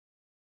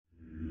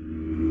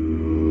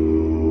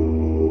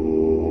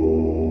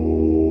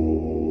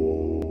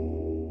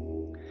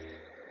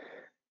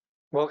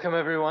Welcome,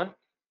 everyone.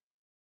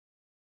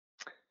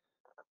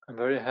 I'm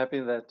very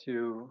happy that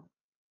you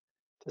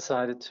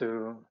decided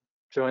to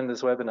join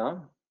this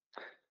webinar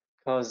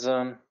because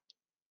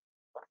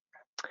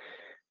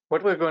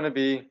what we're going to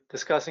be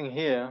discussing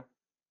here,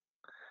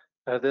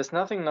 there's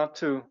nothing not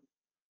to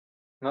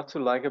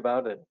like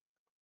about it.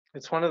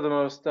 It's one of the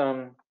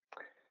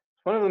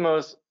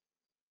most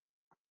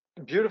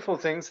beautiful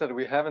things that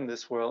we have in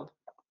this world,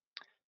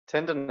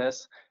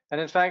 tenderness.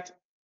 And in fact,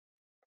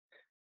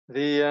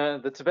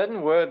 the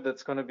Tibetan word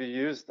that's going to be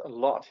used a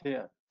lot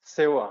here,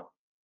 sewa,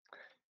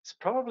 it's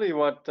probably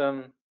what,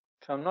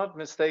 if I'm not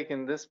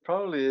mistaken, this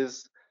probably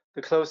is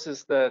the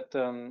closest that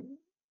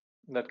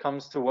that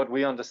comes to what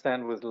we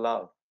understand with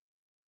love,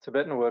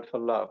 Tibetan word for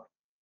love.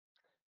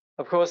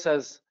 Of course,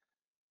 as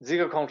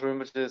Dzigar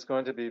Kongtrul is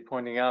going to be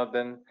pointing out,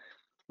 then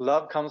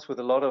love comes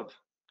with a lot of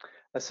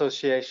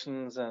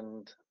associations,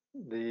 and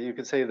you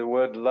could say the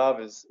word love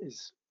is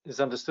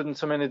understood in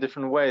so many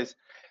different ways.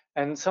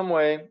 And in some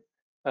way,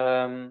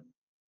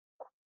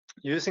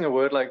 using a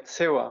word like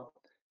sewa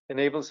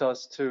enables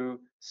us to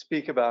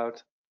speak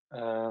about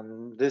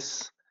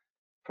this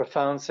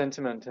profound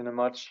sentiment in a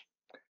much,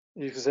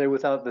 you could say,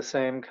 without the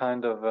same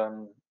kind of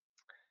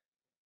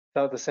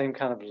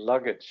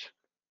luggage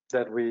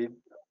that we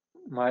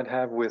might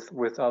have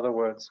with other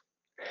words.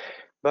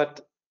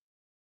 But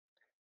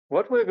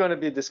what we're going to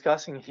be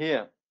discussing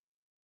here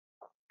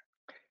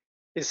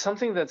is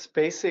something that's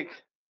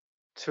basic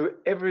to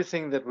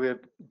everything that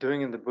we're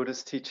doing in the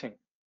Buddhist teaching.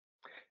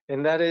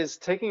 And that is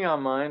taking our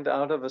mind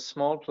out of a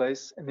small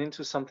place and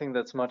into something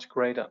that's much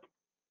greater.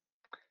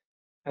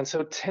 And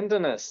so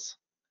tenderness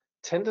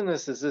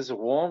is this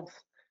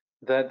warmth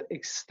that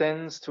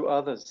extends to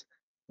others.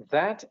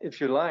 That,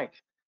 if you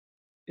like,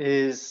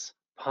 is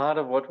part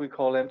of what we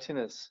call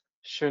emptiness,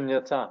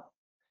 shunyata.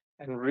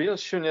 And real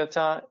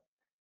shunyata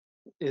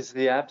is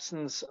the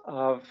absence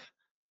of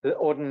the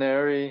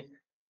ordinary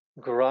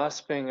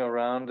grasping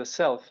around a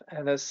self,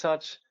 and as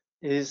such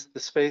is the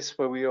space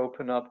where we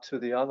open up to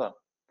the other.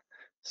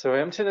 So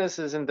emptiness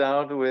is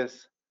endowed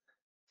with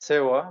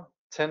sewa,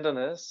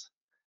 tenderness,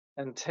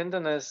 and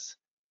tenderness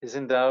is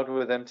endowed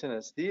with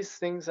emptiness. These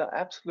things are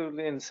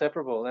absolutely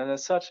inseparable, and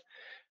as such,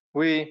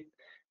 we'd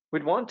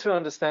want to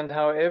understand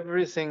how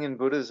everything in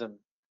Buddhism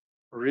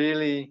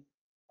really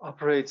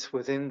operates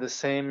within the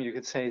same, you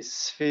could say,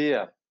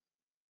 sphere.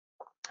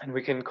 And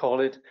we can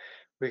call it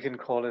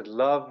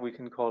love, we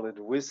can call it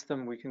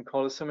wisdom, we can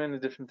call it so many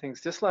different things.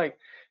 Just like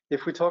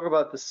if we talk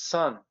about the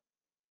sun,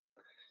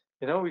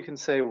 you know, we can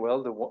say,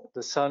 well,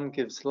 the sun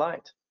gives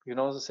light. We can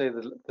also say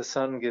the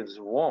sun gives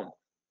warmth.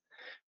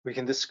 We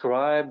can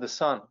describe the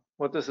sun.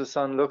 What does the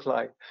sun look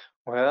like?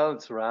 Well,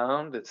 it's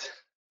round,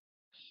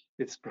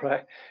 it's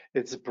bright,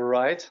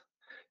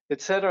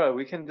 etc.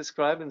 We can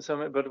describe in so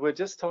many, but we're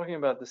just talking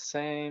about the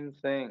same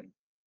thing.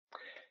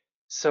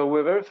 So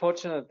we're very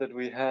fortunate that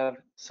we have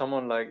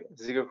someone like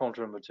Dzigar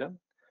Kongtrul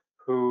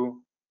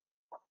who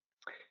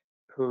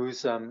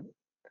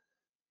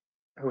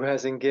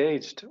has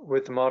engaged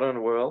with the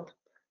modern world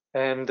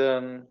and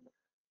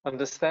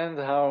understands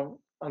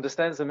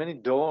the many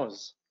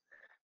doors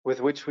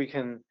with which we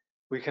can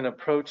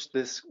approach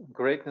this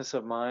greatness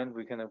of mind.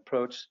 We can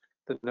approach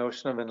the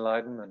notion of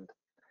enlightenment.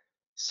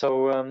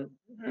 So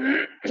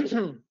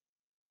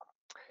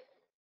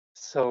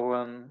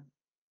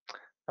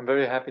I'm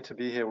very happy to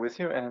be here with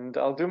you, and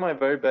I'll do my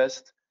very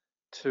best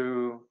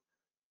to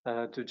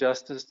do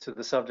justice to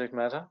the subject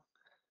matter.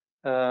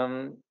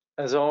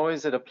 As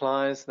always, it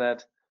applies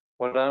that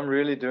what I'm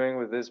really doing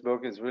with this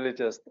book is really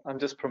I'm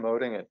just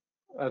promoting it.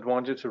 I'd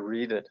want you to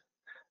read it,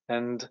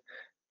 and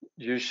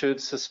you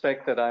should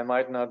suspect that I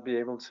might not be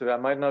able to, I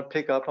might not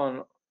pick up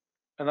on,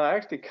 and I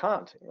actually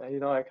can't,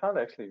 I can't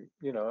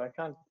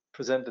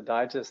present the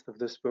digest of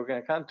this book, and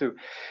I can't do,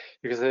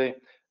 you could say,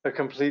 a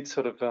complete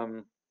sort of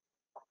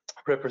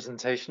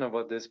representation of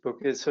what this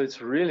book is. So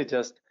it's really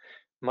just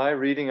my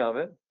reading of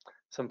it,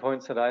 some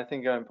points that I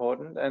think are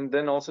important, and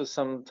then also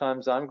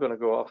sometimes I'm going to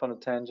go off on a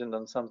tangent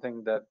on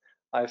something that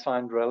I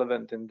find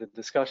relevant in the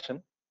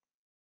discussion.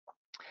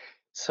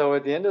 So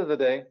at the end of the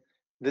day,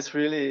 this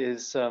really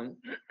is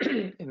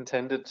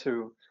intended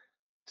to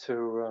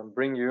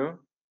bring you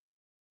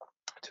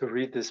to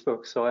read this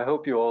book. So I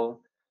hope you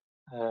all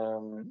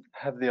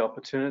have the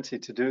opportunity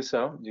to do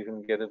so. You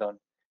can get it on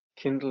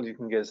Kindle, you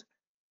can get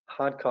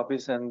hard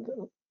copies, and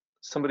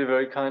somebody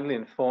very kindly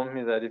informed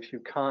me that if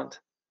you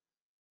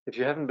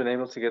haven't been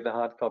able to get the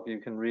hard copy, you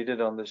can read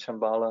it on the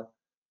Shambhala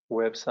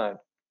website,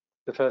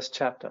 the first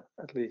chapter,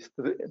 at least,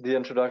 the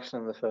introduction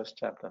in the first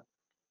chapter.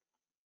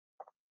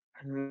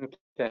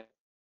 Okay.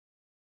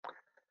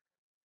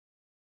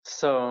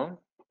 So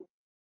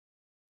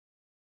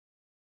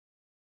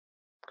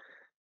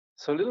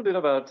a little bit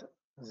about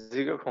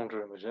Dzigar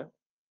Kongtrul Rinpoche.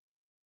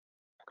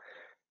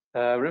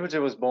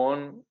 Rinpoche was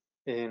born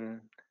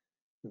in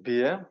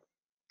Bir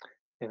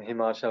in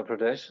Himachal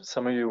Pradesh.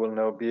 Some of you will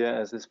know Bir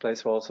as this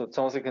place where also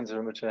Tsongtsen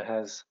Rinpoche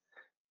has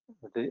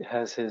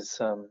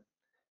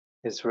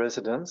his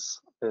residence.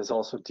 There's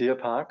also Deer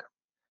Park,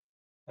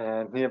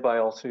 and nearby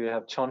also you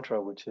have Chantra,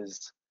 which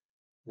is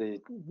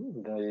the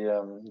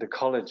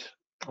college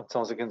of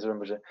Tongsa Khyentse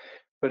Rinpoche.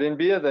 But in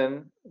Bia,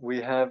 then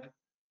we have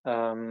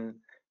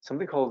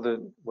something called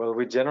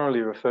we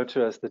generally refer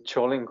to as the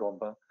Choling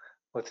Gompa.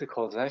 What's it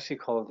called? It's actually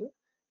called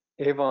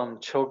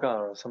Evam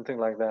Chogar or something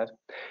like that.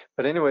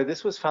 But anyway,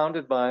 this was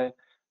founded by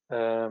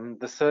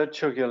the third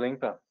Chogyal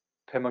Lingpa,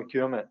 Pema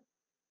Gyurme.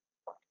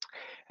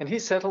 And he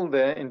settled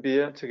there in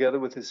Bia together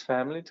with his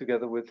family,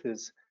 together with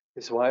his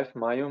wife,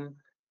 Mayum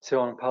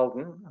Tseong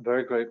Palden, a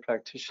very great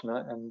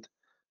practitioner. And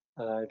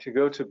if you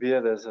go to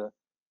Bia, there's a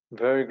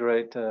very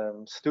great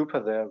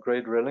stupa there, a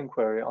great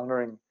reliquary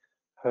honoring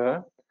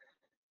her.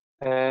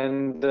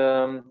 And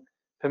Pema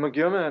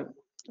Gyurme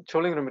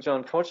Choling Rinpoche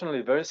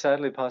unfortunately very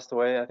sadly passed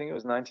away. I think it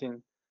was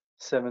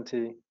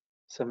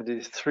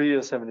 1973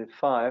 or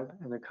 75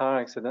 in a car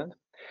accident.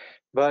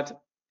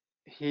 But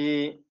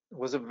he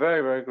was a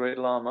very, very great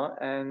Lama,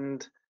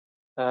 and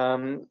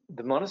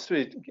the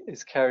monastery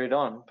is carried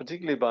on,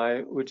 particularly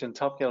by Ujin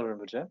Topgyal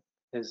Rinpoche,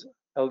 his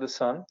eldest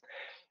son.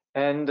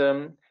 And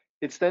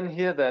it's then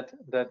here that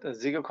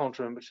Dzigar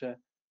Kongtrul Rinpoche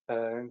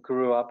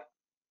grew up.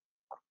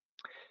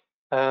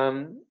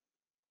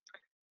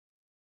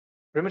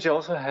 Rinpoche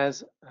also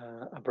has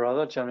a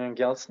brother, Jamyang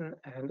Gyaltsen,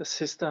 and a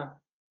sister,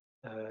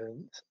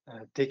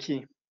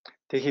 Diki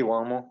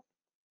Wangmo.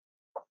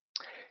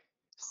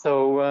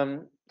 So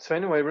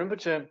anyway,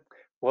 Rinpoche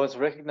was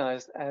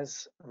recognized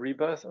as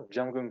rebirth of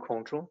Jamgun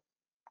Kongtrul,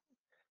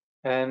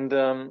 and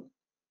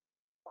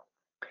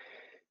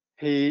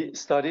he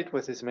studied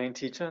with his main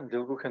teacher,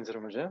 Dilgu Khyentse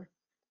Rinpoche,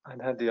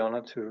 and had the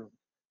honor to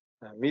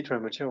meet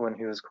Rinpoche when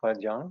he was quite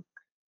young,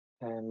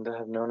 and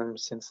have known him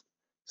since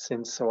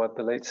the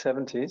late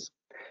 70s.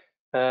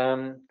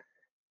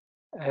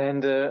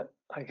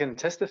 I can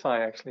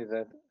testify actually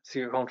that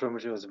Dzigar Kongtrul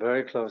Rinpoche was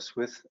very close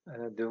with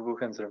Dilgu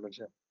Khyentse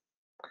Rinpoche.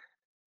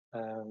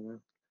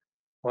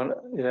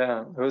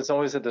 It was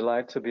always a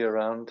delight to be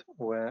around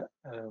when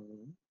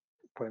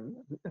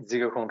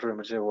Dzigar Kongtrul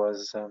Rinpoche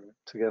was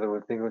together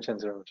with Dilgu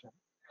Khyentse Rinpoche.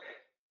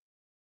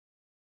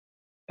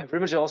 And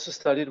Rinpoche also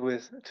studied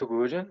with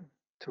Tugurjin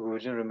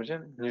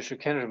Rinpoche, Nyushu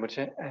Ken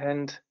Rinpoche,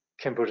 and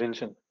Khenpo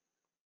Rinchen.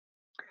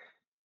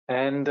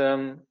 And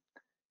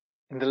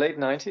in the late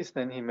 90s,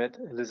 then he met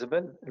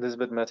Elizabeth.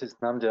 Elizabeth met his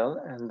Namgyal,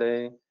 and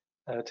they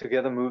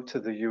together moved to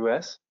the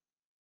US.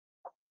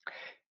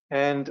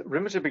 And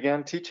Rinpoche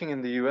began teaching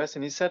in the US,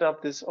 and he set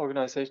up this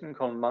organization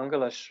called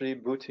Mangala Shri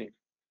Bhuti.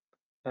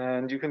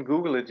 And you can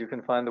Google it, you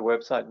can find the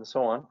website and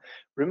so on.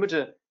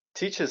 Rinpoche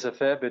teaches a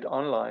fair bit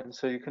online,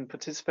 so you can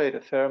participate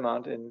a fair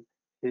amount in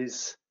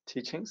his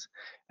teachings.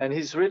 And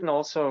he's written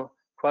also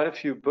quite a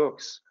few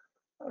books.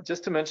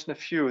 Just to mention a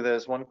few,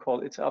 there's one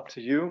called It's Up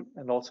to You,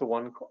 and also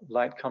one called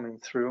Light Coming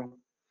Through.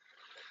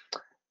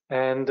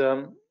 And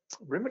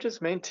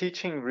Rinpoche's main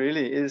teaching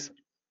really is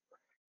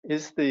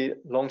the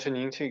Longchen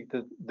Yingtik,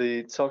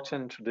 the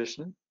Dzogchen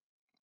tradition,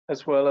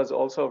 as well as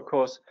also, of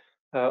course,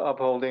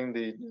 upholding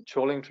the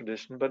Choling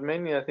tradition, but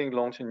mainly I think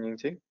Longchen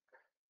Yingtik.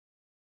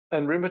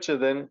 And Rinpoche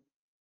then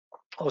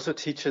also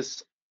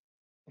teaches,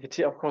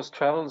 he of course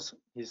travels,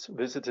 he's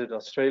visited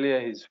Australia,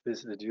 he's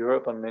visited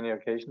Europe on many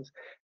occasions,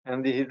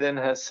 and he then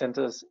has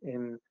centers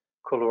in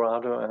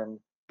Colorado and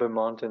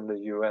Vermont in the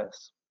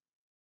US.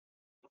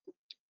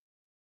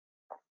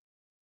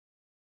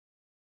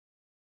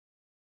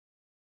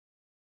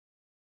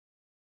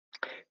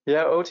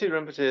 Yeah, Oti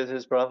Rinpoche is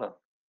his brother.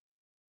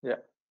 Yeah,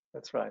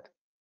 that's right.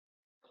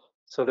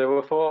 So there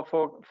were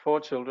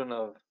four children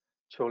of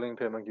Choling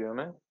Pema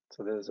Gyurme.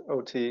 So there's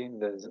Oti,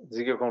 there's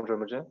Dzigar Kongtrul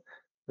Rinpoche,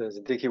 there's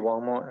Diki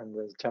Wangmo, and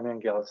there's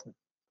Jamyang Gyaltsen.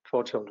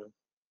 4 children.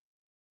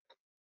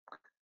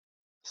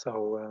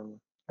 So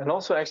and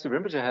also actually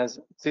Rinpoche has,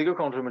 Dzigar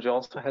Kongtrul Rinpoche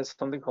also has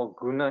something called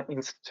Guna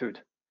Institute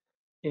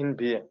in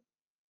Bia.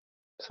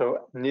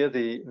 So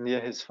near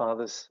his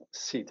father's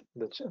seat,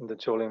 the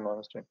Choling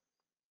monastery.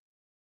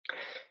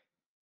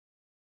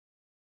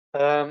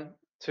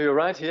 To your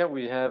right here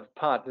we have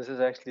part. This is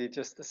actually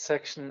just a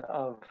section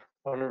of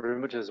one of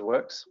Rinpoche's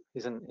works.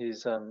 He's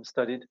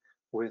studied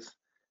with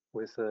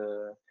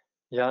Jan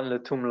Le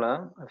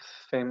Toumelin, a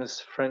famous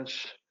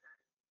French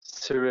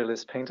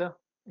surrealist painter,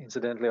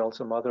 incidentally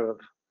also mother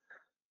of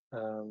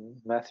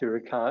Matthew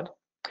Ricard.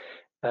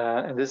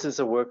 And this is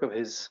a work of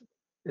his.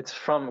 It's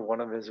from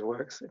one of his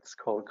works. It's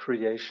called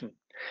Creation.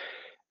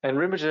 And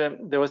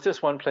Rinpoche, there was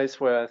just one place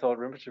where I thought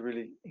Rinpoche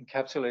really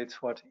encapsulates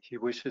what he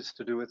wishes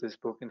to do with this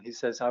book. And he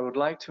says, I would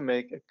like to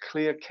make a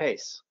clear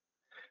case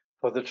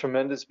for the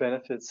tremendous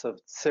benefits of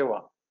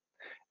tsewa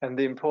and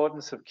the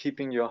importance of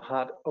keeping your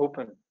heart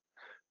open,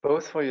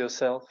 both for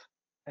yourself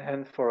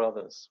and for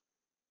others.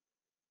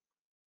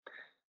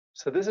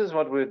 So this is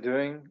what we're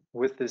doing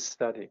with this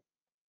study.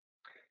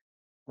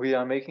 We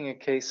are making a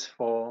case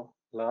for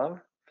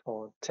love,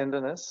 for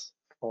tenderness,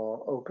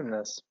 for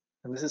openness.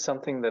 And this is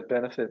something that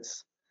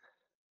benefits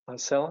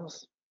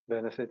ourselves,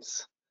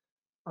 benefits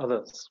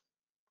others.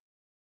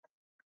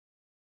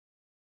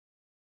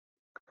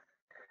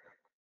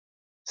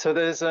 So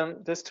there's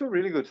 2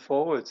 really good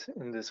forwards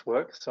in this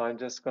work. So I'm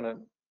just going to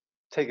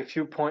take a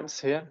few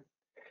points here.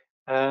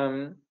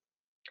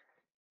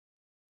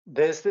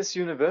 there's this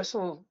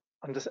universal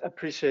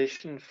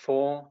appreciation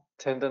for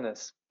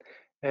tenderness.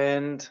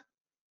 And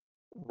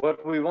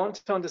what we want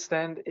to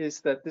understand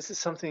is that this is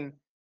something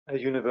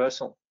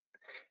universal.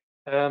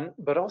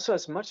 But also,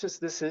 as much as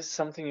this is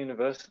something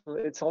universal,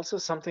 it's also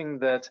something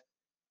that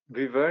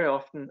we very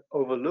often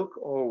overlook,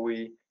 or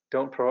we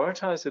don't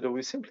prioritize it, or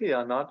we simply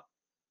are not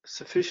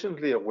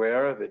sufficiently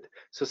aware of it.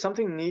 So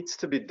something needs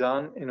to be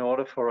done in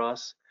order for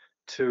us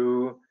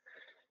to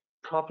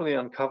properly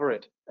uncover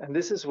it. And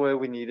this is where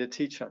we need a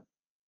teacher.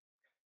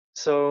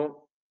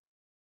 So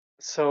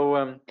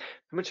Pema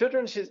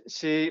Chodron,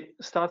 she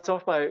starts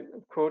off by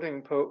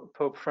quoting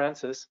Pope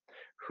Francis,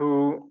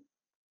 who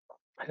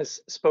has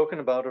spoken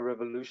about a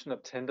revolution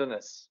of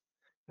tenderness,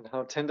 and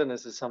how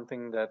tenderness is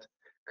something that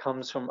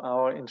comes from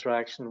our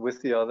interaction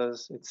with the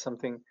others. It's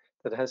something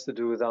that has to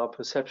do with our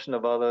perception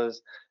of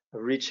others,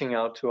 reaching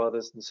out to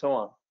others, and so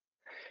on.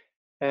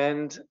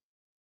 And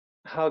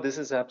how this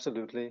is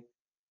absolutely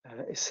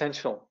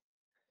essential.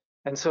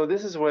 And so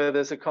this is where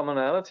there's a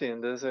commonality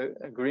and there's an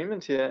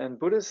agreement here. And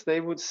Buddhists,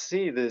 they would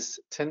see this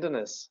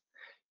tenderness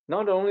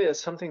not only as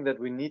something that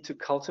we need to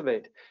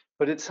cultivate,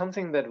 but it's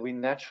something that we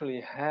naturally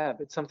have.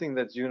 It's something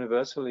that's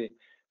universally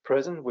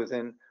present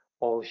within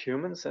all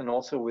humans and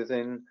also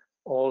within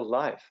all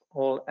life,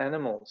 all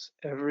animals.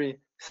 Every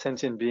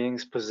sentient being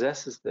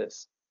possesses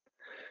this.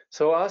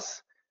 So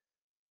us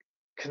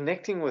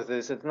connecting with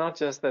this, it's not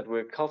just that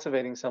we're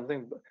cultivating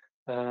something,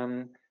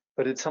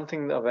 but it's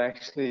something of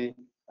actually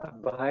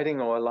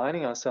abiding or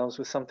aligning ourselves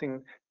with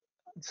something,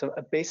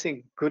 a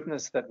basic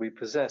goodness that we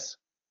possess.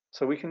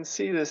 So we can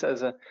see this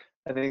as an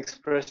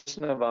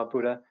expression of our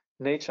Buddha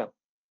nature.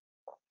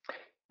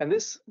 And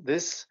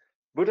this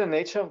Buddha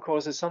nature, of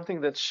course, is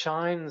something that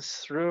shines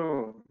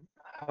through.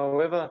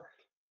 However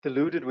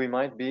deluded we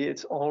might be,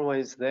 it's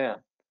always there.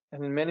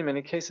 And in many,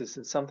 many cases,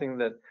 it's something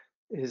that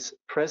is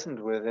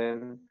present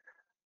within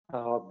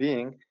our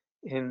being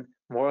in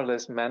more or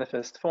less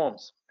manifest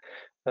forms.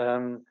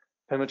 Pema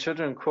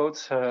Chodron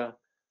quotes her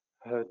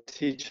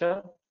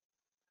teacher,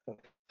 her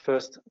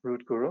first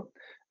root guru,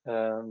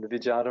 the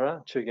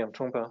Vijayadhara Chogyam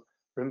Trungpa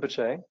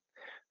Rinpoche,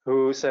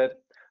 who said,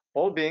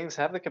 all beings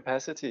have the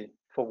capacity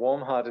for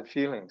warm-hearted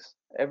feelings.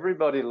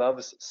 Everybody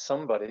loves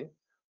somebody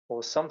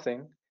or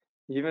something,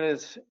 even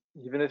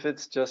if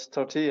it's just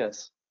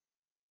tortillas.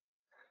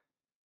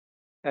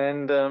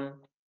 And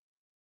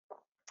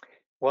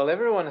while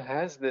everyone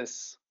has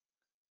this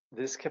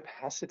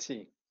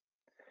capacity,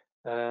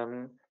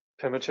 Pema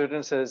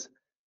Chodron says,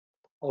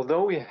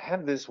 although we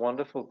have this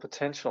wonderful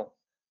potential,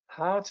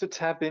 how to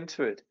tap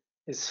into it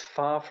is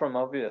far from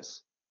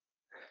obvious.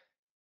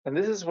 And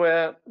this is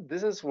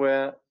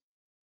where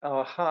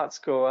our hearts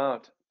go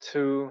out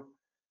to,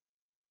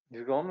 you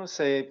could almost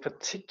say,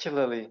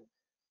 particularly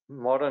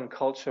modern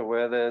culture,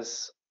 where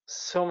there's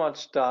so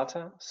much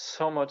data,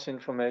 so much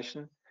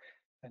information,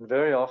 and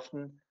very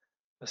often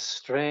a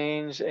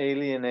strange,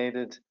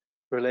 alienated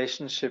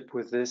relationship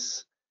with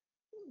this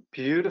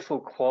beautiful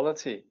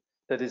quality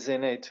that is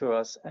innate to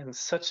us, and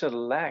such a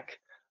lack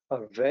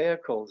of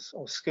vehicles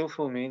or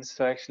skillful means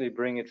to actually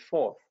bring it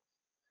forth.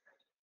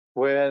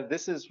 Where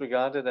this is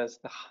regarded as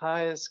the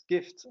highest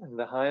gift and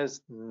the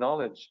highest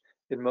knowledge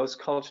in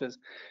most cultures,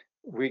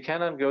 we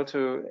cannot go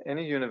to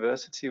any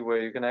university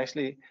where you can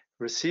actually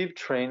receive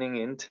training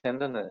in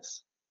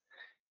tenderness.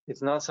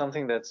 It's not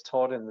something that's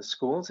taught in the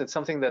schools. It's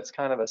something that's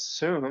kind of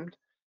assumed.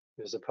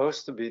 You're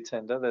supposed to be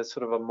tender. There's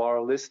sort of a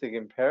moralistic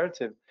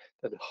imperative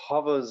that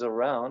hovers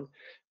around,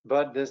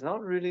 but there's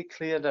not really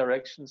clear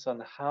directions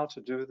on how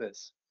to do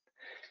this.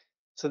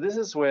 So this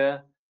is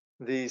where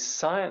the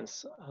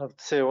science of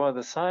Tsewa,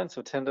 the science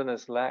of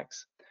tenderness,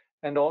 lacks,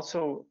 and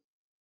also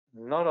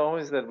not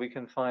always that we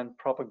can find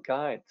proper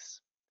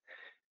guides.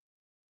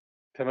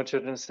 Pema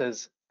Chodron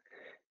says,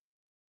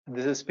 and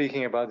this is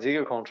speaking about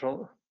Dzigar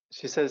Kongtrul,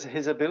 she says,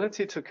 his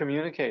ability to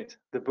communicate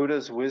the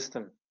Buddha's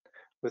wisdom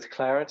with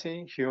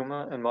clarity,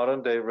 humor, and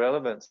modern-day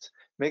relevance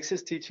makes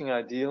his teaching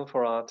ideal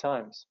for our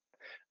times.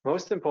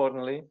 Most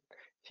importantly,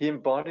 he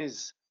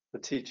embodies the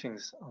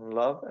teachings on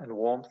love and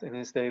warmth in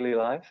his daily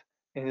life,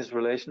 in his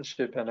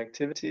relationship and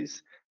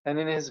activities, and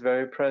in his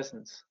very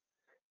presence.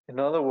 In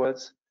other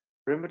words,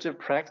 Rinpoche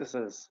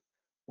practices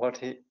what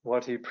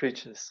he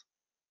preaches.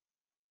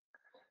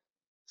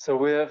 So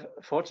we are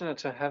fortunate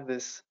to have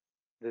this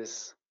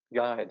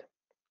guide.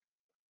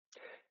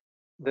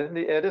 Then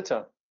the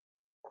editor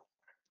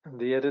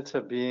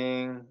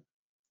being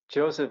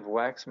Joseph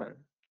Waxman.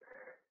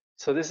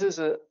 So this is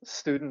a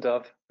student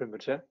of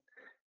Rinpoche,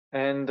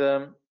 and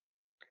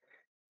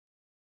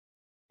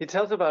he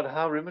tells about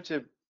how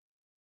Rinpoche,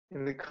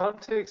 in the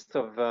context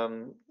of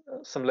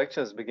some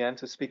lectures, began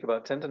to speak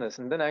about tenderness,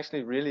 and then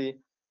actually really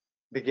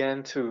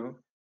began to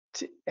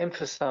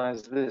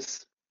emphasize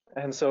this.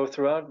 And so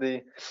throughout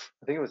I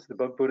think it was the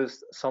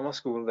Buddhist summer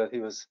school that he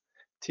was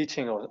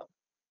teaching, or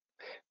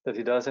that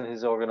he does in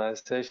his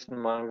organization,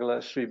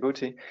 Mangala Sri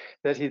Bhuti,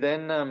 that he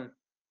then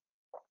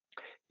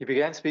he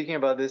began speaking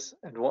about this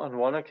on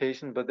one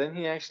occasion, but then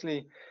he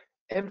actually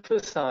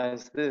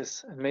emphasized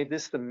this and made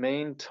this the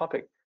main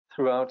topic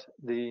throughout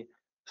the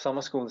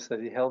summer schools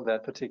that he held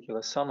that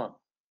particular summer.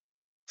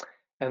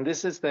 And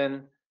this is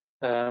then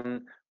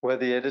where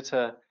the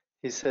editor,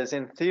 he says,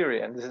 in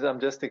theory, and this is, I'm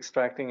just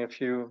extracting a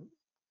few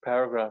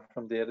paragraphs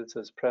from the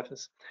editor's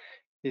preface.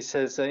 He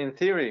says, in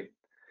theory,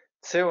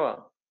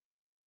 Tsewa,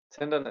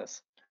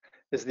 tenderness,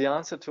 is the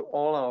answer to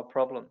all our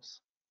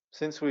problems.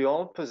 Since we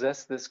all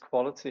possess this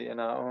quality in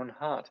our own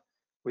heart,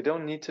 we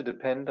don't need to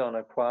depend on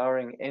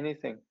acquiring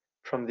anything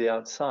from the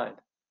outside.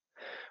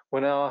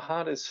 When our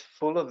heart is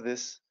full of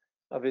this,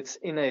 of its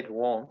innate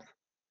warmth,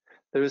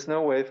 there is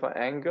no way for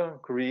anger,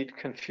 greed,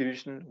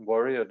 confusion,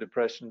 worry, or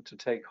depression to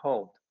take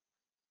hold.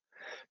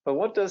 But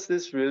what does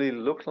this really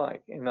look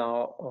like in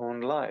our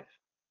own life?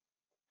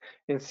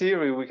 In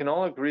theory, we can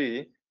all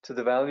agree to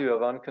the value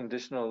of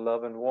unconditional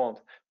love and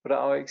warmth, but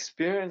our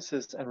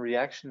experiences and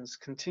reactions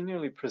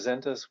continually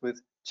present us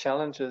with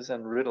challenges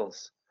and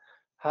riddles.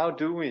 How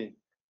do we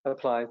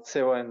apply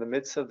Tsewa in the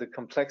midst of the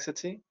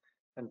complexity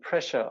and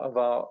pressure of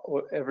our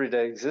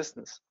everyday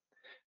existence?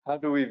 How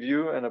do we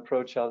view and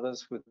approach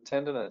others with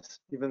tenderness,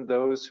 even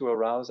those who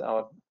arouse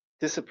our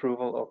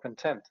disapproval or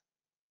contempt?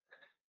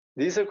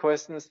 These are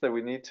questions that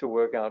we need to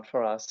work out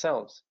for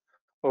ourselves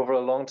over a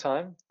long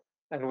time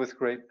and with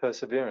great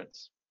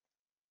perseverance.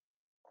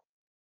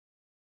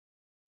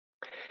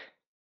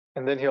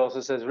 And then he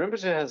also says,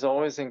 Rinpoche has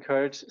always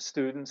encouraged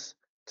students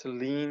to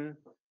lean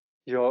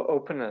your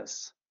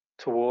openness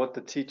toward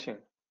the teaching.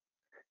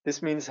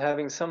 This means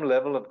having some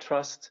level of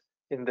trust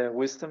in their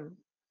wisdom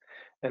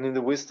and in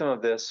the wisdom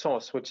of their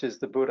source, which is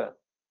the Buddha.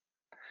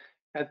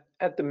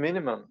 At the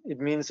minimum, it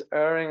means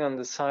erring on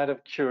the side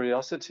of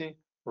curiosity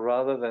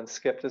rather than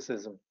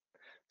skepticism.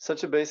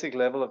 Such a basic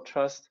level of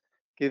trust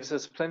gives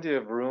us plenty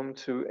of room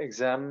to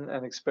examine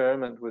and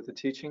experiment with the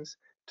teachings,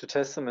 to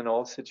test them in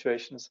all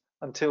situations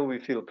until we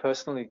feel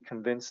personally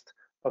convinced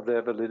of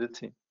their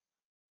validity.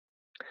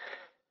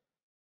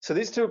 So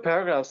these two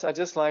paragraphs, I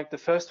just like the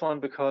first one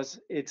because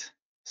it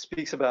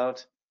speaks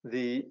about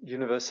the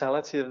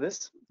universality of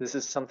this. This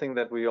is something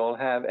that we all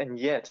have, and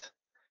yet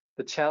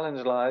the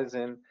challenge lies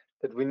in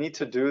that we need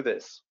to do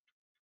this.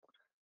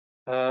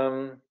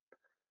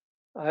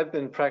 I've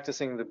been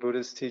practicing the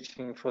Buddhist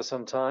teaching for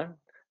some time,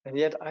 and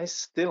yet I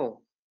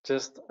still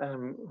just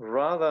am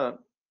rather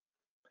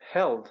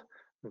held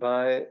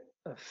by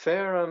a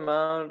fair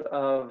amount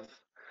of,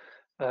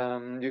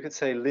 you could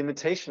say,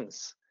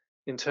 limitations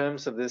in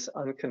terms of this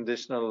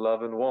unconditional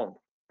love and warmth.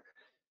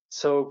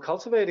 So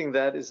cultivating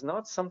that is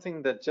not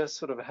something that just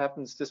sort of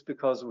happens just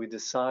because we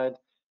decide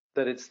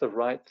that it's the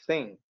right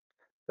thing,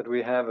 that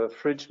we have a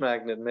fridge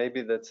magnet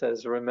maybe that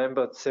says,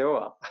 remember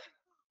Tsewa,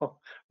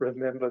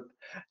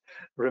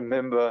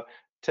 remember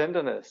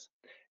tenderness.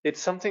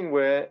 It's something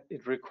where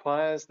it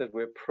requires that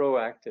we're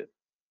proactive.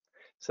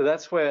 So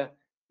that's where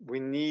we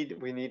need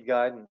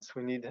guidance.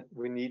 We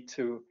need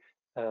to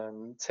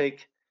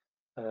take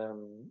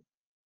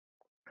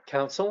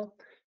counsel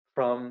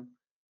from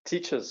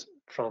teachers,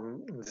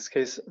 from, in this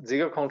case,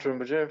 Dzigar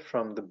Kongtrul,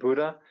 from the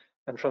Buddha,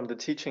 and from the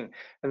teaching.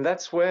 And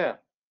that's where,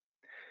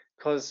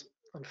 because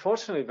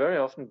unfortunately, very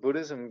often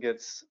Buddhism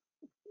gets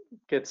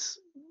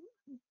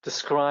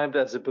described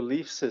as a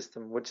belief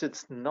system, which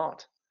it's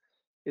not.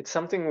 It's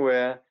something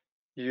where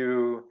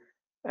you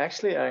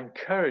actually are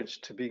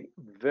encouraged to be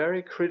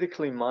very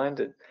critically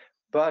minded.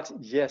 But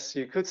yes,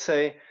 you could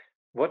say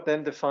what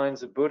then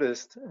defines a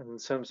Buddhist in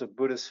terms of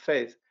Buddhist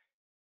faith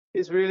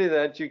is really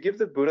that you give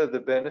the Buddha the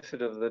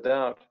benefit of the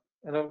doubt.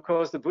 And of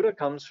course, the Buddha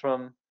comes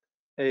from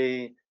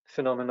a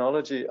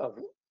phenomenology of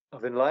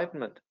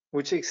enlightenment,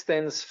 which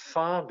extends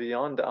far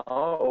beyond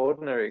our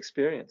ordinary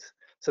experience.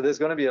 So there's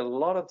going to be a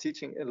lot of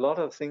teaching, a lot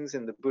of things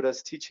in the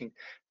Buddha's teaching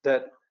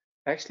that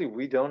actually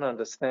we don't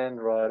understand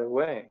right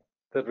away.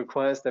 That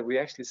requires that we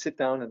actually sit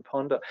down and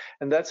ponder.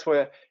 And that's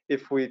where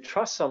if we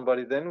trust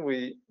somebody, then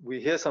we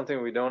hear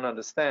something we don't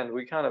understand,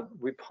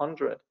 we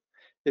ponder it.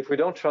 If we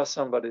don't trust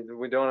somebody,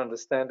 we don't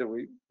understand it,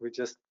 we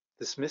just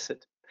dismiss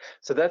it.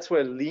 So that's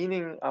where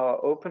leaning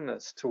our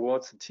openness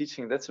towards the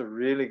teaching, that's a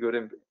really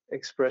good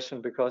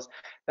expression, because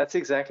that's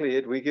exactly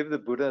it. We give the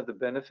Buddha the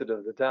benefit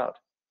of the doubt.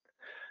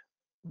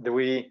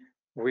 We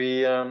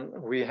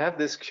have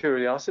this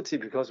curiosity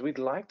because we'd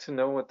like to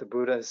know what the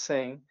Buddha is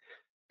saying,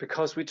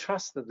 because we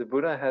trust that the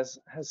Buddha has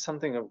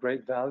something of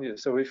great value.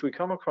 So if we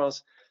come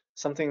across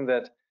something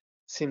that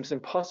seems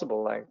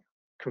impossible, like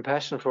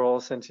compassion for all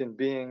sentient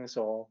beings,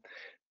 or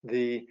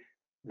the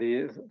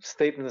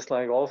statements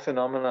like all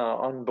phenomena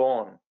are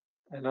unborn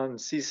and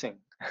unceasing,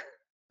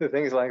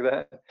 things like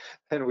that,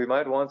 then we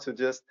might want to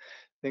just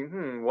think,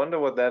 wonder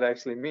what that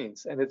actually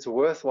means. And it's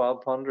worthwhile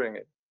pondering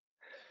it.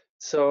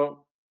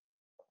 So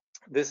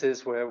this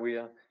is where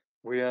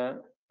we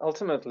are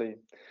ultimately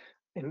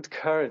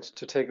encouraged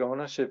to take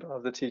ownership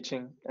of the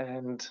teaching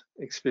and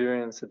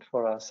experience it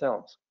for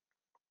ourselves.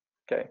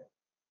 Okay.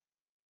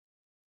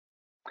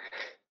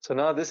 So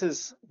now this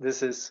is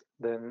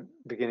then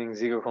beginning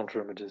Dzigar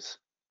Kongtrul's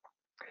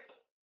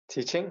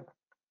teaching,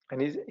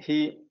 and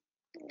he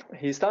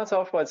starts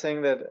off by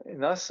saying that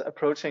in us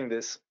approaching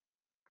this,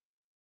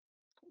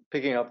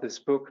 picking up this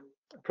book,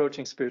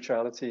 approaching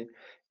spirituality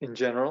in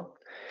general,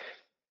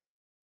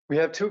 We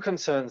have two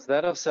concerns,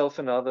 that of self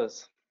and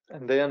others,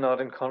 and they are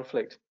not in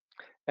conflict.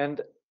 And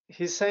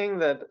he's saying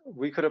that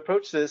we could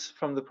approach this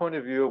from the point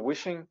of view of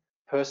wishing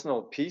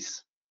personal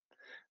peace,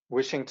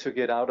 wishing to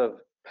get out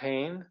of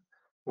pain,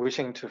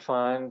 wishing to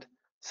find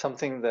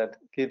something that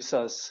gives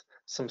us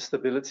some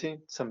stability,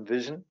 some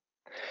vision.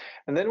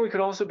 And then we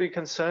could also be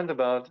concerned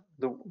about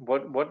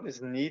what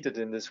is needed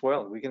in this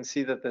world. We can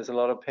see that there's a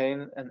lot of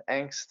pain and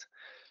angst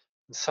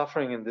and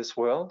suffering in this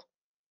world.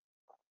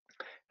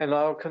 And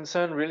our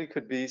concern really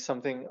could be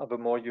something of a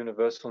more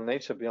universal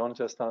nature beyond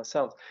just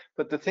ourselves.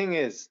 But the thing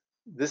is,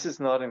 this is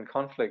not in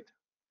conflict.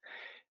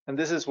 And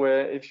this is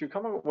where,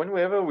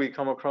 whenever we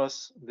come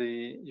across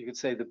you could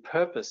say the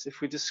purpose,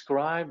 if we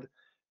describe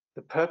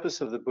the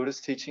purpose of the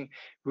Buddhist teaching,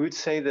 we would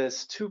say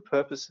there's two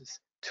purposes,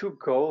 two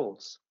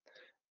goals.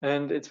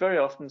 And it's very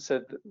often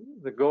said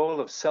the goal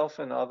of self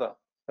and other.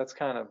 That's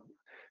kind of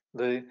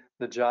the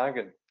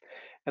jargon.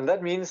 And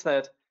that means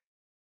that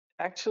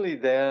actually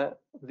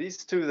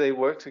these two, they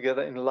work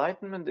together.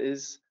 Enlightenment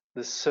is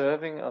the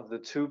serving of the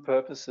two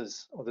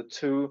purposes or the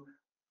two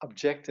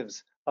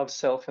objectives of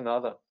self and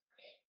other.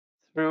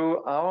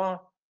 Through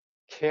our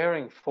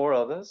caring for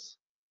others,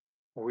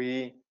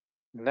 we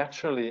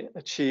naturally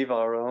achieve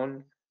our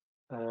own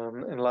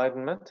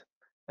enlightenment.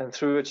 And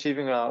through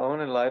achieving our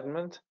own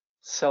enlightenment,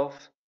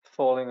 self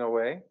falling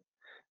away,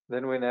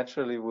 then we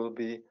naturally will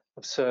be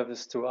of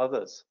service to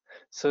others.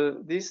 So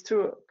these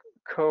two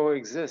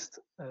coexist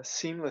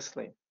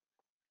seamlessly.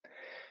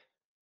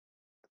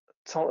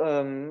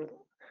 Dzigar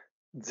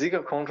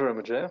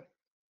Kongtrul,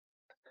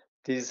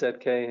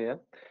 DZK here.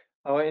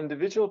 Our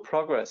individual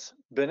progress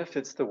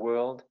benefits the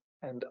world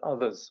and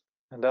others,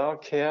 and our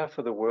care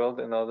for the world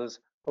and others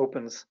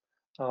opens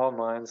our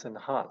minds and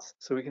hearts.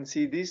 So we can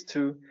see these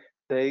two,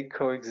 they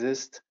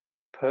coexist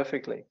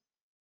perfectly.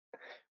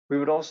 We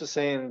would also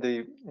say in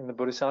the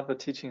Bodhisattva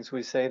teachings,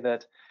 we say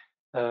that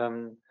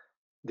our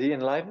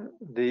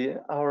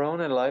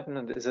own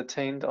enlightenment is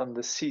attained on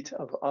the seat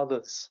of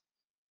others,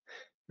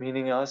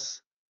 meaning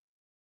us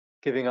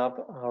giving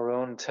up our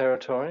own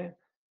territory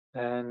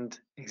and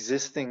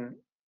existing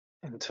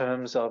in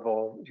terms of,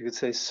 or you could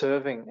say,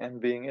 serving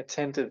and being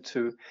attentive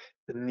to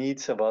the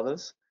needs of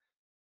others.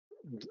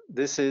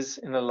 This is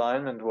in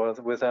alignment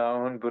with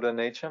our own Buddha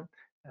nature,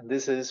 and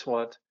this is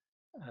what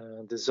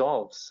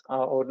dissolves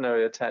our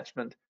ordinary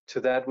attachment to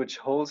that which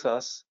holds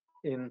us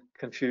in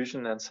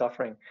confusion and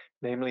suffering,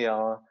 namely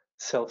our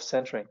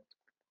self-centering.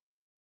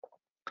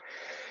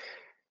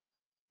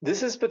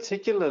 This is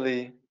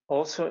particularly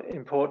also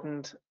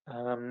important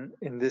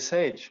in this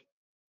age,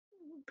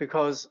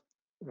 because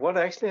what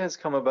actually has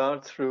come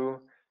about through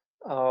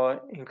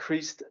our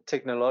increased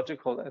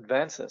technological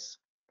advances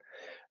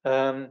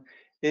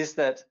is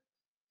that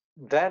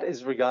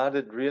is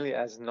regarded really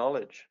as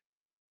knowledge.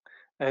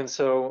 And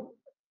so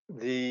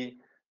the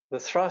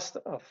thrust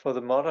for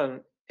the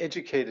modern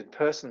educated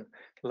person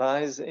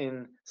lies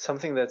in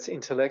something that's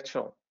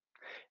intellectual.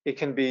 It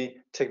can be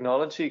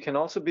technology, it can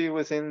also be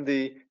within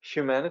the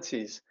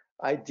humanities,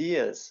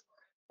 ideas,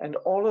 and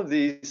all of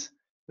these,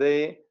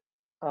 they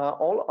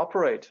all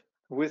operate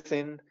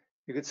within,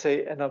 you could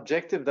say, an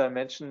objective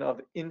dimension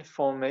of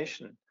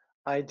information,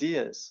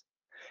 ideas.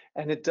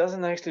 And it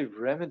doesn't actually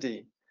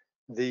remedy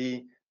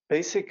the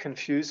basic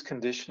confused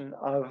condition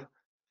of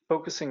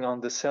focusing on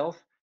the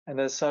self and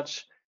as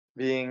such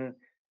being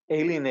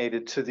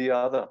alienated to the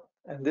other.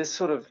 And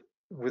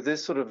with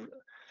this sort of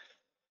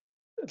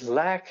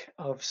lack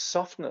of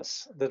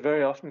softness that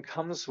very often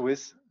comes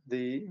with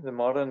the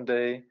modern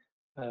day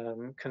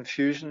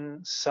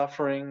confusion,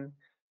 suffering,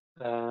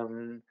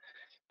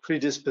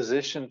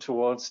 predisposition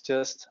towards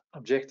just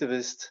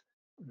objectivist,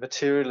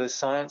 materialist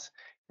science,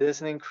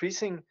 there's an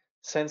increasing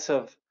sense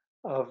of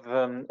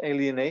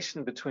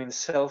alienation between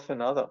self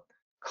and other,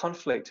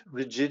 conflict,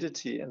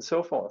 rigidity, and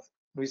so forth.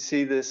 We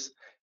see this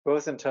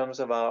both in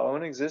terms of our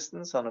own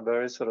existence on a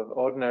very sort of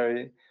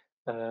ordinary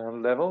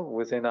level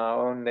within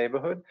our own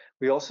neighborhood.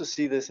 We also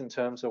see this in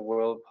terms of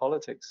world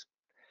politics.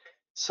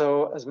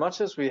 So as much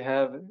as we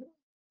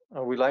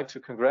like to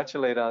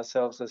congratulate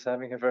ourselves as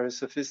having a very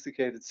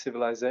sophisticated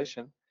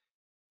civilization,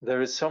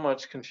 there is so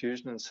much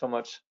confusion and so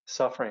much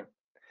suffering.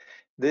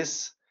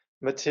 This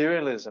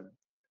materialism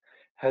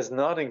has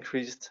not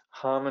increased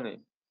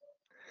harmony.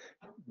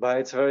 By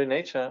its very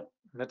nature,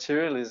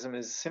 materialism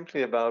is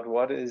simply about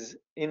what is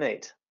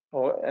innate,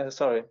 or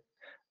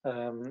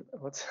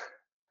what's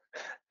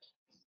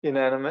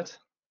inanimate.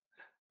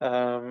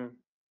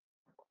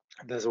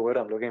 There's a word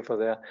I'm looking for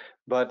there,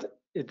 but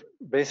it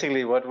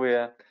basically what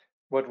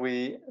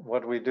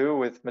we do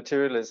with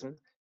materialism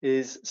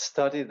is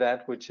study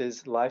that which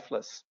is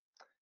lifeless,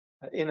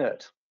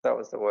 inert. That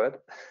was the word,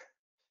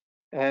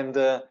 and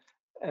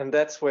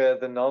that's where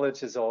the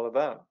knowledge is all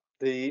about.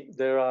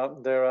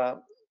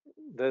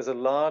 There's a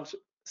large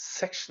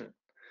section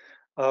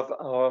of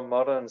our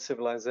modern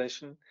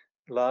civilization,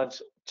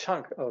 large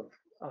chunk of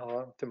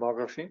our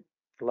demography,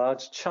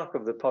 large chunk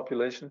of the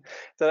population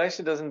that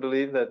actually doesn't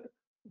believe that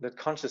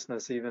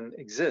consciousness even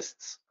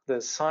exists.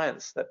 There's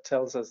science that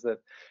tells us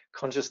that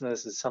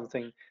consciousness is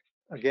something,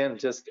 again,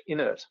 just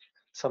inert.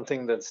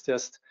 something that's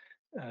just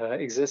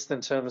exists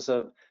in terms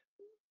of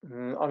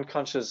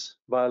unconscious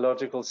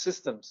biological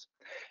systems.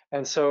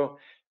 And so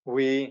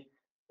we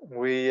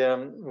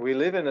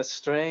live in a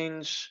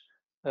strange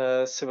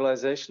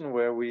civilization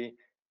where we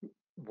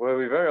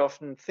very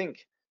often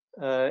think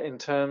in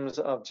terms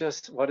of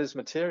just what is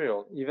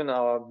material. Even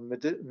our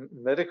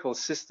medical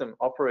system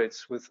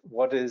operates with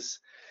what is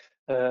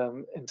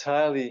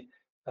entirely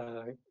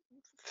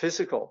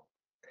physical.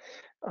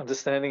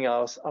 Understanding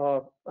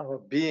our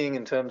being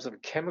in terms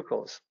of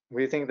chemicals,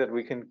 we think that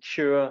we can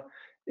cure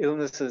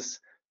illnesses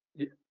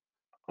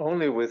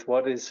only with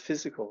what is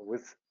physical,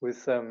 with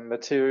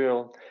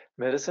material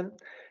medicine,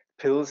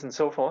 pills, and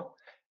so forth.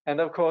 And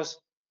of course,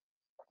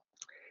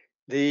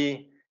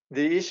 the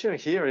issue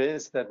here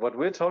is that what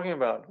we're talking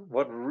about,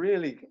 what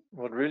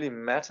really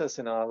matters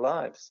in our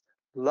lives,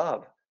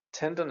 love,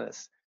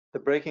 tenderness, the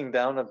breaking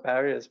down of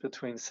barriers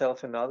between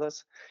self and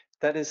others,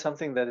 that is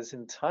something that is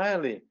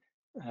entirely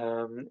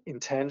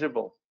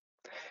intangible.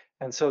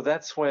 And so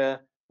that's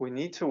where we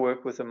need to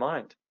work with the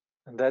mind.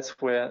 And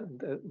that's where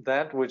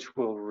that which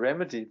will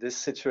remedy this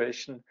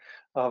situation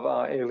of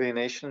our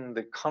alienation,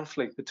 the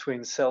conflict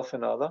between self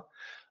and other,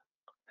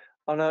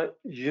 on a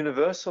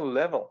universal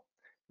level,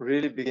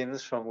 really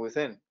begins from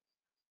within.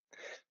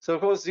 So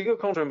of course,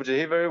 Kongtrul,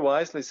 he very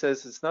wisely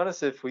says it's not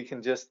as if we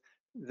can just,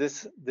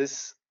 this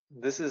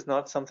is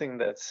not something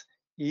that's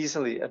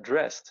easily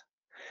addressed,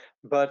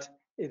 but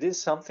it is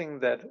something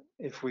that,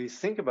 if we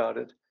think about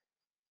it,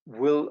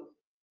 will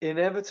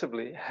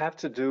inevitably have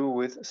to do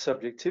with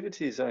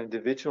subjectivities or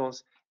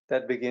individuals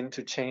that begin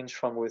to change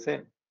from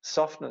within,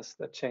 softness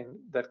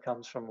that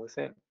comes from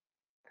within.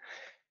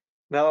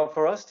 Now,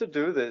 for us to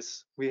do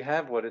this, we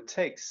have what it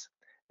takes.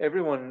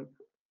 Everyone,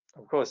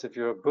 of course, if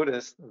you're a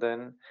Buddhist,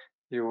 then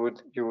you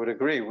would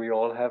agree we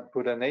all have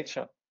Buddha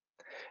nature,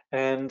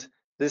 and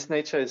this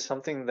nature is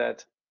something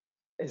that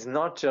is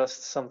not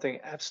just something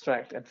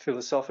abstract and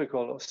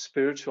philosophical or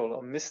spiritual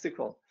or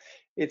mystical.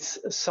 It's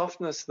a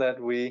softness that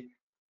we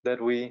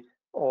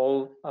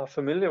all are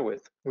familiar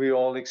with. We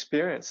all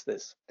experience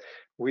this.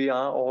 We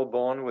are all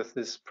born with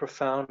this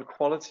profound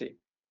quality.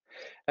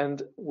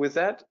 And with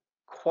that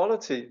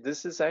quality,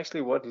 this is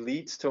actually what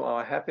leads to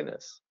our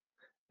happiness.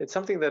 It's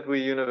something that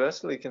we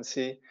universally can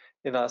see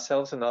in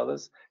ourselves and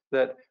others,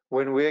 that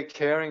when we're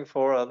caring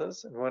for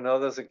others and when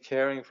others are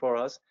caring for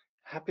us,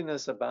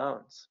 happiness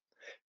abounds.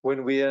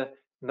 When we are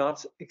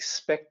not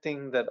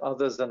expecting that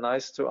others are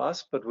nice to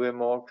us, but we're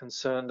more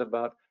concerned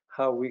about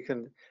how we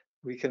can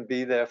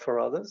be there for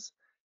others,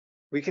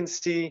 we can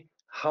see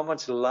how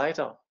much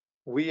lighter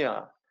we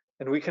are.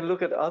 And we can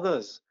look at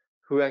others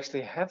who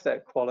actually have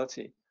that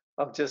quality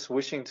of just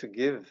wishing to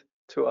give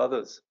to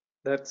others,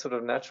 that sort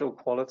of natural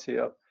quality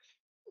of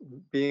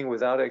being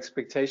without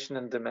expectation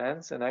and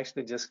demands and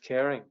actually just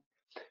caring,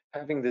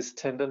 having this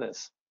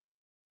tenderness.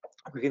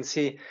 We can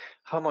see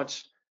how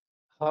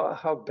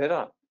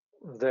better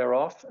they're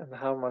off and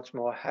how much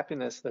more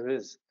happiness there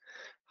is.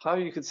 How,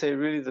 you could say,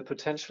 really the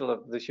potential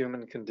of the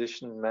human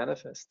condition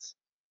manifests.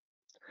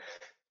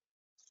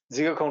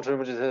 Dzigar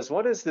Kongtrul says,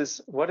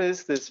 what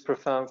is this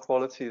profound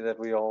quality that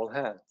we all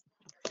have?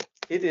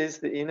 It is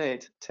the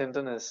innate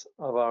tenderness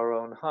of our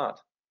own heart.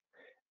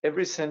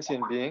 Every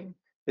sentient being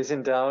is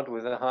endowed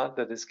with a heart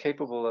that is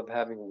capable of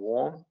having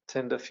warm,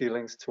 tender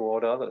feelings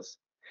toward others.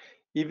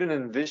 Even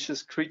in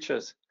vicious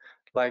creatures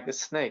like a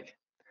snake,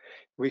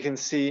 we can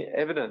see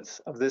evidence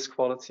of this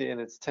quality in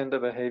its tender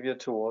behavior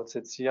towards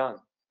its young.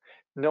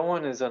 No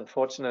one is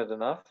unfortunate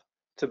enough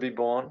to be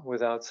born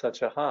without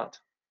such a heart.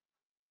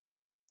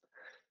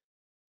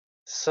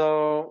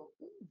 So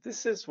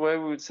this is where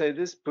we would say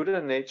this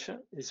Buddha nature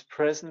is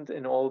present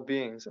in all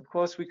beings. Of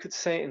course, we could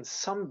say in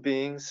some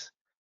beings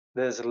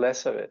there's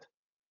less of it.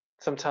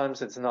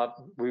 Sometimes it's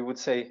not. We would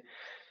say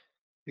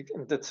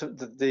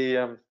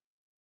the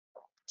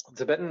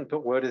Tibetan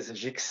word is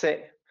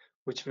jikse,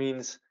 which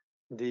means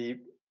the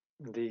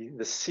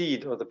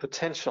seed or the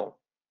potential,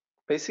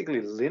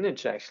 basically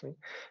lineage, actually,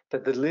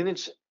 that the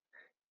lineage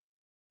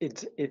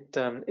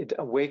it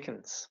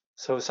awakens.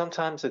 So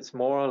sometimes it's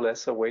more or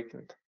less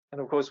awakened. And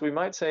of course, we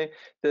might say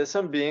there's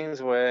some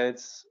beings where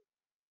it's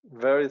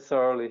very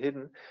thoroughly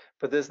hidden,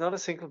 but there's not a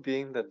single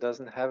being that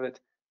doesn't have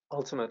it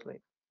ultimately.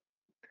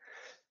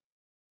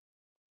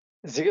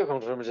 Dzigar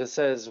Kongtrul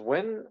says,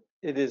 when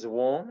it is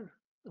warm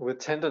with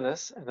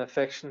tenderness and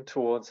affection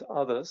towards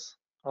others,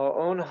 our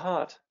own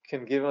heart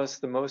can give us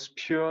the most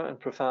pure and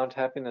profound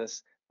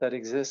happiness that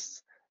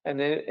exists and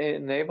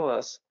enable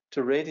us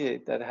to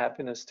radiate that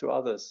happiness to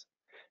others.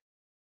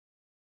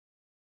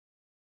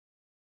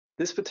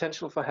 This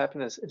potential for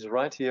happiness is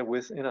right here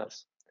within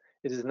us.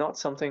 It is not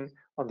something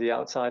on the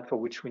outside for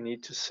which we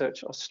need to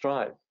search or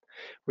strive.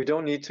 We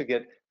don't need to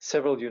get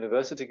several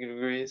university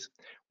degrees,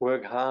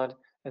 work hard,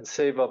 and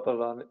save up a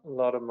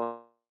lot of money.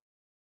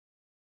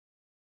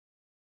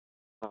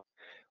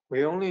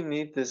 We only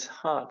need this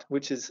heart,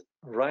 which is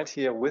right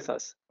here with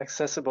us,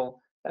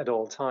 accessible at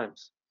all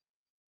times.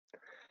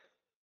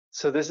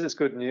 So this is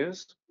good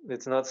news.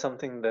 It's not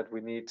something that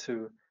we need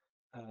to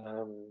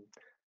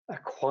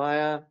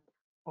acquire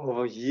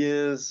over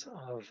years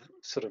of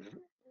sort of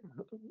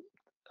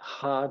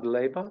hard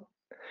labor.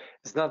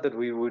 It's not that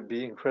we would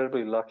be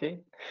incredibly lucky.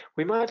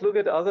 We might look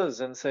at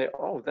others and say,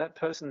 oh, that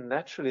person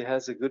naturally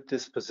has a good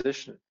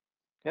disposition.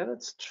 Yeah,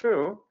 that's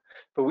true,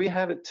 but we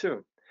have it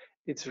too.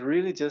 It's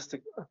really just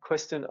a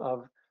question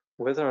of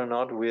whether or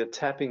not we're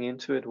tapping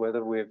into it,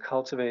 whether we're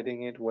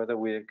cultivating it, whether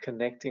we're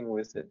connecting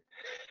with it.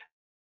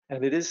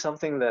 And it is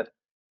something that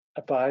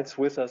abides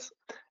with us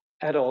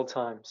at all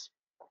times.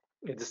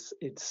 It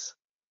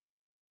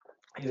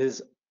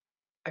is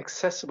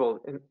accessible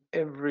in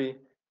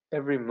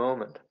every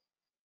moment.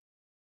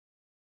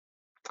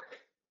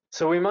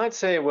 So we might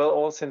say, well,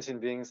 all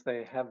sentient beings,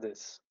 they have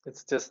this.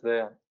 It's just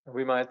there. And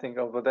we might think,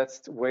 oh, but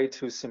that's way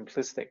too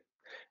simplistic.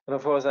 And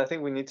of course, I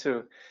think we need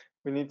to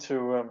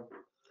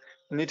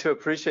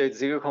appreciate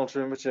Dzigar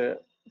Kongtrul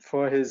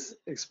for his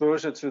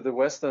exposure to the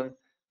Western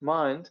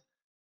mind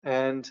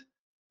and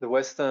the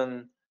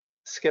Western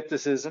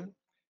skepticism.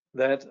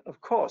 That, of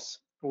course,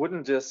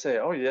 wouldn't just say,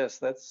 "Oh yes,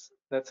 that's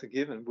a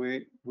given."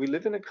 We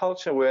live in a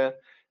culture where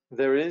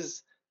there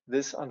is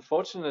this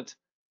unfortunate,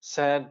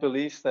 sad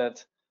belief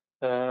that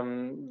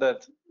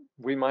that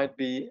we might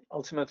be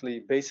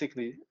ultimately,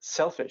 basically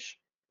selfish.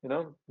 You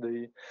know,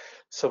 the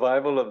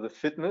survival of the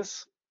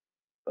fittest.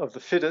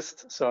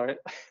 Sorry,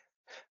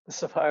 the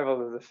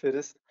survival of the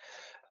fittest,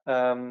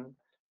 from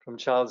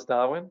Charles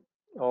Darwin,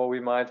 or we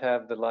might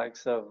have the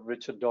likes of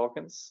Richard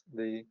Dawkins,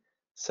 the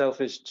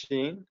selfish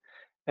gene.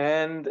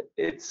 And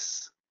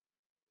it's,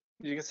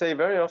 you can say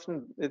very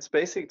often, it's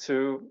basic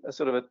to a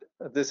sort of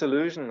a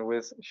disillusion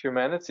with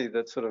humanity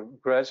that sort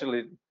of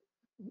gradually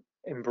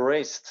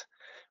embraced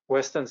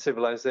Western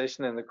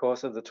civilization in the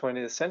course of the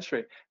 20th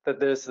century, that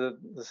there's the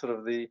sort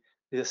of the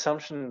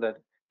assumption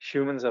that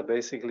humans are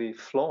basically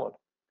flawed.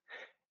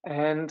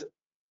 And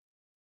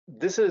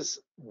this is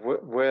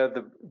where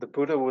the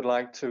Buddha would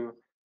like to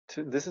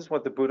this is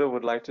what the Buddha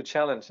would like to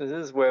challenge. This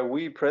is where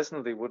we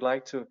presently would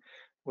like to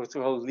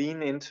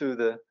lean into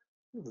the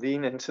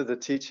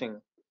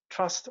teaching,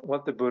 trust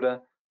what the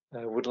Buddha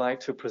would like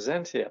to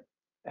present here.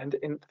 And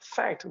in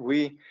fact,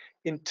 we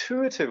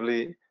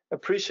intuitively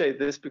appreciate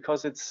this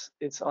because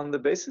it's on the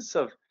basis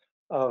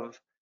of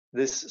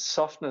this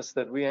softness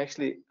that we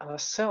actually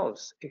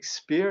ourselves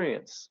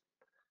experience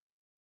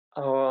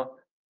our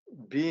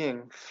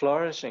being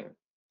flourishing.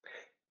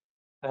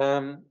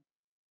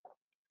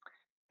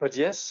 But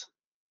yes,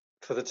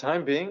 for the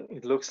time being,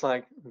 it looks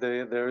like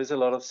there is a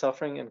lot of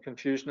suffering and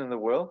confusion in the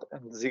world.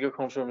 And Dzigar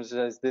Kongtrul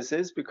says this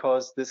is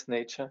because this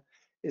nature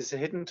is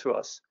hidden to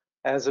us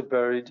as a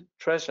buried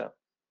treasure.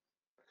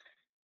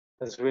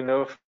 As we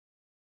know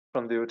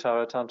from the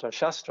Uttara Tantra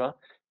Shastra,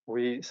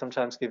 we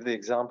sometimes give the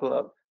example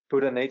of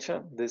Buddha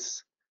nature,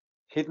 this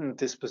hidden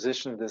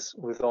disposition, this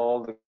with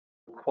all the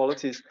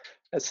qualities,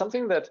 as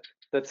something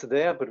that's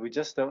there, but we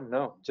just don't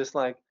know. Just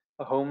like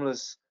a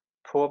homeless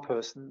poor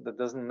person that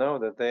doesn't know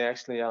that they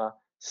actually are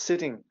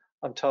sitting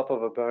on top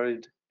of a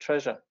buried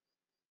treasure.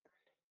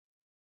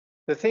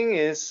 The thing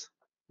is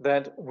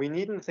that we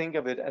needn't think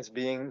of it as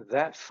being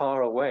that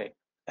far away.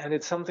 And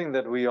it's something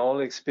that we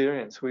all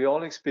experience. We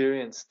all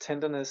experience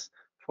tenderness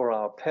for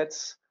our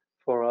pets,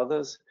 for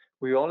others.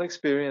 We all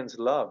experience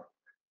love.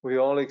 We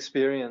all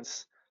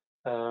experience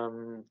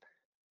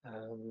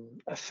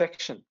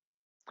affection.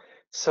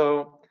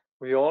 So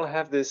we all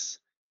have this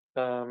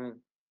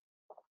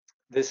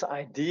this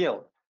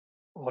ideal,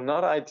 or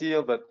not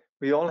ideal, but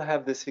we all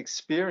have this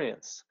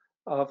experience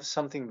of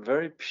something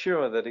very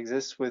pure that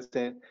exists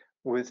within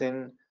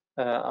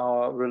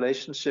our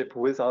relationship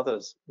with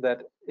others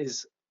that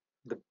is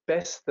the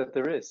best that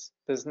there is.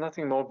 There's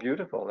nothing more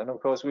beautiful. And of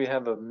course, we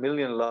have a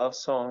million love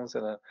songs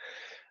and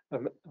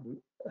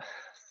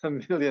a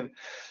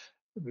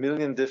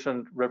million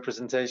different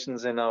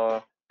representations in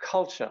our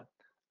culture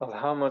of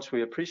how much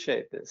we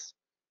appreciate this.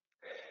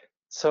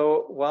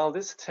 So while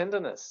this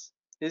tenderness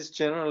is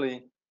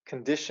generally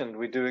conditioned,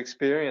 we do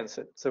experience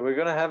it. So we're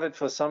going to have it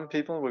for some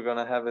people, we're going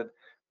to have it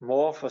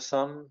more for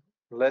some,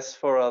 less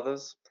for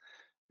others,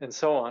 and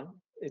so on.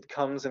 It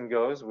comes and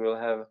goes. We'll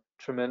have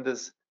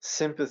tremendous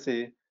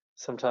sympathy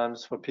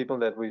sometimes for people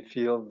that we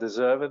feel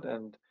deserve it,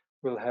 and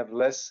we'll have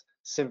less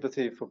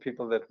sympathy for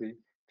people that we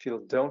feel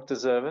don't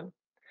deserve it.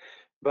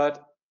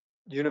 But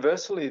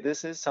universally,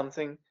 this is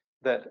something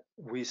that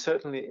we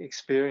certainly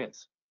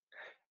experience.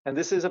 And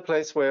this is a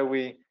place where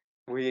we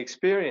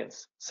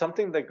experience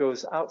something that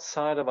goes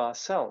outside of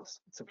ourselves.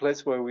 It's a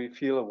place where we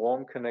feel a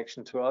warm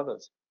connection to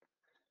others.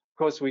 Of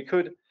course, we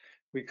could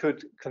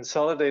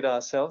consolidate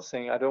ourselves,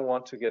 saying, I don't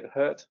want to get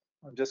hurt.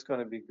 I'm just going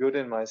to be good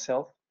in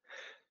myself.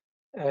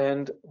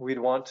 And we'd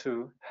want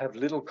to have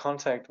little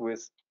contact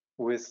with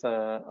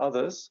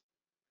others.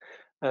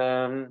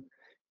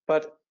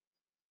 But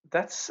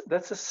that's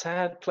a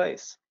sad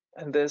place.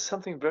 And there's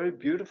something very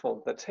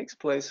beautiful that takes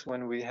place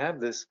when we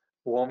have this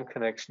warm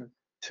connection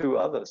to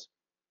others.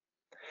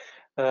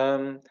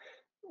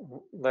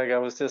 Like I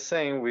was just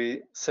saying,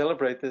 we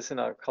celebrate this in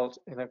our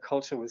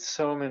culture with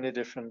so many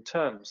different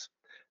terms.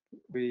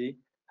 We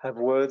have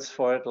words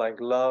for it like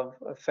love,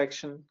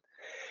 affection.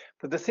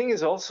 But the thing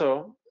is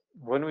also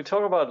when we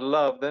talk about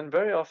love, then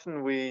very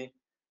often we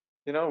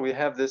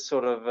have this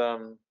sort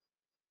of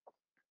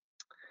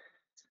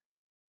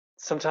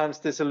sometimes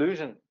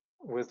disillusion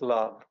with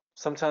love.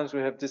 Sometimes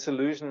we have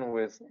disillusion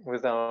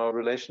with our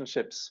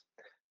relationships,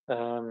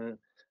 um,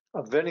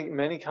 of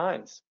many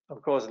kinds.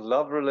 Of course,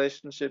 love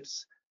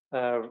relationships,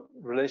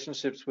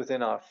 relationships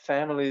within our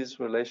families,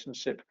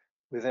 relationship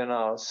within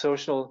our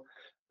social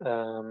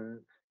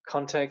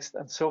context,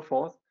 and so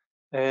forth.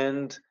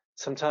 And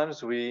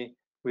sometimes we're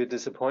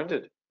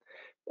disappointed.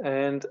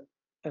 And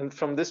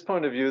from this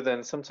point of view,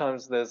 then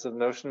sometimes there's a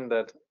notion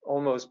that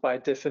almost by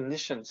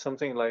definition,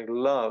 something like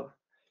love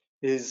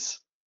is,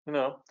 you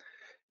know,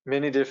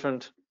 many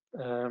different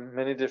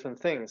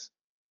things.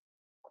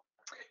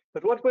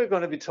 But what we're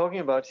going to be talking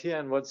about here,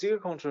 and what Dzigar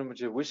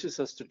Kongtrul wishes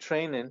us to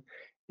train in,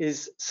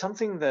 is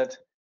something that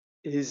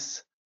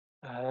is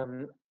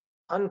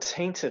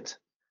untainted,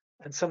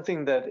 and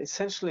something that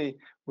essentially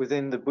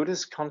within the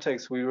Buddhist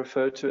context we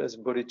refer to as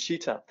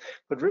bodhicitta.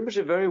 But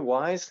Rinpoche very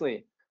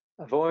wisely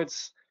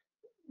avoids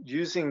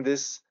using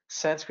this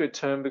Sanskrit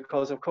term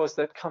because, of course,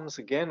 that comes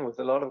again with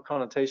a lot of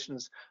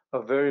connotations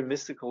of very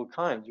mystical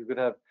kind. You could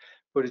have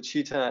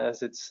bodhicitta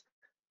as it's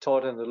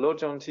taught in the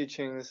Lojong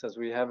teachings, as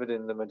we have it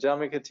in the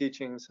Madhyamika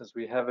teachings, as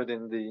we have it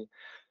in the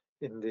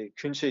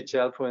Kunshe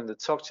Gyalpo and the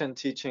Dzogchen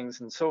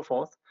teachings, and so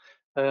forth.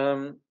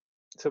 So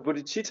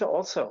bodhicitta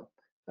also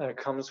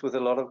comes with a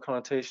lot of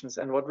connotations.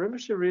 And what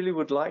Rinpoche really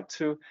would like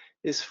to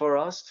is for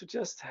us to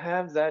just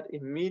have that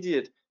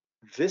immediate,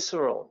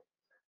 visceral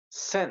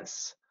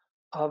sense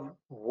of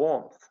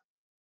warmth,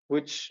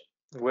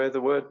 where the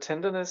word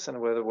tenderness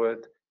and where the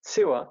word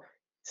tsiwa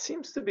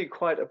seems to be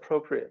quite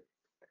appropriate.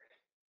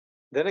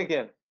 Then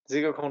again,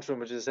 Dzigar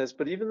Kongtrul says,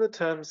 but even the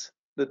term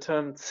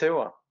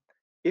tsiwa,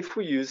 if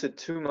we use it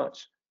too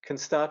much, can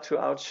start to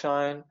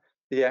outshine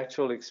the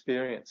actual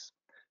experience.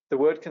 The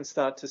word can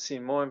start to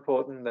seem more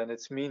important than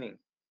its meaning.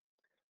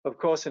 Of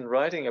course, in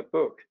writing a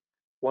book,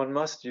 one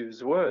must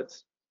use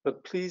words,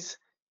 but please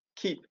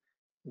keep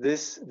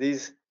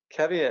these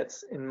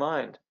caveats in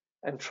mind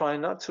and try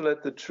not to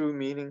let the true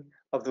meaning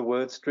of the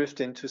words drift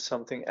into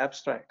something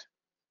abstract.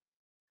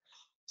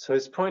 So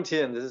his point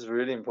here, and this is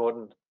really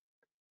important,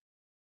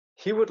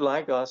 he would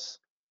like us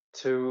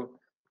to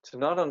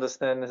not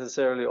understand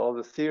necessarily all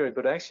the theory,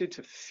 but actually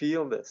to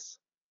feel this.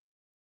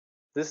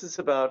 This is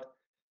about,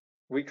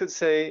 we could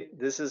say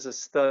this is a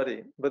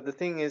study, but the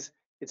thing is,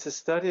 it's a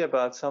study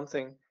about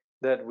something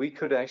that we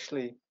could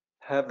actually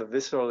have a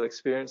visceral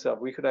experience of.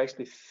 We could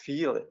actually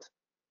feel it.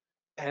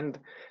 And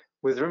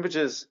with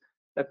Rinpoche's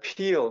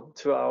appeal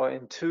to our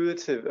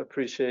intuitive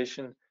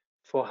appreciation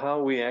for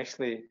how we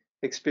actually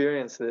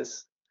experience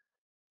this,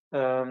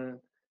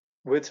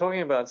 we're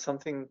talking about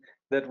something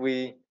that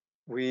we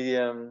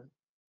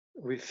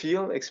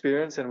feel,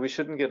 experience, and we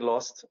shouldn't get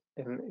lost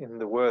in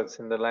the words,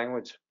 in the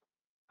language.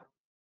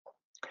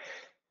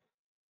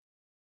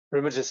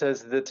 Rinpoche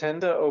says, the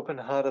tender, open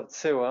heart of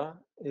Tsiwa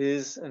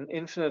is an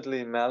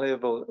infinitely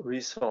malleable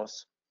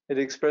resource. It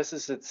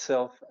expresses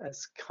itself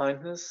as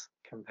kindness,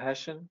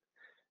 compassion,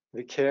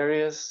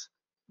 vicarious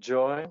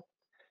joy,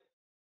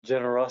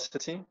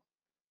 generosity,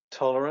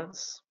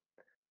 tolerance,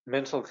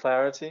 mental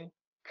clarity,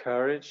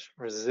 courage,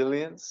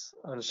 resilience,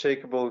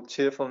 unshakable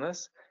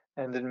cheerfulness,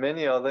 and in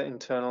many other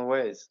internal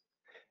ways.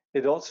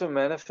 It also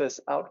manifests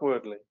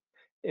outwardly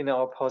in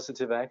our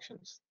positive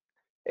actions.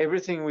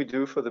 Everything we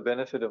do for the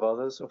benefit of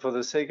others or for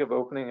the sake of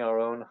opening our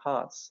own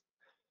hearts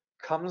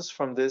comes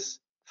from this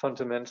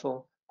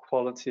fundamental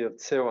quality of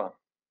Tsewa.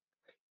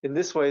 In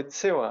this way,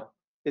 Tsewa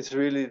is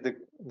really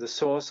the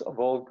source of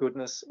all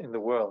goodness in the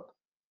world.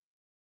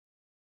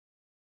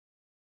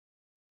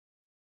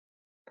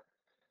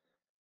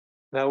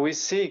 Now we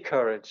see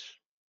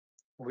courage,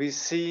 we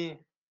see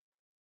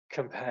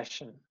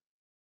compassion,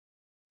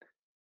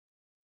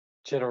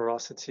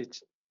 generosity,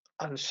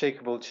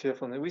 unshakable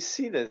cheerfulness. We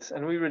see this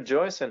and we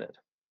rejoice in it.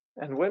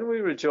 And when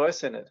we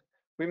rejoice in it,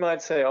 we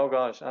might say, oh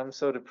gosh, I'm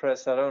so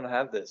depressed, I don't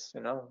have this.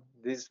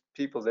 These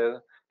people, they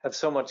have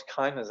so much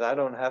kindness, I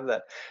don't have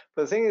that.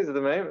 But the thing is,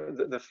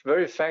 the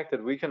very fact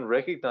that we can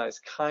recognize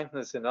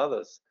kindness in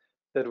others,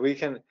 that we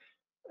can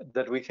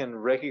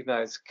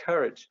recognize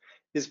courage,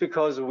 is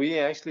because we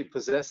actually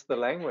possess the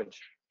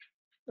language.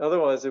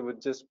 Otherwise, it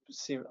would just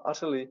seem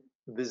utterly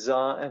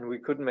bizarre and we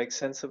couldn't make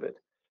sense of it.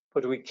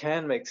 But we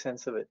can make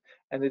sense of it.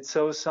 And it's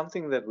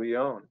something that we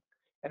own.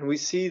 And we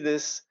see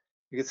this,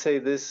 you could say,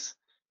 this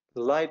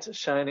light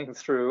shining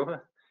through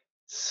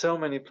so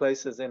many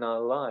places in our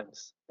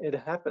lives. It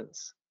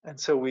happens. And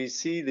so we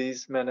see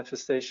these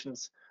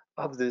manifestations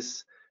of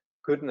this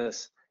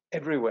goodness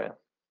everywhere.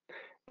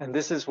 And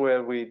this is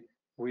where we'd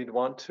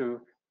want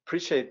to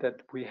appreciate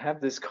that we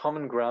have this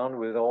common ground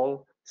with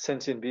all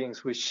sentient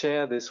beings. We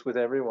share this with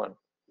everyone.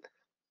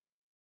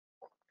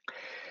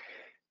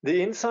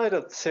 The inside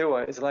of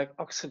Tsewa is like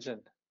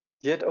oxygen,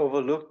 yet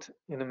overlooked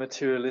in a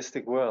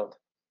materialistic world.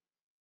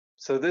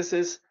 So this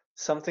is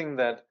something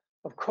that,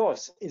 of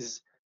course,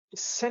 is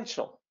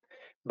essential.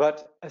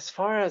 But as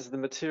far as the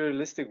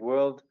materialistic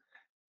world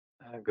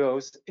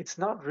goes, it's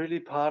not really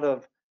part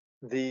of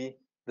the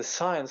the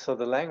science or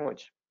the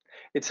language.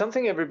 It's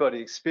something everybody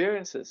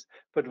experiences,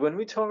 but when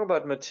we talk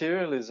about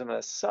materialism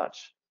as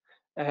such,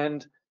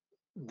 and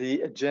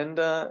the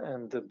agenda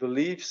and the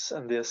beliefs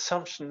and the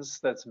assumptions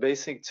that's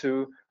basic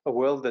to a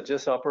world that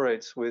just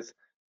operates with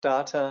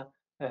data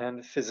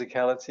and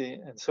physicality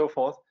and so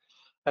forth,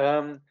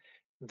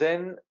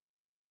 then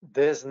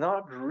there's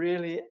not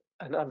really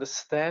an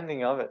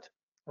understanding of it.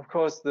 Of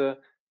course,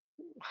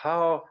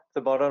 how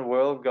the modern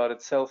world got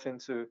itself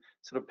into,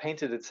 sort of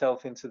painted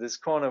itself into this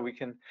corner, we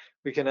can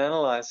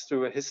analyze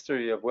through a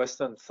history of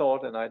Western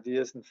thought and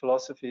ideas and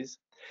philosophies.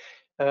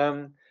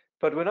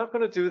 But we're not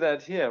going to do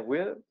that here.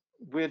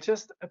 We're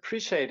just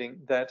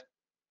appreciating that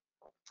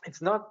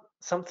it's not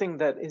something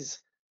that is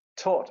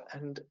taught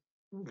and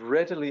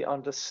readily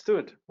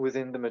understood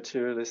within the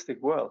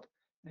materialistic world.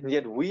 And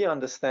yet we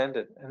understand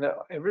it, and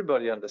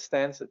everybody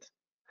understands it.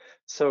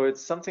 So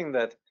it's something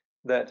that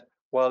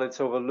while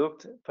it's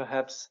overlooked,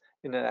 perhaps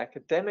in an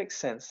academic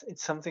sense,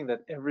 it's something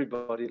that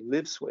everybody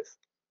lives with.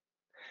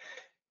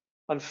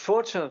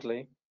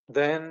 Unfortunately,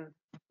 then,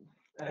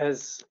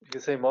 as you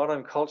could say,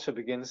 modern culture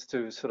begins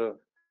to sort of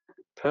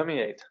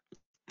permeate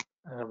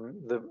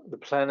the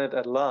planet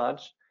at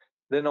large,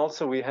 then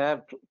also we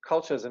have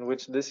cultures in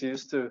which this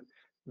used to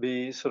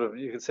be sort of,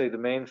 you could say, the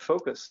main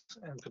focus,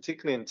 and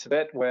particularly in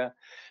Tibet, where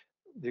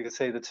you could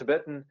say the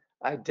Tibetan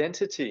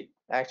identity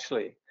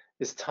actually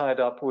is tied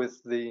up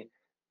with the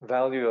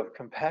value of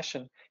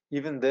compassion.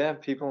 Even there,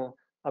 people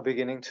are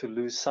beginning to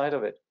lose sight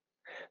of it.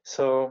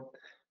 So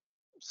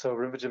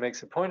Rinpoche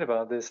makes a point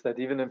about this, that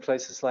even in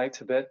places like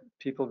Tibet,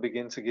 people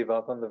begin to give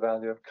up on the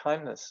value of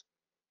kindness.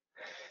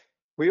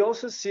 We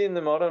also see in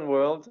the modern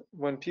world,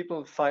 when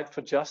people fight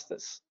for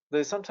justice,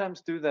 they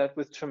sometimes do that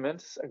with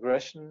tremendous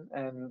aggression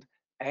and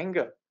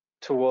anger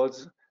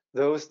towards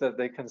those that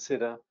they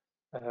consider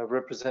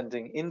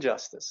representing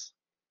injustice.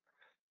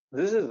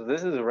 This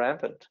is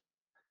rampant,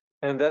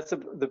 and that's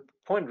the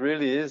point.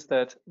 Really, is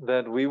that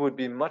we would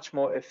be much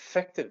more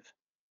effective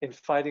in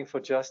fighting for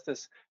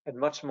justice and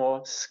much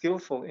more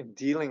skillful in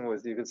dealing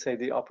with, you could say,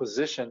 the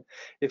opposition,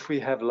 if we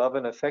have love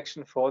and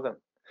affection for them.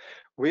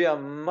 We are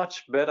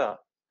much better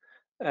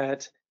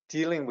at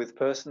dealing with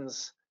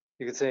persons,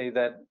 you could say,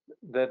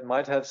 that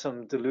might have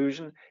some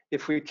delusion,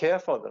 if we care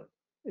for them,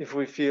 if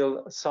we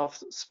feel a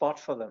soft spot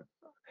for them.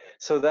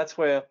 So that's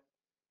where,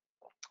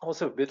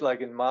 also a bit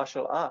like in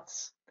martial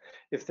arts,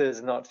 if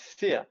there's not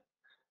fear,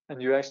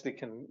 and you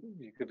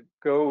could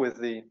go with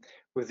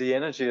the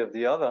energy of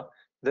the other,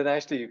 then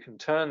actually you can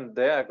turn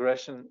their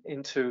aggression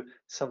into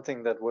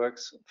something that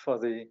works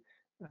for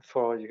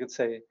you could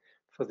say,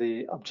 for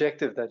the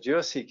objective that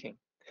you're seeking.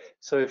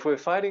 So if we're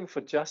fighting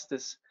for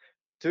justice,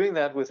 doing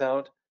that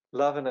without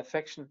love and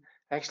affection,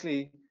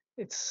 actually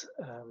it's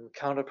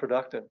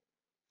counterproductive.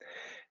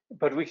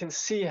 But we can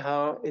see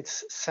how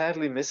it's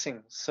sadly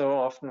missing so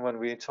often when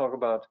we talk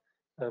about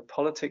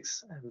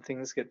politics and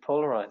things get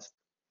polarized.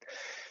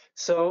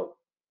 So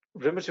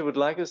Rinpoche would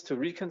like us to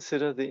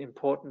reconsider the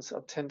importance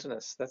of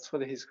tenderness. That's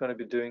what he's going to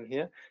be doing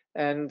here.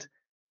 And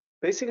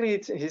basically,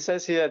 he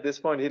says here at this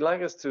point, he'd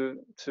like us to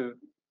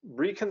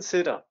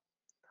reconsider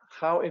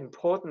how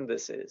important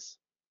this is.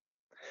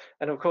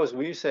 And of course,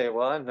 we say,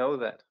 well, I know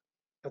that.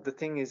 But the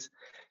thing is,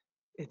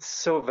 it's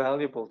so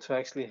valuable to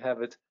actually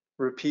have it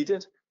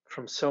repeated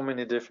from so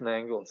many different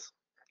angles.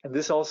 And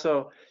this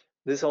also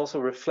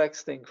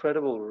reflects the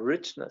incredible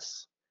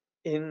richness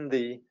in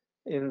the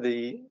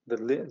you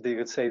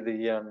could say,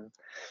 the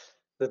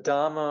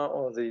Dharma,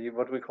 or the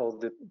what we call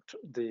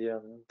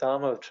the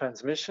Dharma of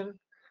transmission,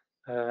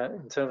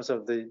 in terms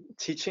of the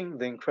teaching,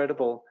 the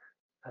incredible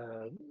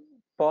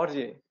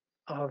body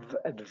of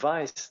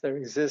advice that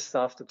exists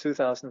after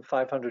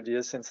 2,500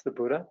 years since the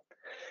Buddha.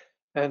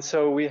 And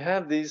so we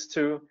have these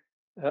two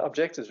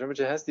objectives.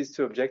 Rinpoche has these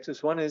two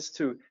objectives. One is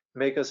to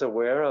make us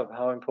aware of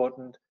how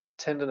important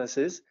tenderness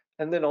is,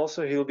 and then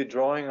also he'll be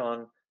drawing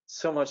on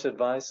so much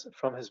advice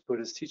from his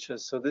Buddhist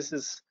teachers. So this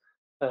is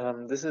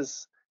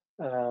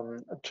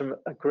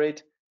a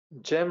great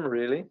gem,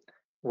 really,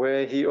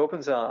 where he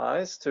opens our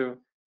eyes to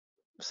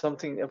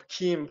something of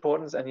key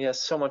importance, and he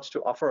has so much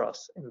to offer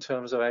us in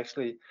terms of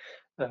actually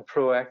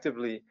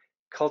proactively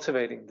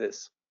cultivating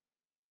this.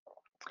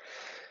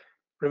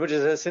 Rinpoche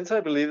says, since I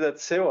believe that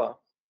sewa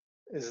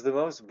is the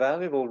most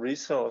valuable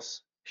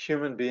resource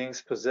human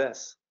beings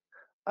possess,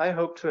 I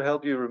hope to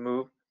help you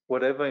remove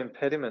whatever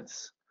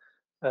impediments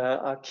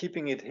are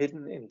keeping it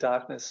hidden in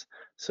darkness,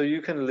 so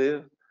you can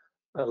live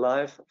a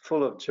life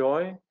full of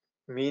joy,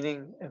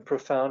 meaning, and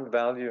profound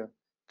value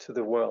to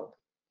the world.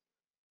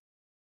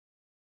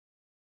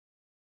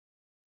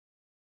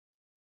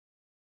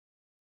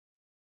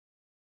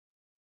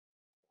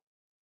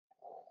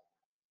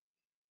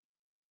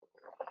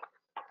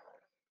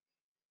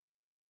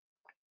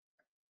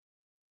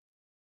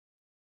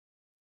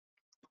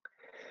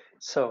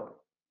 So,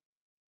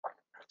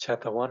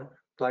 chapter 1,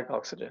 like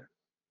oxygen.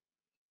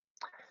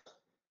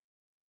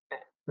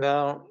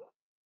 Now,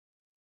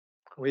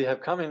 we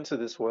have come into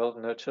this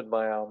world nurtured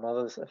by our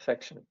mother's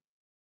affection.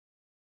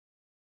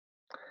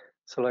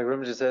 So like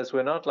Rinpoche says,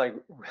 we're not like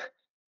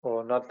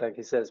or not like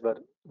he says,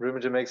 but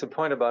Rinpoche makes a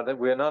point about it.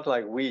 We're not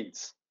like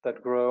weeds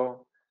that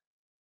grow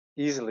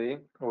easily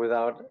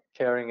without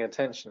caring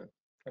attention,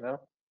 you know.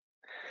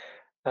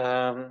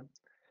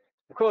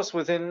 Of course,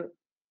 within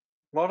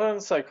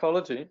modern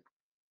psychology,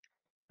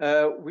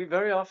 we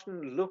very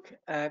often look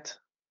at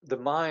the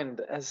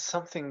mind as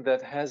something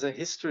that has a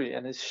history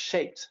and is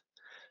shaped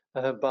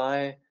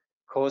by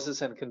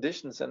causes and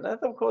conditions, and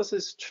that, of course,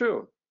 is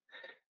true.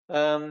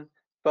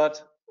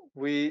 But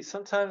we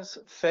sometimes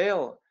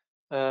fail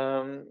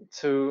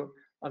to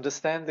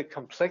understand the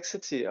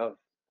complexity of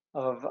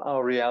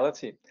our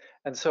reality.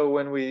 And so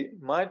when we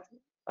might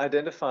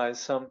identify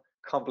some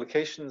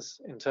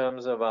complications in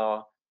terms of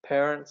our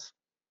parents,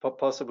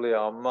 possibly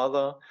our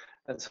mother,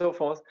 and so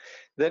forth,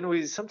 then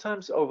we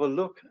sometimes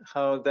overlook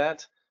how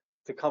that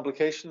the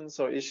complications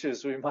or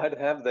issues we might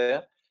have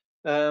there,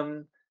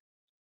 you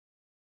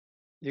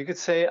could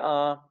say,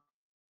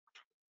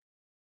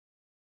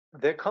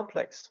 they're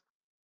complex.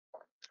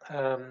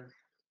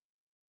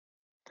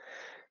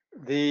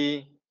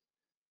 The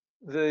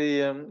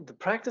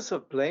practice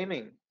of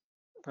blaming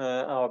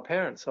our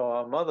parents or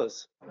our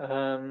mothers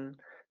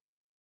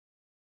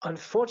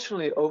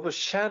unfortunately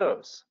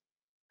overshadows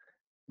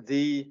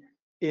the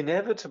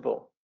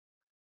inevitable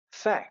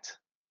fact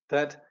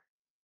that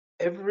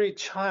every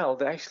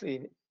child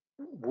actually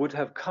would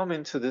have come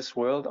into this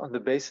world on the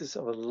basis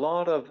of a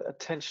lot of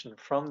attention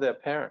from their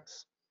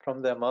parents,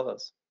 from their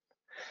mothers.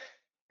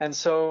 And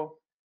so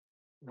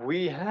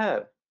we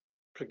have,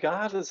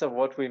 regardless of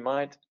what we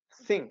might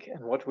think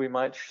and what we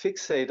might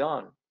fixate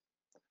on,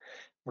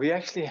 we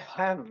actually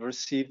have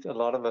received a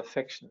lot of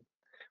affection.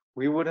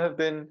 We would have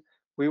been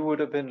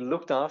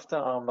looked after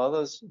our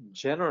mothers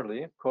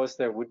generally. Of course,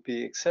 there would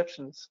be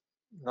exceptions.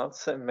 Not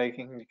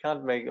making, you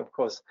can't make, of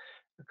course,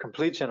 a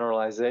complete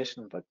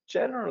generalization, but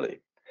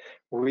generally,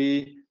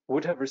 we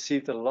would have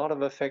received a lot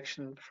of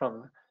affection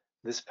from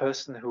this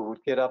person who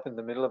would get up in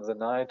the middle of the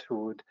night,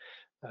 who would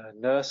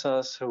nurse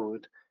us, who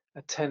would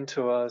attend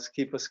to us,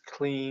 keep us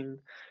clean,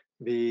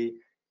 be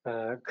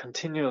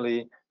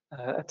continually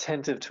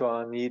attentive to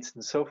our needs,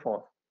 and so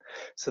forth.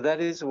 So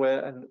that is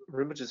where, and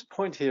Rinpoche's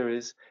point here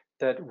is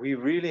that we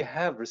really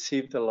have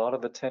received a lot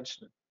of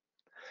attention.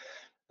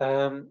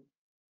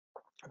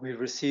 We've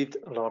received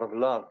a lot of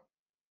love.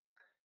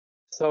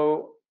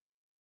 So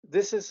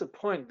this is a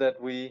point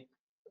that we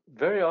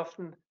very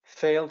often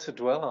fail to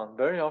dwell on.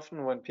 Very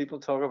often when people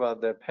talk about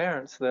their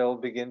parents, they'll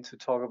begin to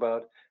talk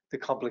about the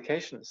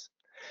complications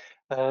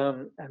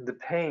and the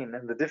pain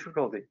and the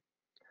difficulty.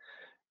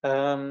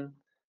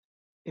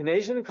 In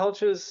Asian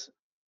cultures,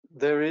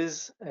 there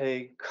is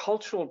a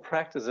cultural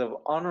practice of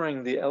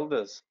honoring the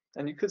elders.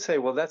 And you could say,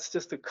 well, that's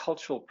just a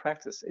cultural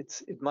practice.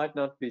 It might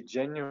not be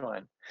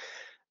genuine,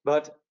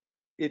 but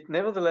it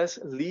nevertheless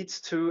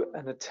leads to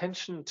an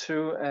attention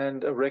to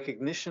and a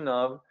recognition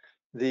of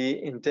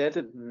the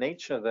indebted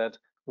nature that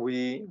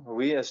we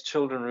as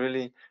children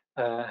really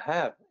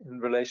have in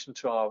relation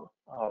to our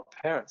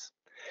parents.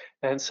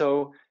 And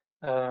so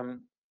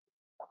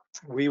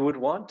we would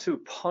want to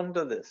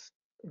ponder this.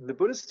 In the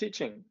Buddhist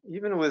teaching,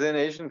 even within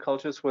Asian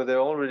cultures where there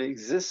already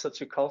exists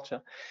such a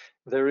culture,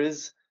 there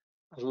is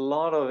a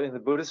lot of, in the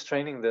Buddhist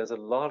training, there's a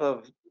lot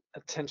of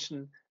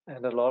attention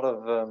and a lot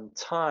of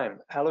time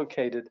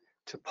allocated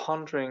to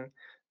pondering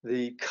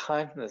the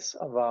kindness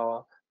of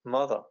our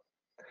mother.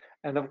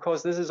 And of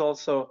course, this is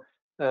also,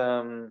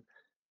 you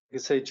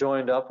could say,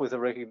 joined up with a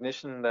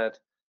recognition that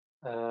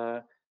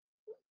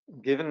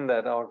given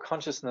that our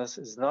consciousness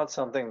is not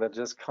something that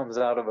just comes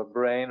out of a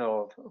brain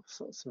or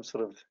some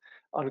sort of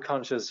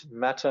unconscious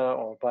matter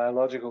or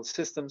biological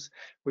systems,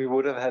 we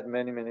would have had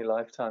many, many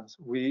lifetimes.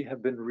 We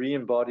have been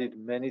re-embodied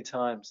many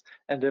times,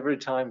 and every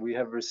time we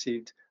have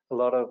received a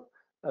lot of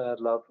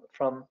love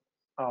from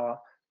our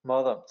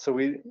mother. So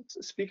we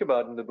speak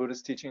about in the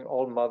Buddhist teaching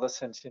all mother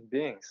sentient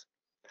beings.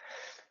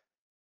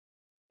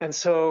 And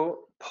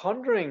so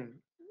pondering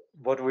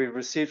what we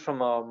received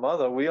from our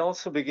mother, we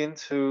also begin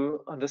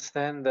to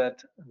understand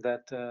that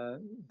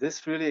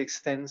this really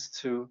extends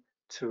to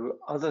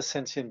other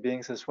sentient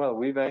beings as well.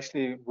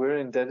 We're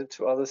indebted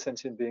to other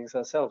sentient beings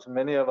ourselves.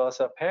 Many of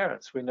us are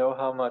parents. We know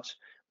how much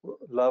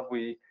love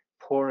we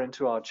pour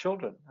into our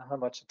children, how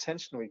much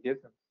attention we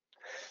give them.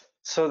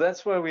 So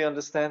that's where we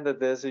understand that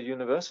there's a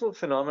universal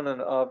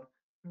phenomenon of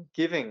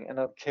giving and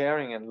of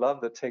caring and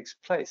love that takes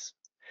place.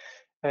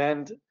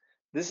 And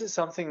this is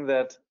something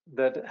that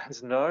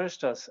has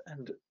nourished us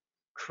and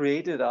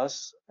created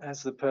us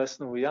as the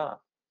person we are.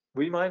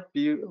 We might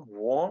be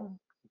warm,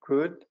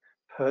 good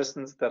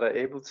persons that are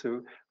able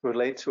to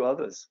relate to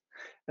others.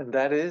 And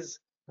that is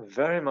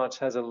very much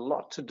has a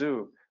lot to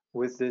do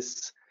with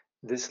this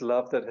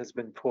love that has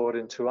been poured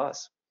into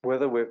us,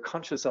 whether we're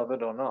conscious of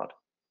it or not.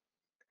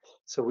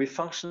 So we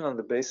function on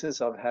the basis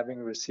of having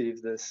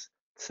received this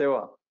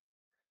tsewa.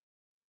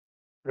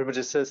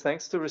 Rinpoche says,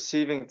 thanks to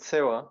receiving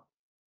tsewa,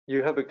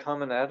 you have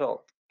become an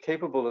adult,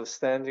 capable of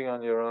standing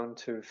on your own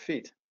 2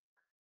 feet.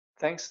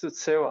 Thanks to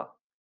tsewa,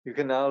 you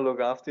can now look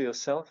after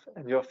yourself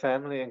and your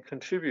family and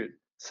contribute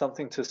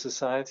something to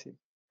society.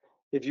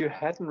 if you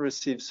hadn't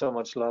received so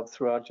much love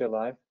throughout your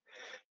life,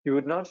 you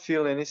would not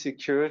feel any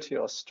security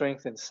or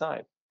strength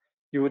inside.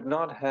 You would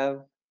not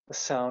have a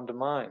sound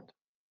mind.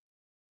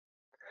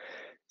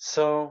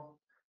 So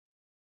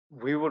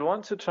we would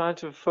want to try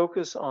to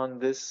focus on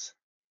this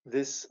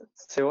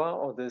tsewa,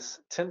 or this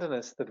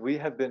tenderness that we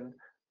have been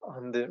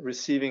on the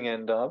receiving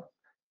end of,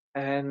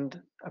 and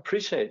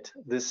appreciate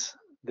this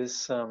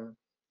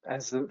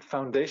as the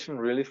foundation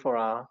really for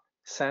our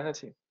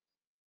sanity.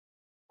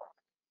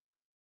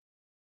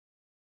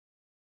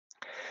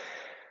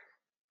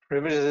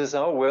 Rinpoche says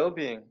our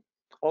well-being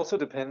also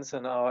depends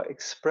on our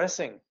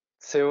expressing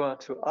tsewa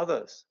to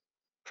others.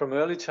 From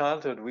early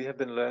childhood, we have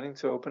been learning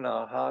to open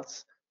our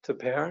hearts to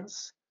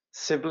parents,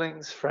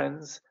 siblings,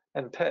 friends,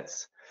 and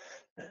pets.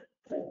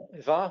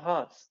 If our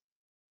hearts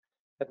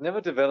had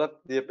never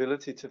developed the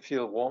ability to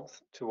feel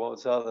warmth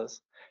towards others,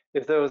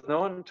 if there was no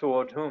one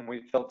toward whom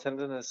we felt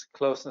tenderness,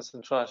 closeness,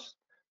 and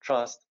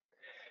trust,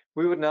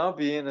 we would now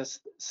be in a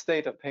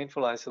state of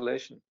painful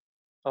isolation.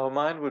 Our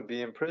mind would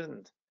be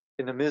imprisoned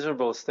in a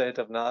miserable state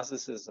of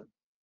narcissism.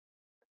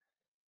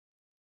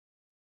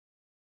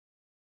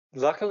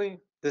 Luckily,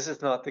 this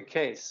is not the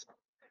case.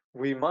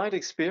 We might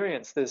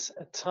experience this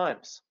at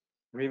times.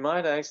 We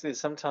might actually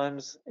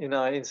sometimes, in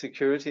our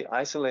insecurity,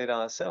 isolate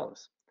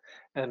ourselves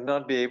and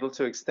not be able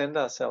to extend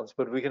ourselves.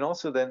 But we can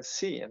also then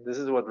see, and this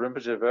is what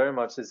Rinpoche very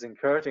much is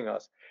encouraging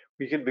us,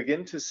 we can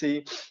begin to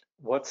see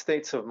what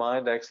states of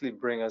mind actually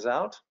bring us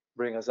out,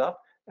 bring us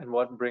up, and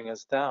what bring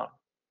us down.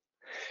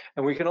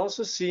 And we can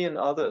also see in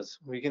others,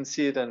 we can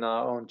see it in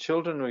our own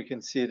children, we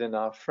can see it in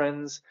our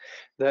friends,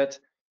 that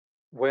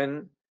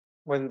when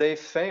they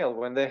fail,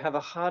 when they have a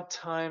hard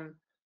time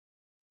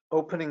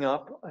opening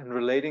up and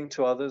relating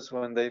to others,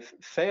 when they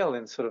fail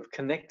in sort of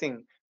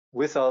connecting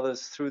with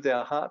others through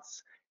their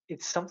hearts,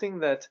 it's something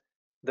that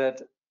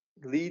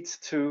leads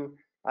to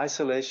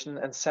isolation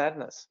and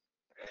sadness.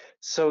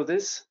 So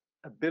this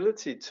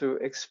ability to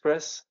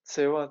express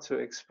tsewa, to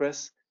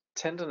express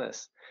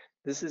tenderness,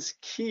 this is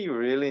key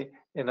really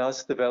in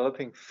us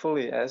developing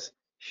fully as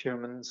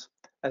humans,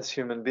 as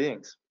human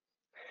beings.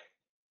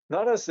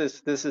 Not as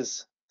if this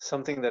is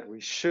something that we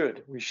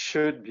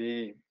should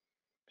be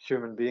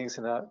human beings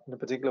in a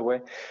particular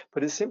way,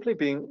 but it's simply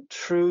being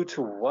true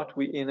to what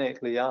we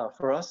innately are,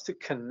 for us to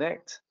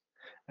connect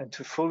and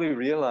to fully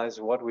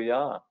realize what we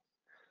are,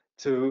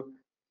 to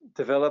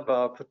develop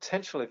our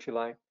potential, if you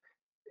like.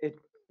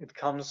 It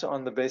comes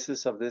on the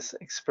basis of this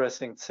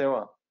expressing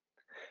tsewa.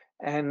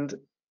 And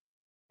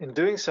in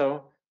doing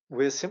so,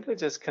 we're simply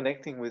just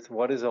connecting with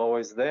what is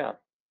always there.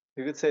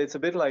 You could say it's a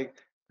bit like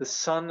the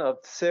sun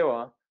of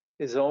tsewa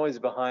is always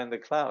behind the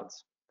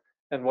clouds.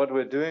 And what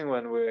we're doing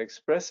when we're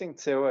expressing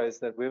tsewa is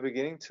that we're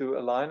beginning to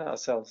align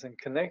ourselves and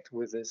connect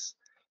with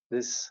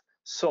this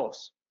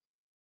source.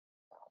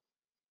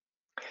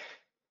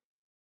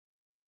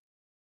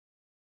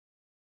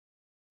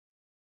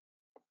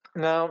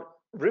 Now,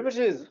 Rinpoche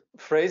is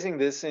phrasing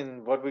this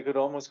in what we could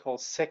almost call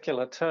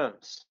secular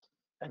terms.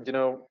 And you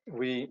know,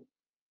 in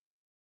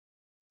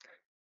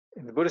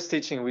the Buddhist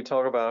teaching, we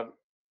talk about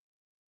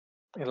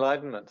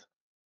enlightenment.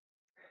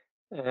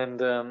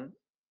 And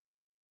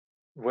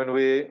when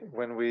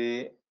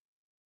we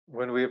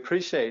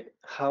appreciate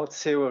how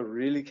tsewa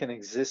really can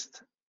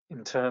exist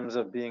in terms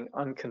of being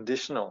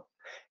unconditional,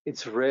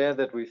 it's rare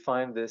that we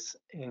find this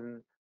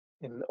in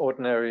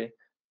ordinary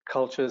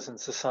cultures and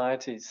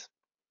societies.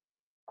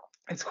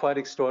 It's quite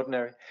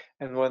extraordinary.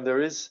 And when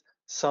there is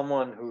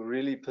someone who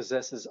really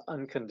possesses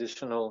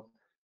unconditional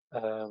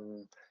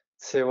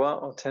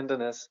tsewa or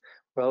tenderness,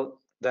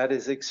 well, that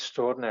is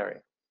extraordinary.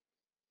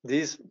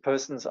 These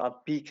persons are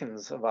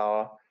beacons of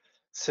our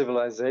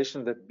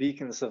civilization, that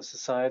beacons of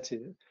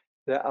society.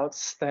 They're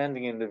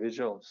outstanding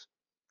individuals.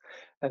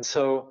 And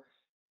so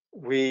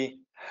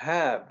we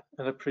have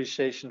an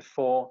appreciation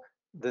for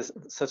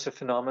such a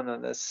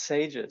phenomenon as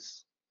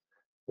sages,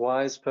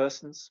 wise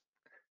persons,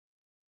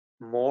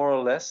 more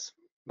or less,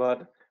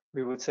 but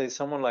we would say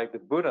someone like the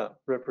Buddha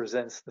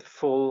represents the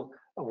full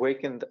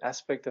awakened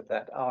aspect of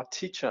that. Our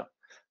teacher,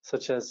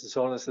 such as His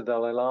Holiness the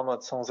Dalai Lama,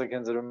 Tsongsa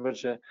Khyentse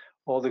Rinpoche,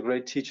 all the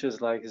great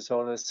teachers like His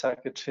Holiness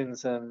Sakya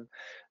Trinzen,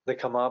 the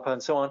Karmapa,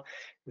 and so on,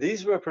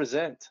 these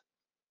represent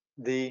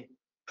the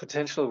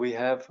potential we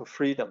have for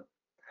freedom.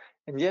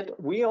 And yet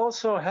we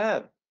also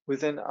have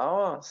within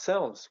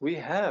ourselves, we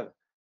have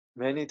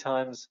many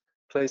times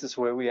places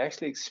where we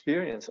actually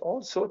experience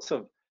all sorts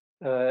of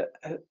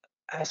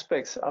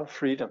aspects of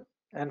freedom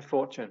and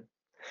fortune.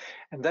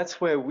 And that's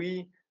where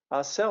we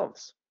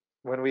ourselves,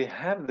 when we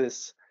have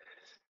this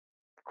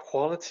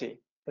quality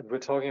that we're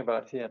talking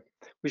about here,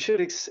 we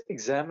should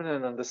examine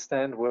and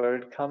understand where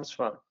it comes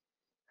from.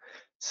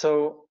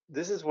 So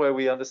this is where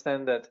we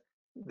understand that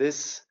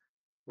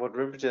what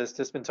Rinpoche has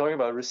just been talking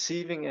about,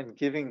 receiving and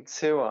giving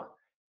tsewa,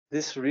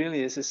 this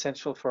really is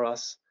essential for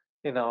us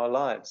in our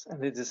lives.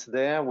 And it is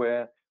there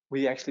where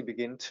we actually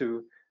begin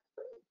to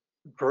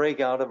break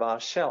out of our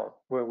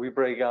shell, where we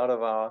break out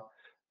of our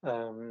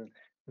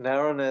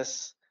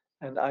narrowness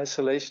and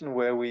isolation,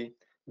 where we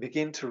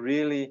begin to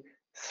really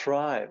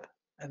thrive.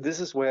 And this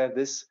is where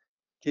this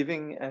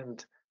giving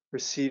and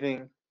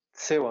receiving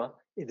Dzigar,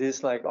 it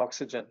is like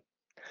oxygen.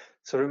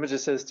 So Rinpoche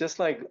says, just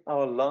like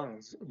our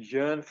lungs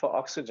yearn for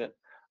oxygen,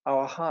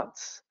 our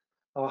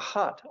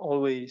heart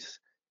always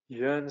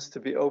yearns to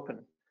be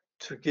open,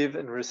 to give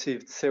and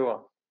receive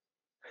Dzigar.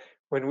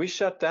 When we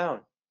shut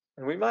down,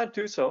 and we might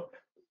do so,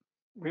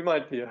 we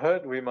might be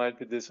hurt, we might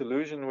be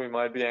disillusioned, we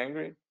might be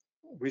angry,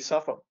 we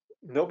suffer.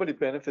 Nobody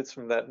benefits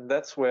from that, and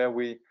that's where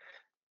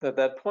at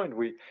that point,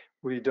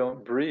 we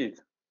don't breathe.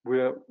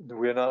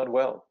 We're not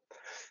well.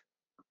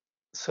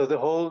 So the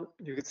whole,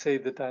 you could say,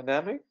 the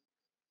dynamic,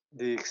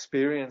 the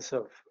experience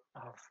of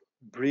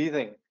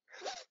breathing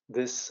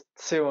this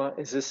Dzigar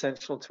is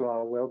essential to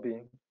our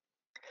well-being.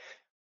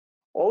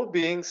 All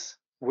beings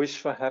wish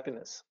for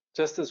happiness,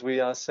 just as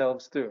we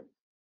ourselves do.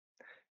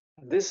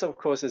 And this, of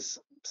course, is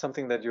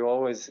something that you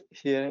always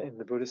hear in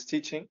the Buddhist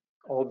teaching.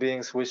 All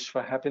beings wish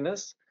for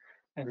happiness,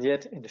 and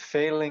yet in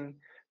failing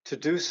to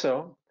do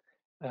so,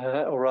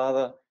 or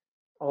rather,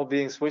 all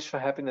beings wish for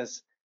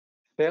happiness,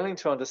 failing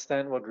to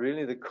understand what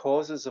really the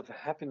causes of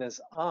happiness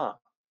are.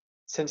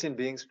 Sentient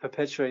beings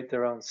perpetuate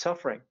their own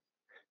suffering.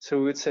 So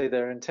we would say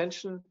their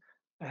intention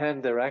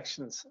and their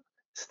actions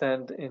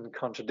stand in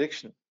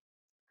contradiction.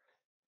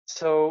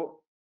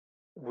 So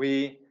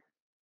we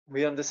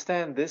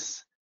understand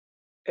this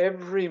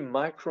every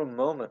micro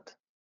moment.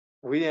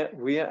 We're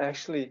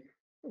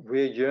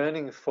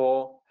yearning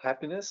for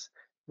happiness.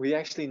 We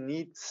actually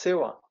need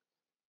Dzigar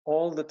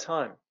all the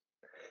time.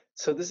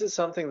 So this is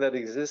something that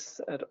exists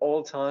at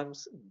all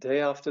times,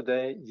 day after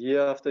day,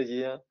 year after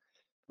year,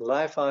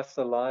 life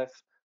after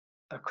life,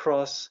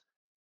 across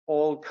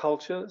all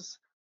cultures,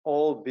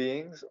 all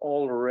beings,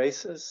 all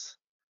races,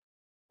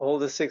 all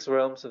the 6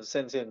 realms of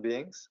sentient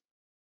beings.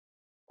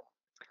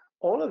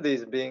 All of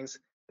these beings,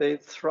 they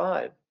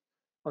thrive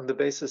on the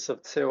basis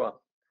of Dzigar.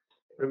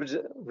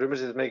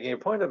 Rinpoche is making a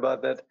point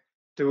about that.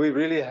 Do we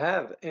really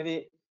have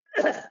any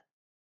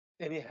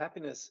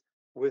happiness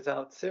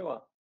without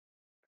Dzigar?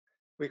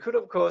 We could,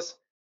 of course,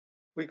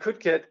 we could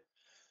get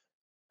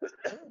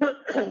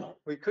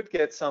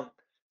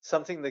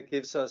something that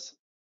gives us,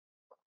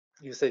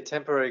 you say,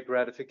 temporary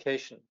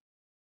gratification.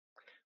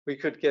 We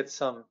could get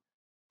some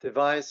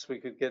device, we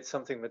could get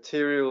something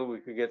material, we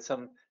could get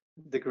some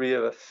degree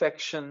of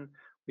affection,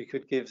 we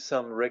could give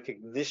some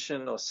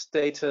recognition or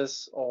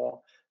status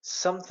or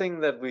something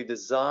that we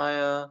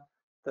desire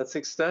that's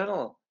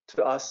external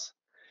to us.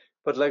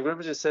 But like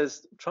Rinpoche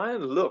says, try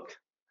and look.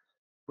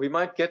 We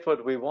might get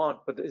what we want,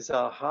 but is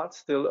our heart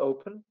still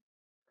open?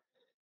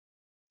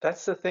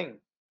 That's the thing.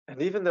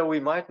 And even though we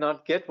might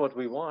not get what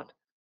we want,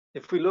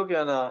 if we look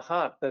at our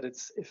heart,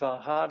 if our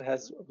heart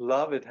has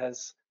love, it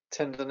has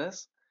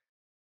tenderness,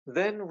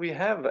 then we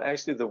have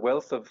actually the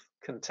wealth of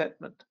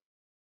contentment.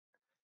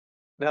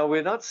 Now,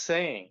 we're not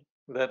saying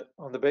that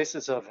on the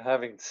basis of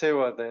having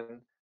Dzigar,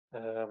 then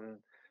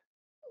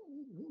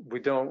we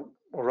don't,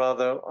 or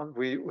rather,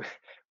 we're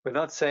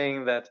not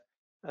saying that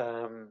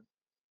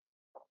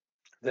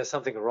there's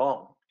something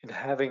wrong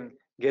in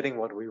getting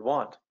what we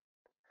want.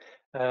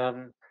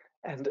 And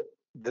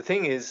the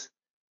thing is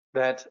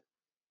that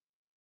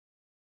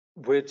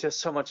we're just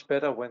so much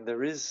better when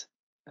there is,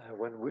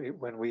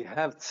 when we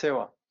have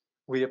Dzigar.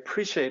 We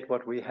appreciate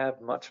what we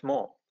have much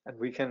more, and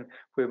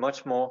we're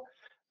much more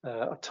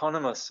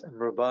autonomous and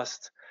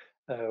robust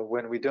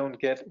when we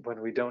don't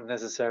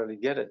necessarily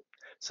get it.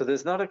 So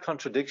there's not a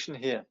contradiction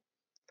here.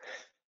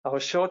 Our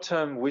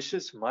short-term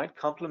wishes might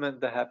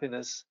complement the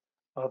happiness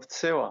of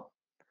Dzigar.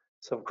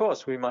 So of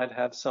course we might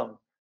have some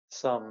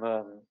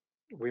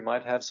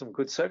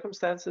good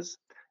circumstances,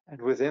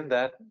 and within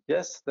that,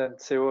 yes, then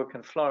Dzigar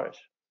can flourish.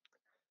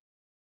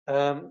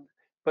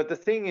 But the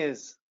thing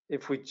is,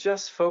 if we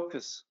just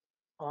focus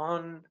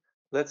on,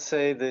 let's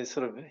say, the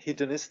sort of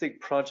hedonistic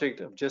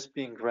project of just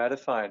being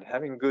gratified,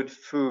 having good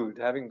food,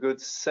 having good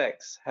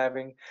sex,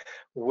 having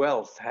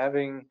wealth,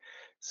 having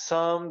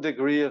some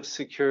degree of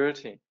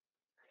security,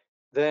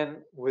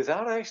 then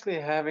without actually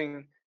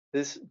having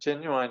this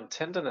genuine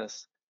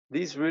tenderness,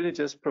 these really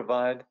just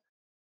provide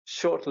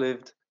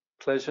short-lived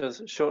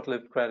pleasures,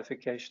 short-lived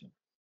gratification.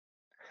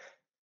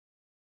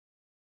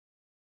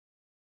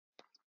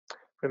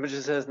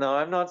 Rinpoche says, now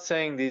I'm not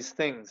saying these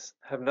things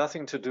have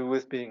nothing to do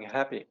with being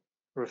happy,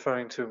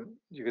 referring to,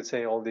 you could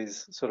say, all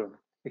these sort of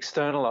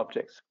external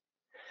objects.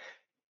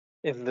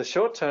 In the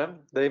short term,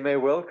 they may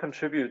well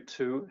contribute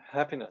to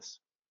happiness,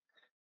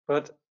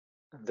 but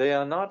they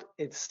are not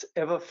its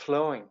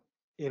ever-flowing,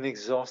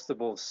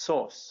 inexhaustible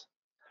source.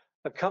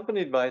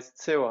 Accompanied by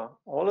Dzigar,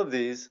 all of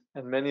these,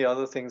 and many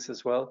other things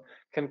as well,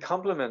 can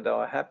complement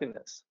our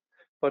happiness.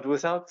 But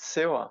without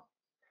Dzigar,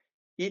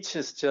 each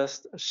is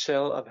just a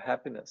shell of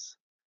happiness,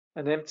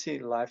 an empty,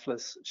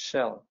 lifeless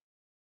shell.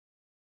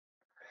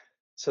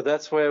 So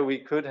that's where we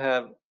could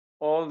have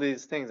all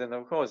these things. And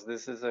of course,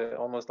 this is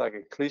almost like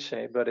a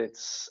cliche, but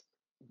it's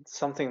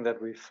something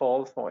that we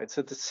fall for. It's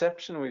a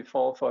deception we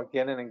fall for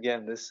again and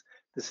again, this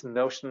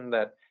notion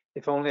that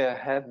if only I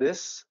had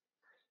this,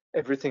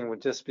 everything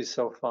would just be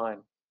so fine.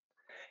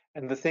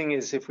 And the thing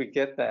is, if we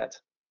get that,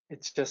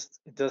 it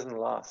doesn't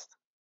last.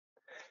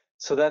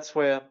 So that's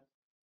where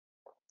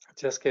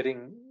just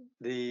getting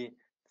the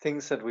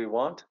things that we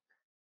want,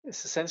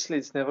 essentially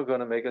it's never going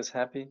to make us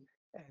happy.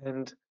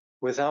 And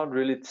without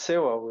really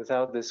tsewa,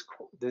 without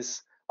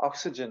this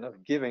oxygen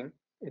of giving,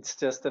 it's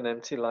just an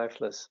empty,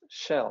 lifeless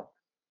shell.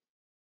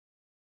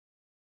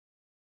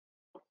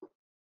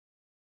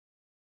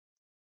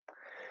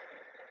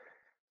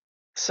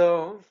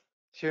 So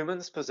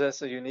humans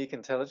possess a unique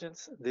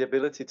intelligence, the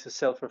ability to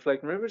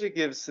self-reflect. Rinpoche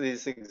gives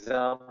these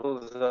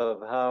examples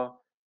of how,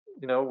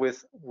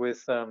 with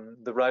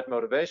the right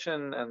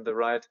motivation and the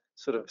right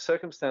sort of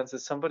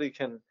circumstances, somebody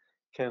can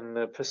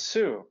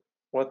pursue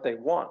what they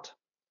want.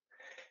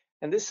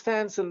 And this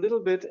stands a little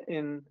bit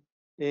in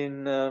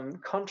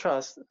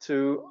contrast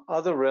to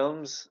other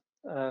realms.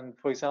 And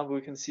for example,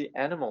 we can see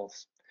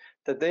animals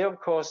that they, of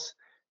course,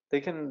 they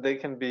can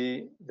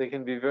be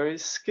very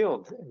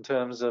skilled in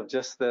terms of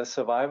just their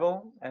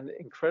survival and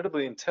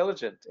incredibly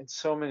intelligent in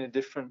so many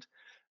different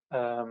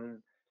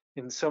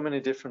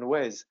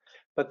ways.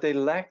 But they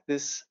lack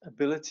this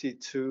ability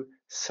to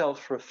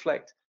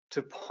self-reflect,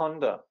 to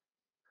ponder.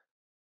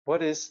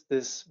 What is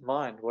this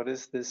mind? What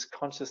is this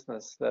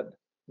consciousness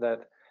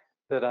that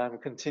I'm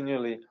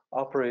continually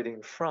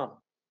operating from?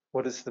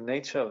 What is the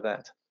nature of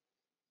that?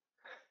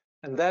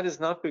 And that is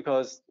not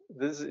because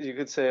this, you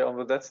could say, oh,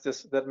 well,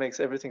 that makes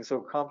everything so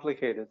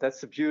complicated.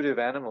 That's the beauty of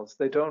animals.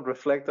 They don't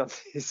reflect on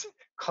these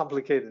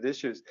complicated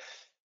issues.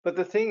 But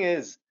the thing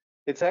is,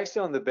 it's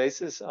actually on the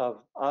basis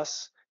of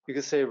us, you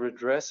could say,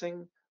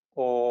 redressing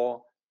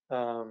or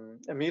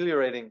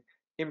ameliorating,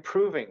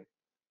 improving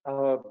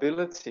our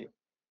ability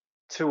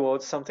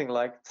towards something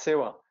like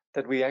tsewa,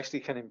 that we actually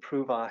can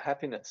improve our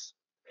happiness.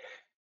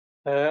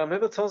 I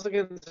remember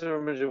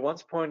Tongsa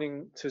once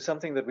pointing to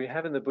something that we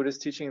have in the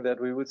Buddhist teaching, that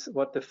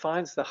what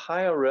defines the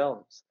higher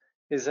realms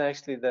is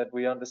actually that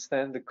we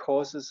understand the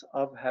causes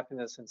of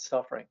happiness and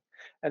suffering.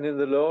 And in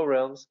the lower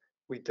realms,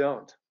 we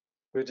don't.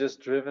 We're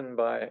just driven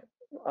by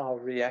our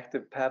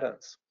reactive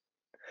patterns.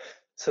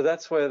 So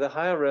that's where the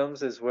higher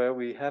realms is, where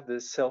we have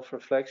this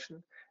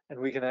self-reflection and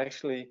we can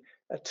actually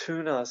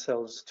attune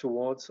ourselves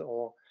towards,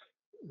 or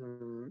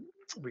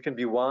we can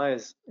be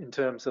wise in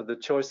terms of the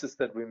choices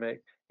that we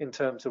make, in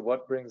terms of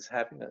what brings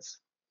happiness.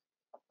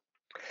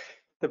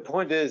 The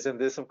point is, and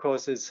this of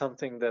course is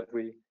something that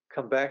we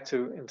come back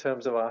to in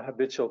terms of our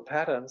habitual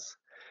patterns,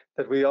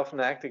 that we often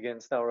act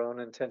against our own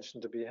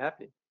intention to be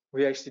happy.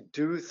 We actually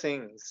do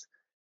things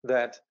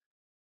that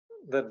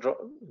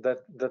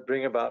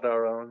bring about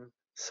our own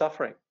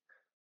suffering.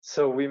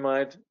 So we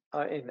might,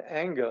 in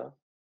anger,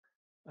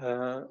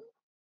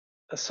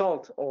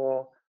 assault,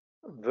 or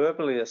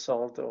verbally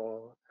assault,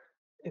 or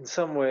in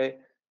some way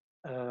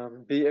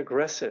be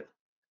aggressive,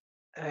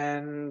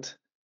 and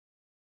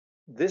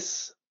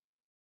this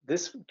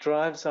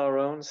drives our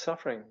own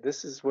suffering.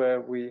 This is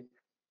where we,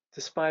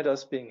 despite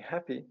us being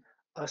happy,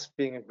 us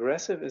being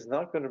aggressive is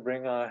not going to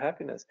bring our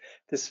happiness.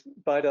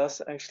 Despite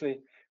us actually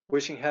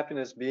wishing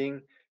happiness,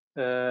 being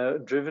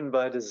driven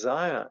by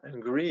desire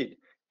and greed,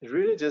 it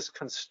really just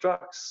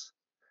constructs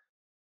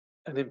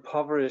an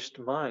impoverished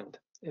mind.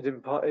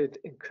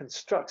 It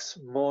constructs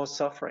more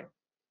suffering.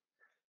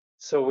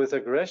 So with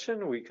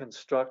aggression, we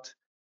construct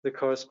the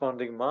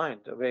corresponding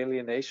mind of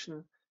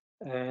alienation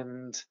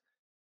and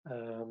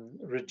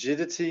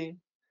rigidity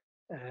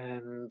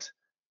and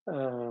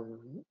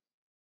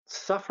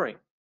suffering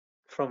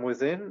from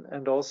within,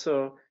 and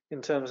also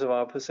in terms of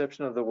our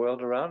perception of the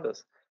world around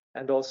us,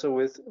 and also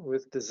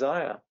with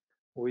desire.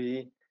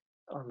 We,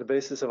 on the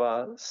basis of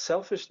our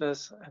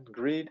selfishness and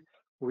greed,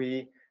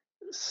 we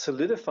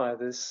solidify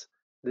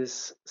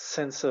this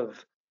sense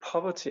of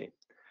poverty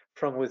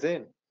from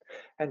within.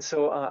 And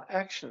so our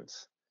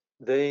actions,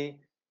 they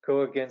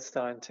go against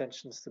our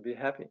intentions to be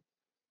happy.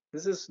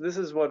 This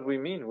is what we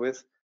mean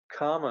with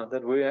karma,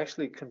 that we're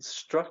actually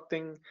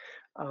constructing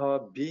our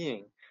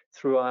being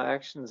through our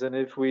actions. And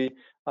if we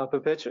are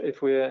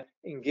if we're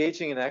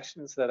engaging in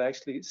actions that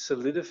actually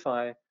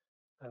solidify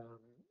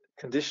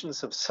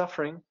conditions of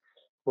suffering,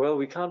 well,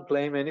 we can't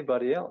blame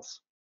anybody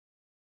else.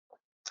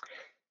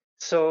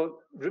 So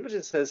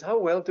Rinpoche says, how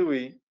well do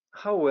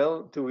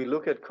we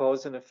look at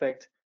cause and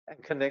effect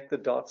and connect the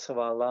dots of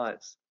our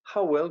lives?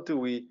 How well do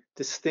we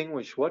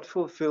distinguish what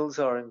fulfills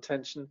our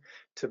intention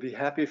to be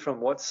happy from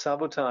what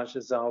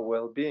sabotages our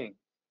well-being?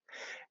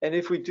 And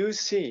if we do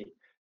see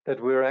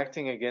that we're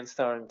acting against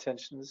our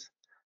intentions,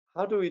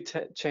 how do we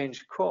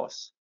change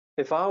course?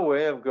 If our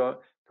way of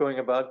going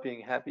about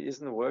being happy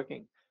isn't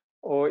working,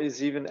 or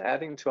is even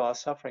adding to our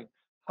suffering,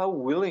 how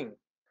willing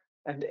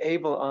and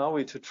able are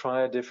we to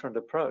try a different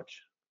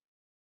approach?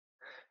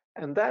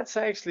 And that's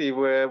actually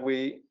where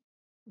we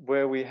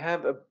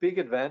have a big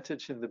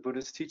advantage in the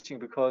Buddhist teaching,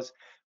 because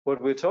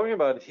what we're talking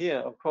about here,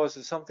 of course,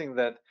 is something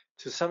that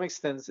to some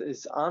extent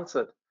is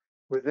answered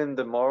within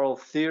the moral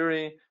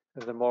theory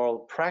and the moral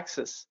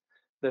praxis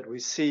that we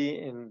see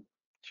in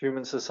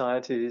human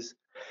societies.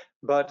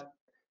 But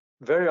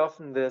very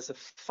often there's a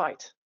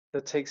fight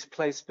that takes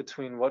place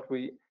between what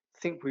we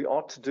think we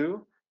ought to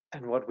do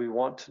and what we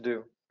want to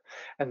do.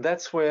 And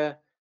that's where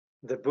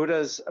the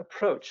Buddha's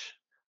approach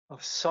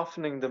of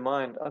softening the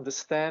mind,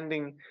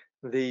 understanding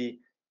the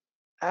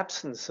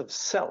absence of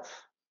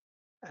self,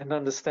 and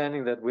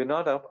understanding that we're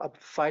not up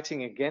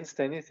fighting against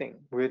anything.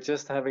 We're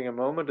just having a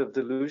moment of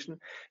delusion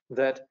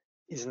that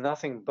is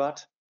nothing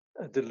but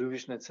a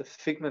delusion. It's a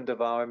figment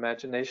of our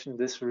imagination,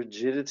 this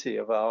rigidity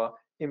of our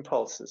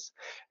impulses.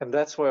 And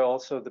that's where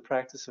also the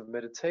practice of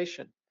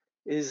meditation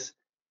is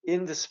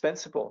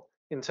indispensable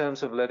in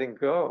terms of letting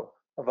go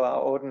of our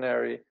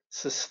ordinary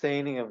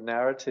sustaining of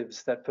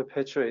narratives that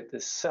perpetuate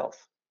this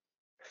self.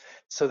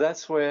 So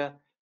that's where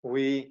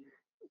we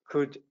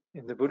could,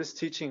 in the Buddhist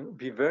teaching,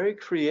 be very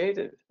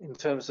creative in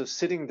terms of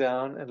sitting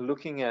down and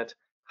looking at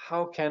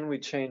how can we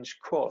change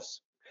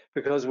course,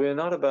 because we're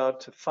not about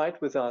to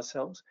fight with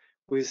ourselves.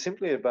 We're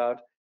simply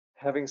about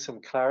having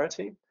some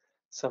clarity,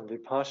 some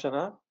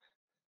vipassana,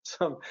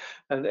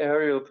 an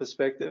aerial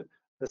perspective,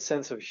 a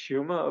sense of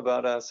humor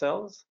about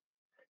ourselves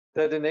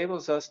that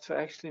enables us to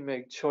actually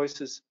make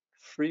choices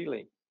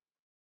freely.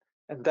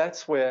 And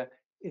that's where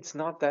it's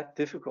not that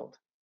difficult.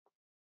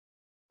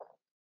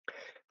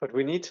 But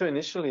we need to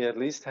initially at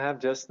least have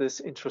just this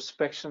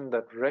introspection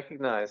that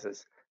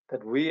recognizes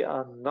that we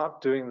are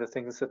not doing the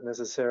things that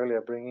necessarily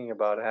are bringing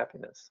about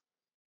happiness.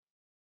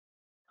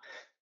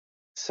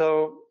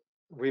 So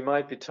we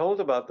might be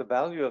told about the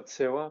value of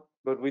Tsewa,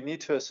 but we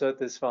need to assert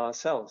this for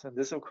ourselves. And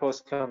this, of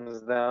course,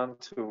 comes down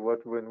to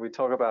when we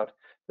talk about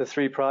the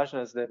three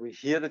prajnas, that we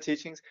hear the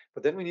teachings,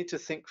 but then we need to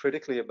think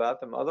critically about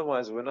them.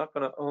 Otherwise, we're not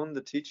going to own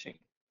the teaching.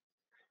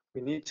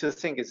 We need to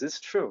think, is this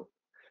true?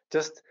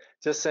 Just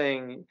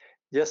saying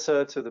yes,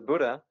 sir, to the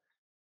Buddha,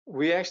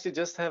 we actually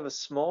just have a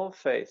small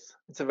faith.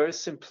 It's a very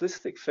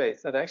simplistic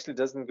faith that actually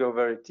doesn't go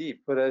very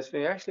deep. But as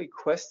we actually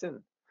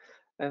question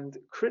and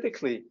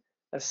critically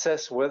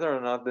assess whether or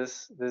not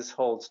this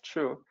holds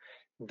true,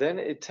 then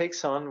it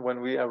takes on, when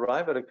we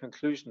arrive at a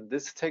conclusion,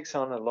 this takes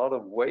on a lot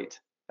of weight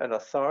and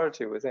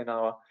authority within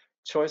our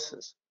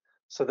choices.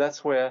 So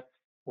that's where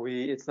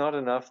it's not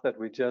enough that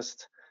we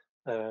just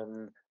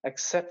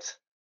accept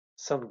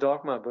some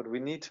dogma, but we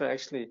need to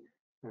actually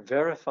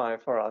verify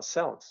for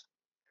ourselves.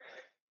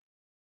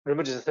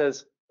 Rinpoche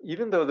says,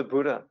 even though the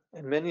Buddha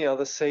and many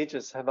other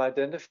sages have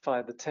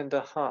identified the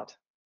tender heart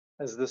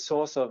as the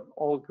source of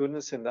all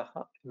goodness in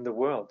the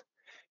world,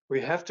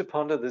 we have to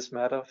ponder this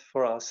matter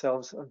for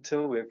ourselves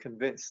until we're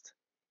convinced.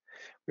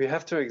 We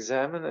have to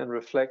examine and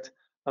reflect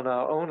on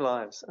our own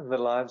lives and the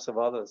lives of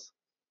others.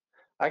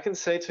 I can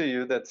say to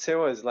you that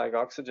Tsewa is like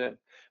oxygen,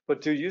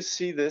 but do you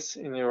see this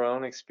in your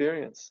own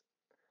experience?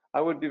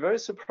 I would be very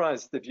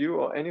surprised if you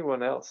or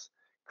anyone else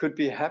could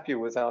be happy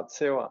without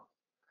Tsewa.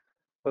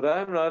 But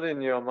I'm not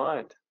in your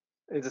mind.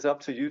 It is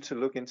up to you to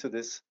look into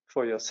this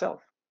for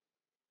yourself.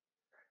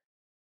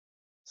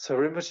 So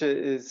Rinpoche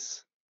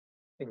is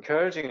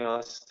encouraging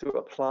us to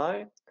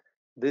apply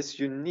this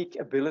unique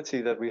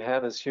ability that we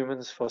have as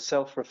humans for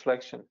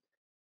self-reflection,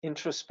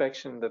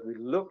 introspection, that we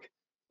look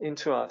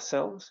into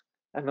ourselves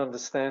and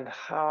understand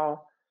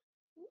how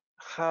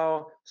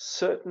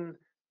certain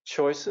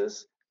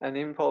choices and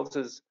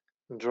impulses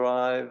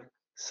drive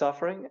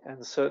suffering,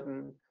 and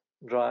certain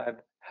drive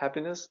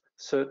happiness,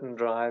 certain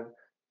drive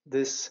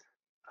this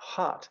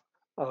heart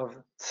of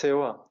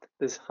Tsewa,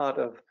 this heart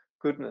of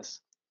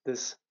goodness,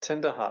 this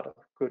tender heart of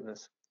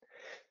goodness.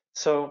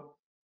 So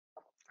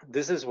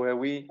this is where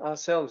we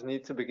ourselves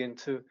need to begin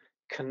to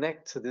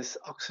connect to this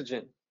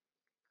oxygen.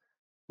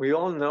 We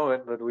all know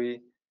it, but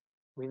we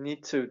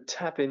need to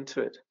tap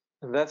into it.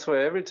 And that's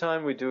where every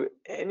time we do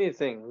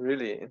anything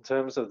really in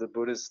terms of the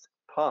Buddhist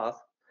path,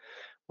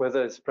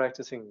 whether it's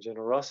practicing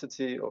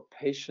generosity or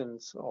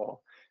patience or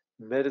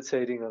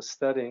meditating or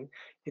studying,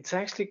 it's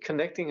actually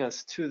connecting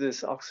us to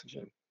this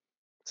oxygen.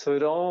 So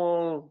it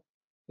all,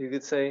 you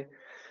could say,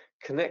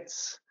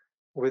 connects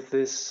with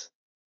this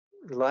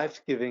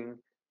life-giving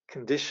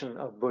condition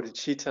of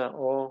bodhicitta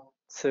or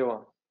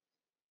Tsewa.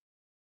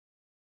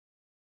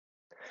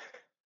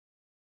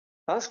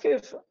 Ask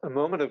if a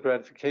moment of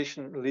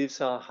gratification leaves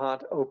our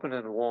heart open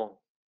and warm.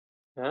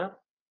 Yeah?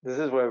 This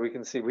is where we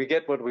can see we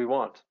get what we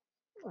want.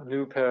 A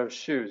new pair of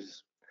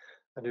shoes,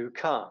 a new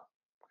car.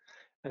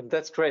 And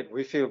that's great.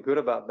 We feel good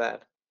about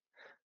that.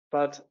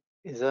 But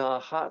is our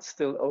heart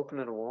still open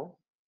and warm?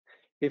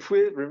 If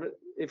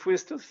we're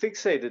still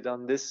fixated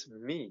on this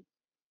me,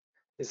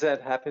 is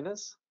that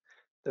happiness?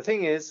 The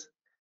thing is,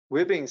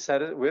 we're being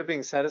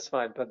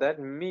satisfied, but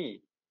that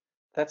me,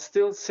 that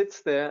still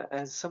sits there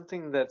as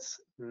something that's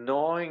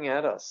gnawing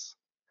at us.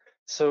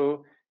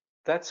 So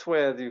that's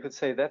where you could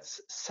say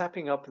that's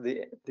sapping up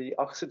the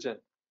oxygen.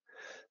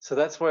 So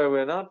that's where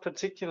we're not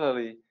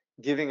particularly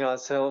giving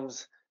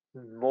ourselves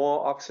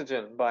more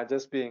oxygen by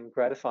just being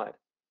gratified.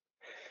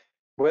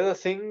 Whether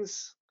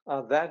things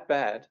are that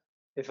bad,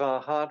 if our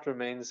heart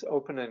remains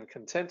open and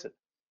contented.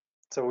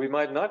 So we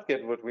might not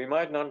get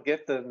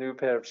the new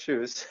pair of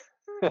shoes.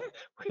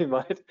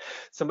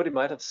 Somebody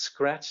might have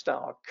scratched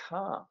our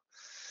car.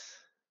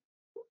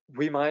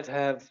 We might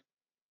have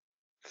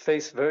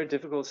faced very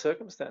difficult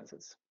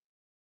circumstances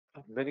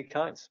of many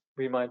kinds.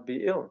 We might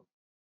be ill.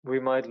 We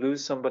might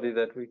lose somebody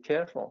that we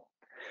care for.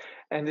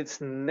 And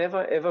it's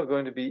never ever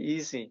going to be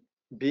easy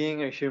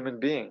being a human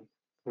being.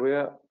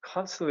 We're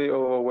constantly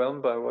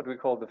overwhelmed by what we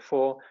call the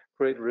four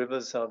great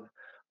rivers of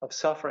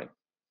suffering.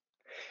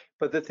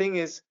 But the thing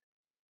is,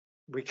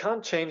 we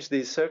can't change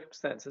these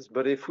circumstances,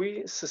 but if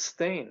we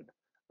sustain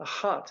a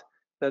heart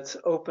that's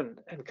open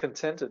and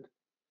contented,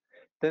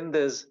 then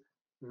there's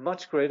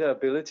much greater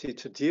ability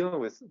to deal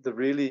with the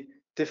really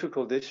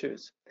difficult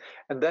issues.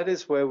 And that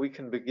is where we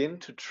can begin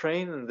to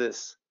train in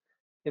this,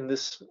 in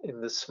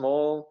the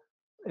small,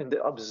 in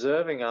the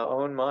observing our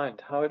own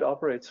mind, how it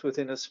operates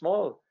within a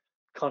small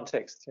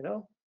context, you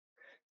know?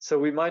 So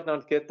we might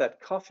not get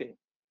that coffee,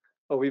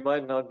 or we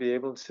might not be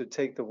able to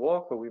take the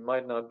walk, or we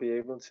might not be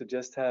able to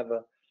just have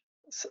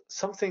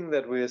something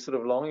that we're sort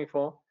of longing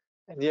for.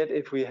 And yet,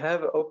 if we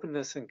have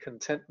openness and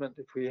contentment,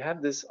 if we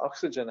have this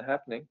oxygen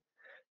happening,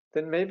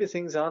 then maybe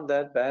things aren't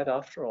that bad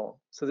after all.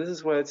 So this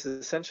is where it's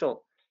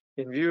essential,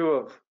 in view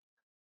of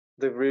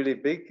the really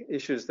big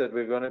issues that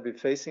we're going to be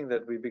facing,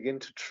 that we begin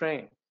to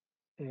train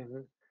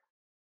in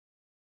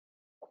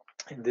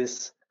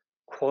this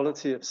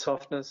quality of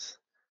softness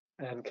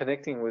and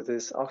connecting with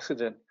this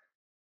oxygen,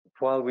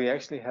 while we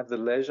actually have the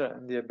leisure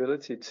and the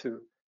ability to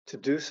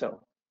do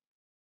so.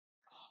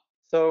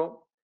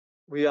 So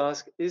we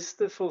ask, is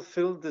the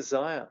fulfilled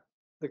desire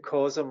the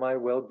cause of my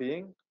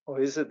well-being, or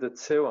is it the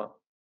tsewa?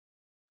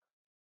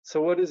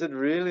 So what is it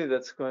really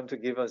that's going to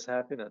give us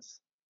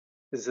happiness?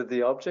 Is it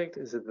the object?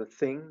 Is it the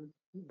thing,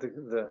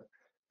 the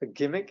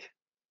gimmick,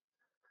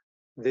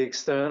 the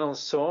external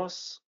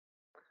source?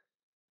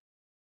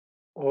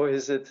 Or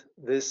is it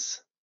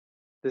this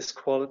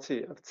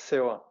quality of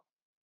tsewa,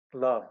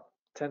 love,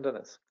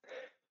 tenderness?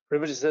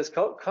 Rinpoche says,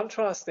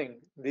 contrasting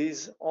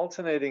these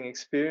alternating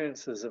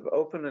experiences of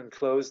open and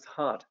closed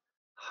heart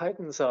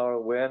heightens our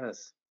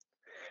awareness.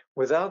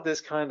 Without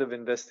this kind of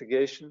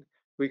investigation,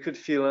 we could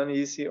feel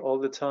uneasy all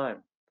the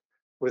time,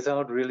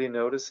 without really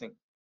noticing.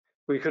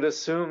 We could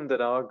assume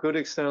that our good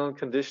external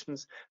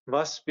conditions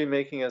must be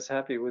making us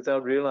happy,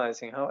 without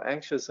realizing how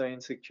anxious or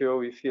insecure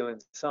we feel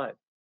inside.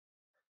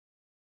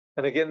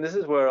 And again, this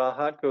is where our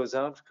heart goes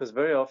out, because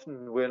very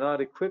often we're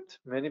not equipped,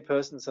 many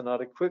persons are not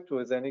equipped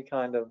with any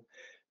kind of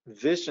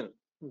vision.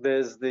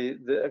 There's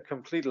a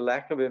complete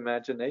lack of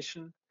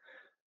imagination,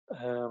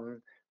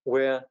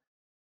 where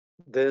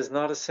there's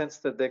not a sense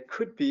that there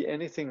could be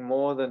anything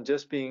more than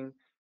just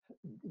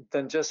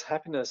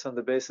happiness on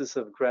the basis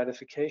of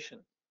gratification.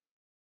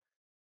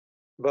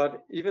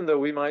 But even though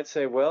we might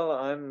say, well,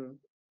 I'm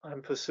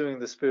pursuing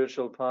the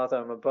spiritual path,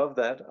 I'm above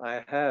that,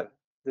 I have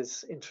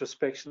this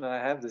introspection, I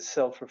have this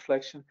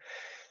self-reflection,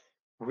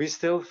 we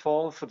still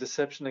fall for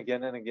deception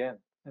again and again.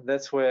 And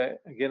that's where,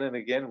 again and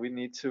again, we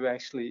need to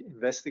actually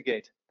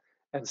investigate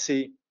and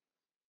see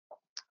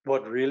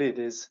what really it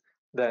is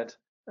that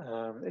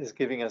is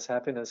giving us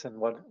happiness and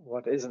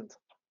what isn't.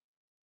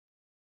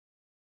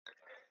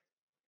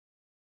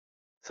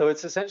 So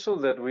it's essential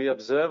that we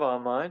observe our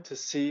mind to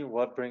see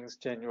what brings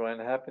genuine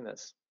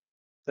happiness.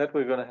 That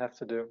we're going to have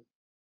to do.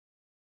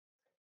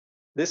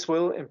 This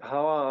will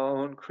empower our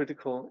own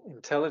critical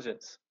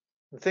intelligence.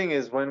 The thing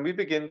is, when we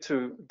begin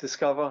to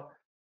discover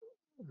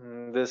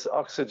this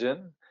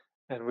oxygen,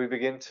 and we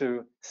begin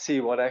to see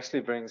what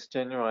actually brings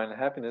genuine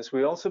happiness,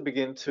 we also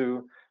begin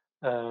to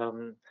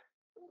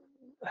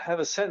have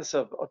a sense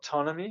of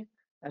autonomy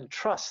and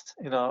trust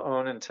in our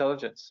own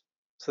intelligence.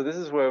 So this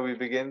is where we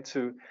begin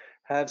to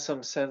have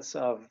some sense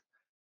of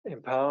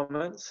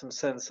empowerment, some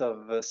sense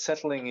of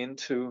settling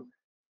into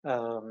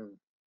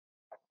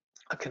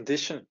a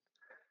condition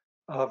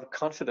of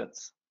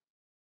confidence.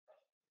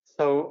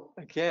 So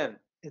again,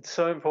 it's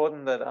so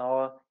important that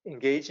our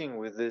engaging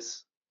with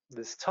this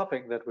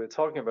topic that we're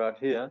talking about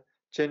here,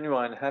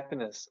 genuine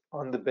happiness,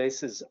 on the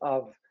basis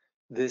of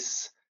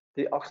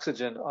the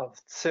oxygen of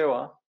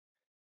tsewa,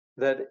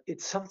 that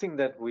it's something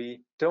that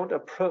we don't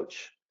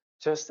approach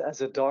just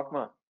as a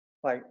dogma,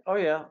 like, oh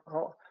yeah,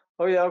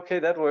 okay,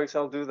 that works,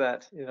 I'll do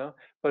that, you know.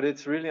 But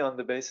it's really on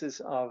the basis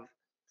of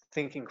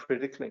thinking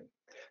critically.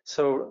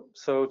 So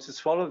to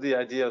swallow the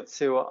idea of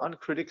tsewa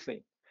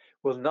uncritically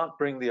will not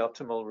bring the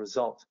optimal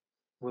result.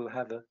 We'll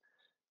have a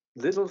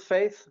little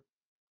faith,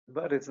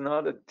 but it's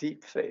not a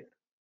deep faith.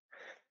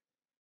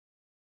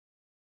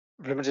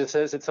 Rinpoche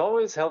says it's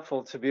always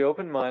helpful to be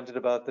open-minded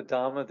about the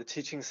Dharma, the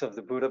teachings of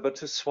the Buddha, but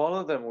to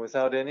swallow them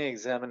without any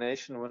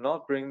examination will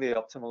not bring the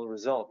optimal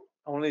result.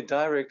 Only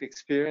direct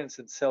experience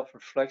and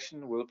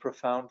self-reflection will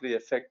profoundly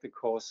affect the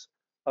course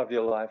of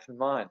your life and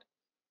mind.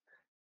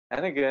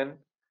 And again,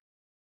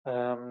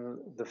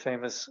 the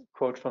famous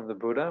quote from the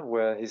Buddha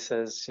where he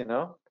says, you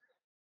know,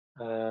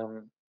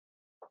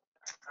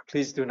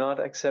 please do not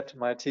accept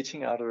my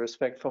teaching out of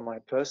respect for my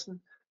person,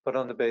 but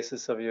on the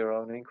basis of your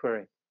own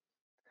inquiry.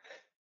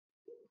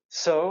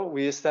 So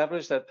we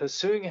establish that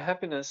pursuing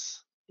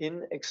happiness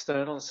in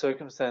external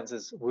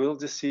circumstances will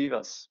deceive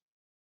us.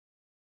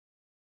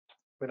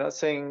 We're not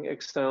saying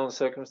external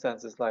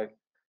circumstances like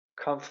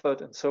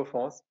comfort and so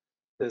forth,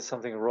 there's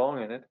something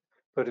wrong in it,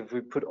 but if we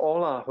put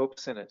all our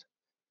hopes in it,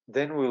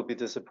 then we'll be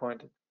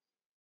disappointed.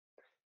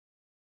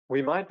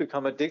 We might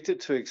become addicted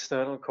to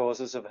external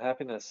causes of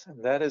happiness,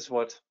 and that is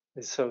what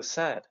is so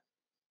sad.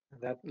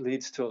 And that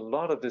leads to a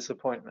lot of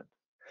disappointment.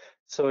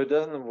 So it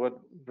doesn't, what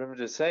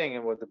Rinpoche is saying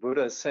and what the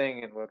Buddha is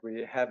saying and what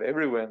we have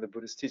everywhere in the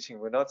Buddhist teaching,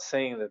 we're not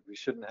saying that we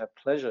shouldn't have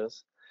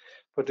pleasures,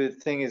 but the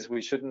thing is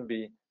we shouldn't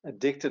be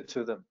addicted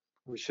to them.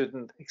 We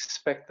shouldn't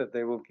expect that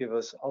they will give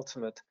us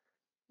ultimate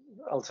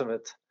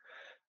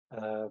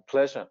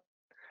pleasure.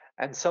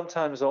 And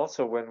sometimes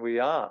also when we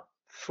are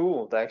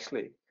fooled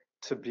actually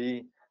to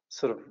be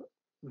sort of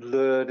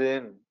lured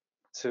in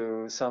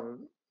to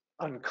some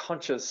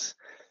unconscious,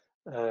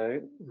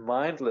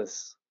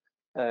 mindless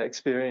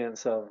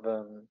experience of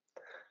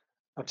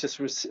just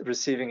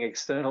receiving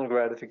external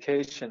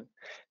gratification,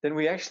 then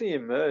we actually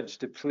emerge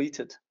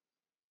depleted.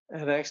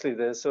 And actually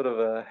there's sort of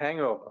a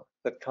hangover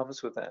that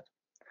comes with that.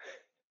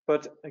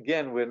 But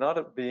again, we're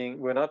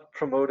not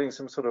promoting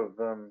some sort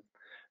of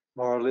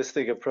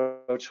moralistic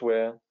approach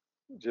where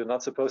you're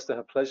not supposed to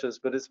have pleasures,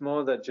 but it's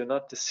more that you're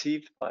not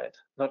deceived by it,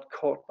 not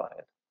caught by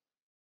it.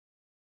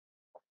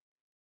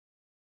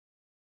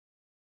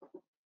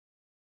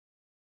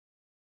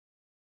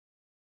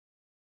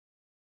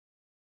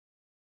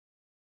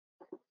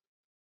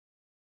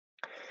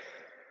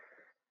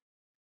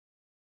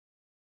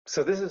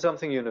 So this is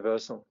something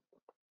universal.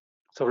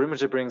 So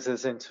Rinpoche brings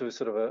this into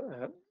sort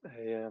of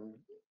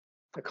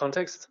a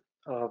context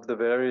of the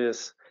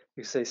various,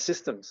 you say,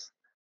 systems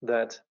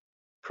that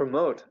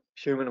promote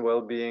human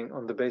well-being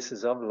on the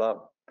basis of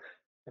love.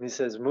 And he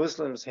says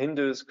Muslims,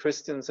 Hindus,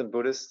 Christians, and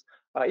Buddhists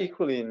are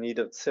equally in need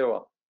of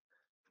tsewa.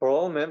 For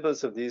all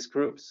members of these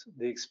groups,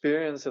 the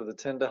experience of the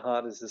tender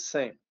heart is the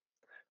same.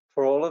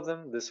 For all of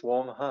them, this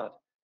warm heart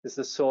is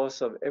the source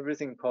of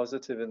everything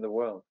positive in the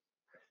world.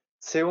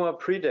 Tsewa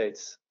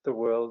predates the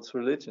world's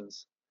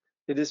religions.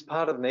 It is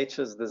part of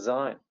nature's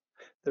design.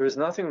 There is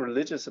nothing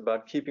religious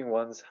about keeping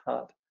one's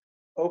heart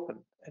open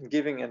and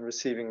giving and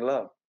receiving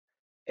love.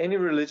 Any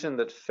religion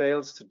that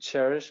fails to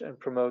cherish and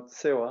promote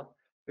tsewa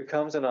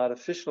becomes an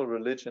artificial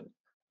religion,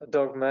 a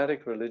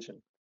dogmatic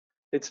religion.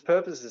 Its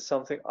purpose is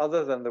something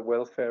other than the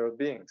welfare of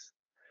beings.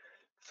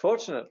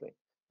 Fortunately,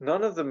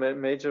 none of the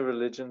major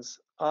religions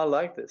are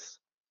like this.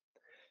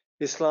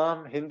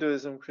 Islam,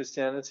 Hinduism,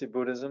 Christianity,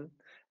 Buddhism,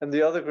 and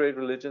the other great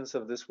religions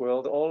of this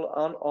world all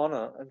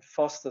honor and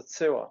foster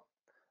tsewa.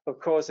 Of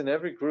course, in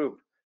every group,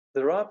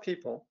 there are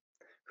people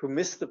who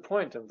miss the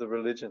point of the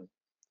religion.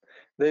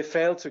 They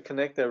fail to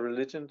connect their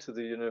religion to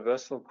the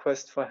universal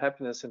quest for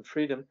happiness and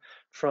freedom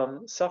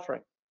from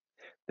suffering.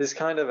 This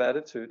kind of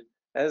attitude,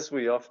 as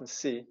we often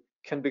see,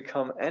 can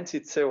become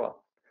anti-tsewa,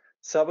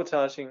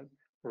 sabotaging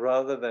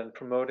rather than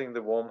promoting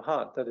the warm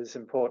heart that is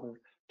important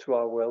to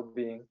our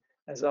well-being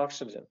as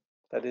oxygen.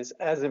 That is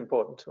as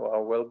important to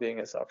our well-being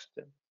as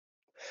oxygen.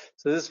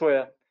 So this is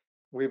where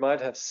we might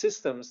have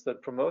systems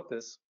that promote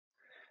this,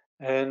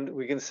 and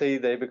we can see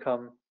they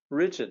become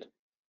rigid.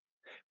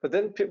 But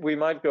then we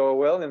might go,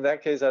 well, in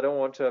that case, I don't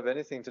want to have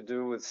anything to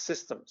do with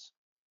systems.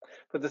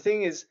 But the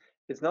thing is,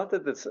 it's not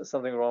that there's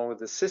something wrong with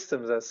the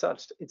systems as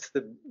such. It's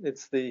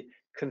the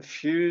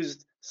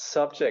confused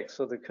subjects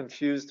or the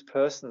confused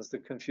persons, the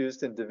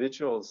confused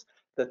individuals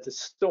that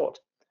distort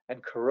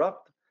and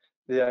corrupt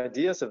the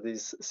ideas of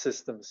these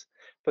systems,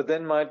 but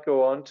then might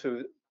go on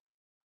to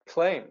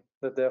claim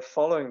that they're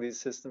following these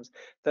systems.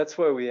 That's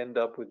where we end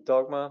up with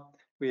dogma,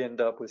 we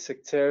end up with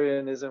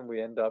sectarianism,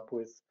 we end up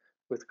with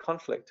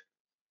conflict.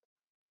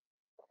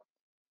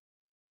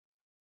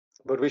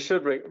 But we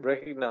should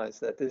recognize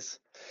that this,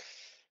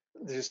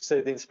 you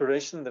say, the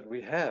inspiration that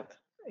we have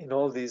in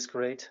all these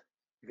great,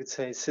 you could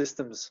say,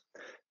 systems,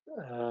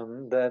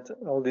 that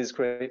all these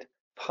great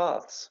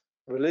paths,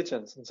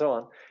 religions, and so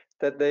on,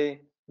 that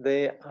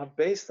they are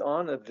based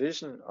on a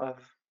vision of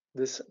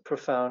this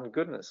profound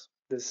goodness,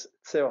 this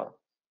tsewa.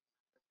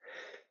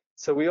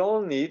 So we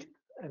all need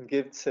and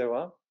give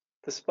tsewa,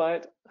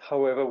 despite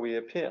however we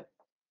appear.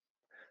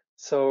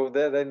 So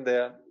then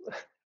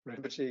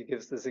Rinpoche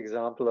gives this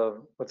example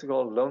of what's it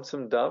called,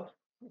 Lonesome Dove,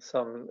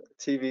 some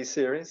TV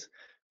series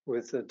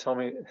with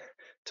Tommy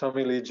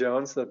Lee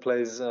Jones that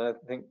plays, I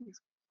think,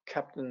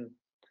 Captain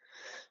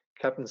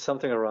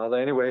something or other.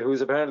 Anyway,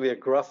 who's apparently a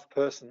gruff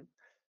person.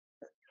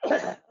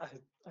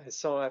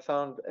 I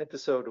found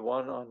episode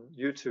 1 on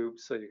YouTube,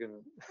 so you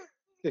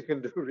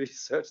can do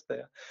research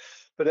there.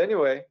 But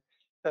anyway,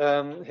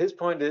 his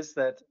point is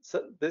that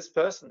this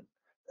person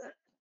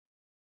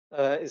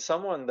is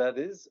someone that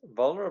is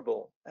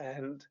vulnerable,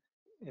 and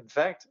in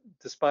fact,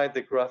 despite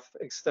the gruff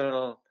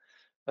external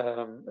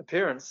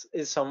appearance,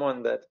 is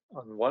someone that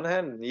on one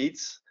hand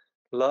needs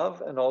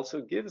love and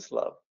also gives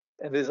love,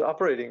 and is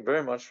operating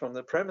very much from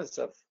the premise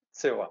of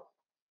tsewa.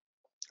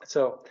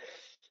 So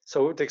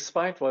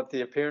despite what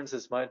the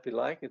appearances might be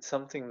like, it's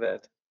something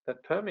that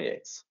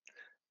permeates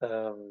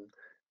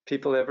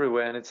people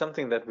everywhere, and it's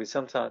something that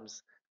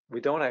we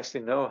don't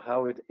actually know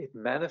how it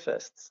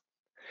manifests.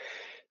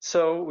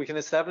 So we can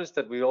establish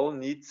that we all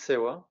need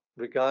tsewa,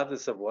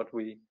 regardless of what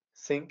we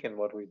think and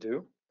what we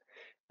do.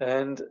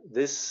 And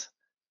this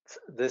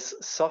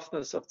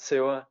softness of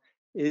tsewa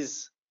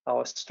is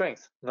our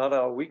strength, not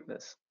our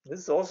weakness.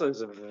 This also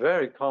is a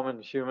very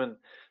common human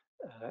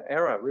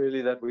error,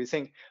 really, that we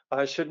think,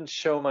 I shouldn't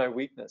show my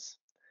weakness.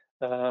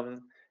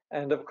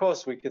 And of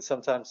course, we could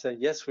sometimes say,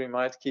 yes, we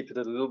might keep it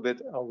a little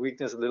bit, our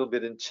weakness a little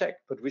bit in check,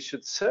 but we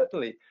should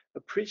certainly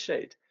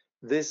appreciate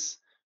this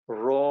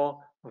raw,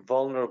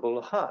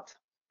 vulnerable heart.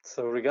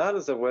 So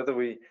regardless of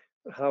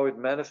how it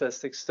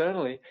manifests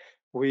externally,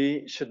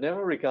 we should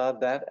never regard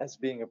that as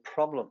being a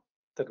problem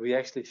that we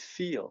actually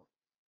feel.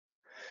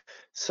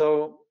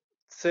 So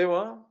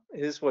Sewa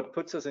is what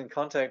puts us in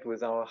contact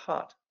with our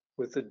heart,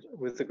 with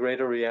the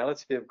greater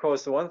reality. Of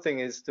course, the one thing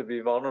is to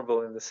be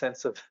vulnerable in the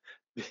sense of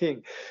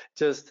being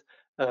just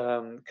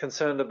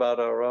concerned about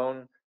our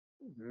own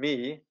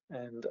me,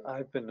 and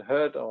I've been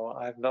hurt, or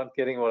I'm not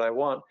getting what I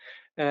want.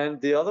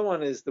 And the other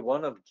one is the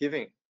one of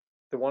giving,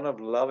 the one of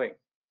loving,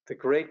 the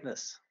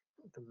greatness,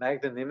 the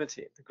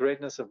magnanimity, the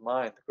greatness of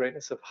mind, the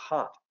greatness of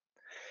heart.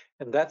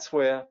 And that's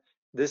where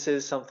this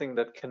is something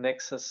that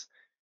connects us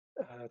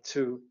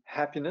to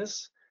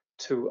happiness,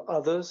 to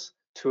others,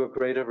 to a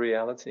greater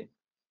reality.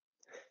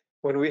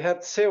 When we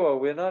have Sewa,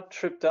 we're not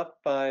tripped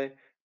up by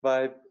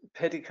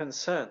petty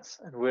concerns,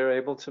 and we're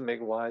able to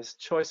make wise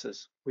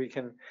choices. We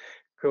can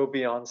go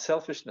beyond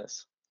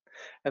selfishness.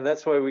 And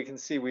that's why we can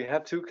see we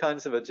have two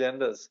kinds of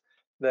agendas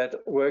that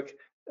work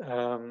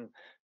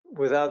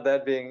without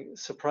that being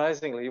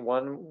surprisingly.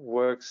 One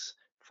works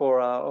for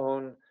our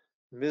own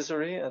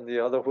misery and the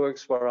other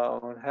works for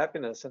our own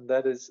happiness, and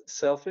that is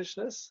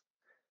selfishness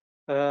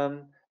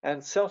and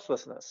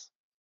selflessness.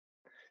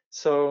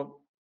 So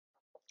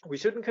we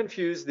shouldn't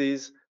confuse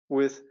these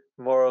with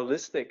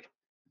moralistic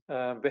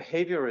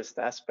behaviorist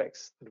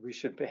aspects, that we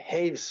should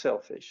behave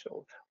selfish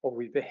or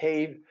we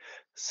behave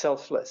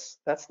selfless.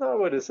 That's not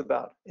what it's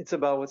about. It's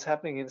about what's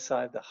happening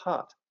inside the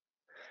heart.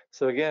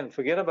 So again,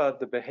 forget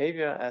about the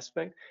behavior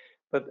aspect,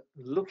 but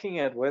looking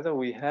at whether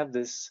we have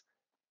this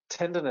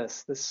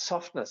tenderness, this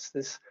softness,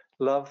 this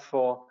love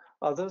for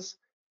others,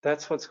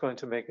 that's what's going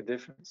to make a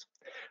difference.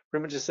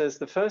 Rinpoche says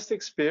the first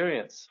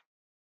experience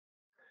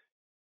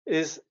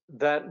is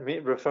that,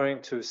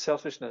 referring to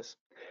selfishness,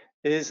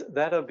 is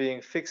that of being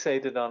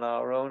fixated on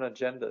our own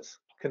agendas,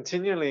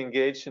 continually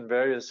engaged in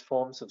various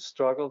forms of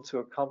struggle to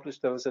accomplish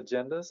those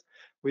agendas.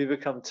 We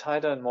become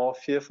tighter and more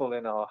fearful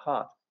in our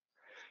heart.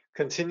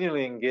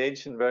 Continually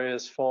engaged in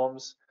various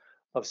forms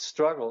of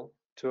struggle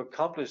to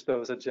accomplish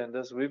those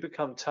agendas, we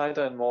become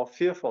tighter and more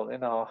fearful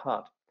in our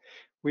heart.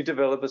 We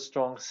develop a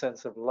strong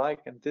sense of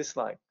like and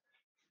dislike,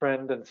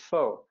 friend and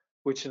foe,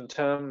 which in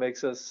turn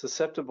makes us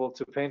susceptible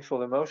to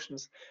painful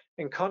emotions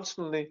and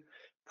constantly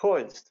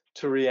poised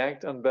to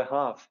react on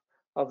behalf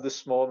of the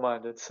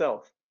small-minded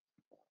self.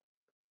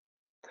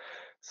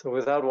 So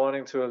without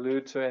wanting to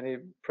allude to any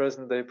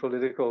present-day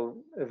political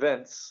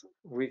events,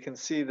 we can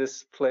see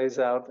this plays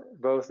out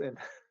both in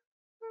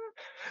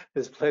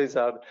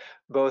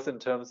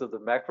terms of the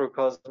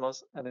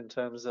macrocosmos and in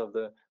terms of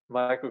the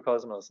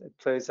microcosmos. It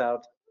plays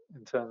out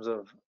in terms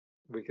of,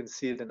 we can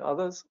see it in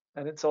others,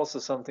 and it's also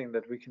something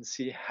that we can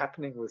see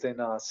happening within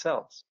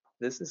ourselves.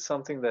 This is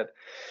something that,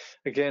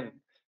 again,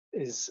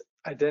 is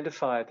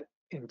identified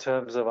in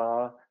terms of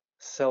our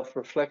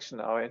self-reflection,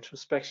 our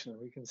introspection.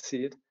 We can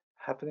see it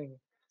happening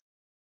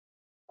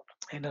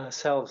in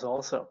ourselves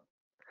also.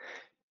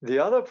 The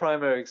other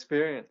primary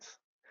experience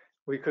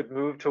we could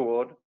move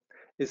toward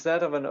is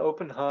that of an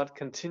open heart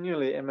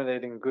continually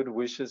emanating good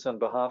wishes on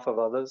behalf of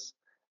others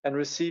and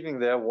receiving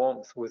their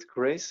warmth with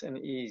grace and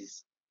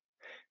ease.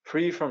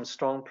 Free from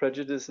strong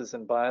prejudices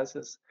and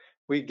biases,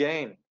 we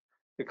gain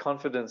the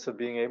confidence of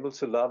being able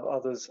to love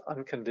others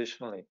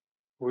unconditionally.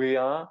 We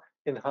are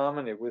in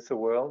harmony with the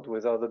world,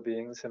 with other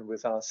beings, and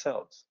with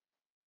ourselves.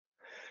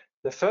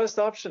 The first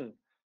option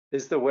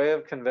is the way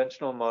of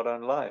conventional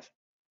modern life,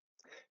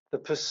 the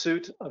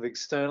pursuit of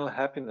external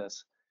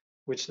happiness,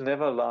 which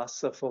never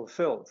lasts or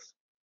fulfills.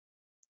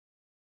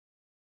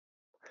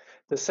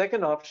 The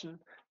second option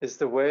is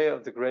the way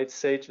of the great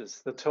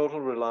sages, the total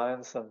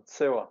reliance on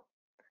Sewa.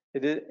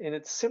 It is in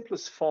its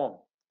simplest form.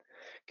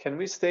 Can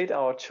we state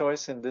our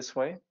choice in this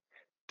way?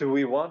 Do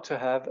we want to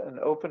have an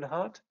open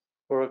heart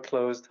or a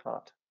closed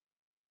heart?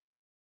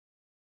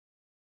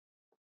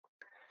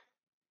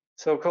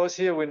 So of course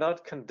here we're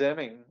not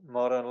condemning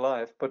modern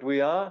life, but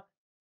we are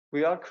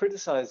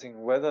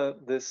criticizing whether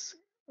this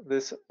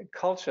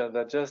culture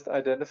that just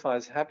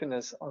identifies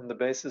happiness on the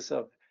basis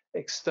of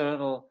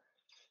external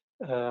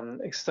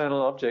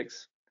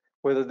objects,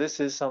 whether this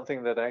is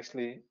something that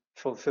actually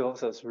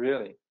fulfills us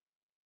really.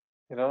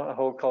 You know, a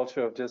whole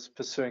culture of just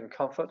pursuing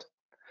comfort.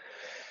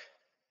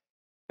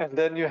 And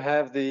then you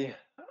have the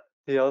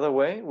other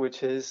way,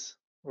 which is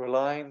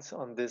reliance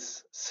on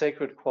this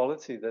sacred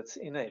quality that's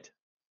innate,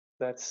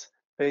 that's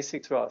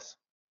basic to us,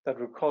 that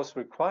of course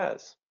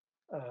requires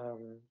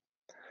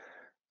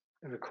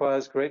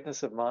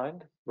greatness of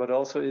mind, but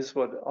also is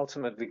what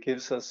ultimately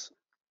gives us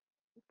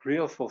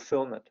real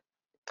fulfillment.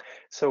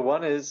 So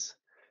one is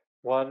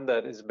one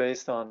that is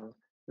based on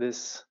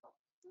this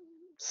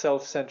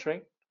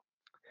self-centering,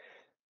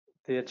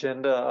 the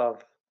agenda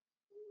of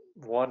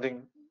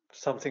wanting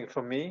something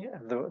for me,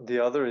 and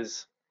the other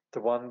is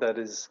the one that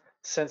is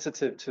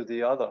sensitive to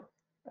the other,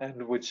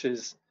 and which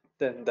is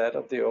then that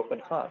of the open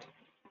heart.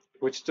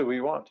 Which do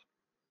we want?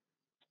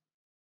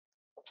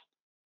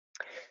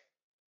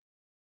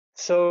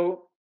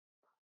 So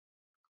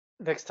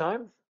next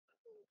time,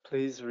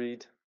 please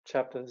read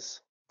chapters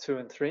 2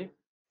 and 3.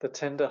 The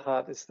tender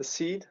heart is the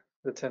seed.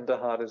 The tender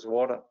heart is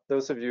water.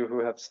 Those of you who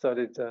have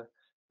studied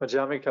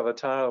Madhyamika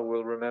Avatara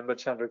will remember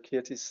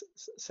Chandrakirti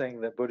saying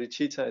that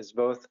bodhicitta is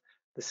both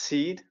the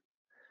seed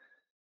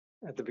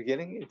at the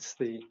beginning, it's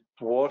the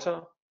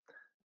water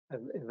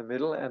in the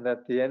middle, and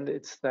at the end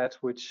it's that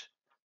which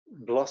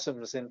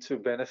blossoms into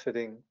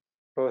benefiting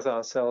both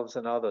ourselves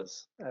and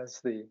others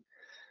as the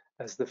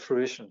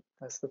fruition,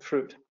 as the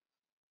fruit.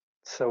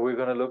 So we're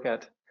going to look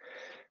at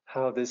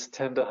how this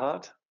tender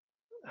heart,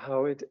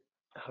 how it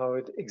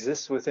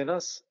exists within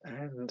us,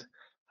 and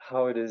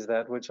how it is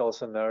that which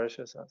also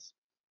nourishes us.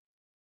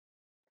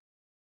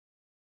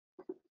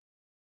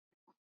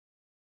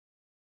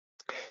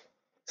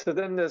 So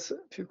then there's a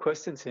few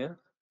questions here.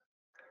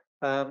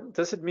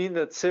 Does it mean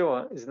that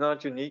sewa is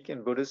not unique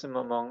in Buddhism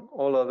among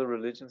all other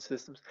religion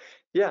systems?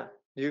 Yeah,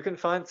 you can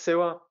find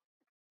sewa.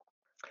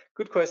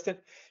 Good question.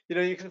 You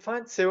know, you can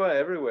find sewa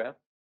everywhere.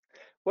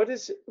 What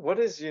is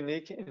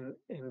unique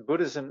in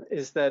Buddhism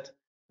is that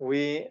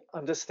we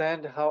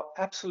understand how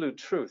absolute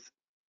truth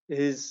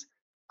is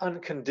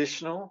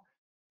unconditional,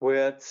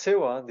 where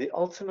sewa, the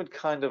ultimate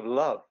kind of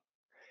love,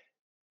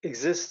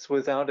 exists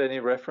without any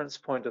reference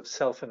point of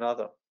self and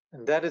other.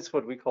 And that is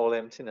what we call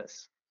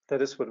emptiness.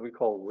 That is what we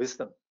call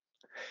wisdom.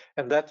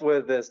 And that's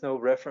where there's no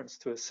reference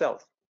to a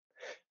self.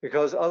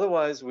 Because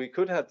otherwise we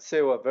could have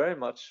sewa very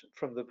much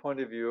from the point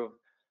of view of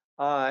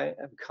I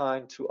am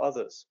kind to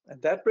others.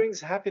 And that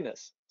brings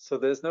happiness. So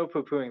there's no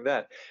poo-pooing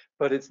that.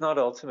 But it's not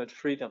ultimate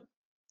freedom.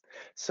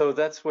 So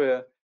that's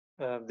where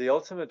the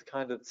ultimate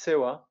kind of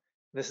sewa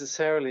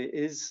necessarily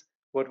is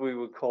what we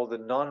would call the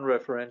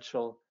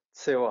non-referential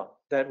sewa,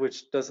 that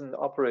which doesn't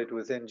operate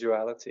within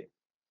duality.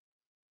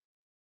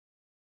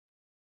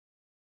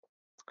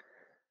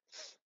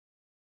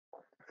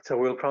 So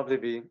we'll probably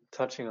be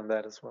touching on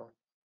that as well.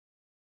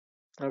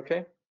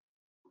 Okay.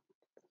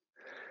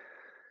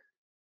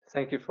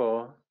 Thank you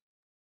for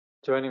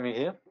joining me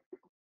here.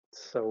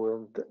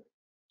 So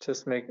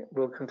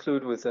we'll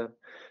conclude with a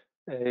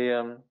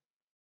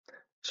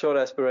short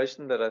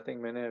aspiration that I think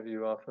many of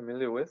you are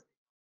familiar with.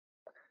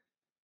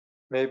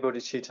 May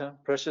bodhicitta,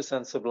 precious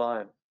and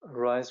sublime,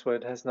 arise where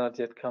it has not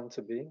yet come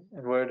to be,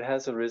 and where it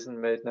has arisen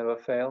may it never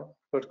fail,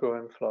 but grow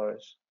and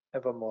flourish,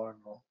 ever more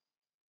and more.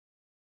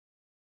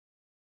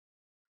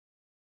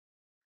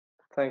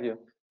 Thank you.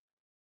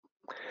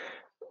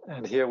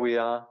 And here we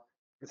are,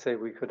 say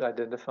we could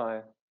identify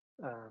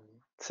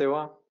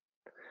sewa,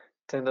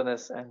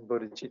 tenderness, and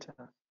bodhicitta.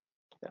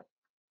 Yeah.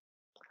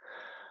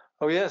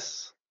 Oh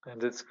yes,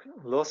 and it's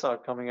Losar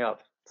coming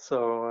up.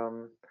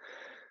 So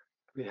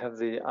we have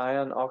the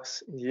Iron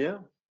Ox year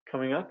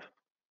coming up.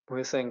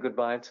 We're saying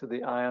goodbye to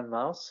the Iron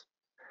Mouse,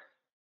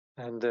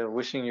 and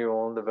wishing you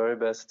all the very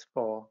best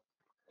for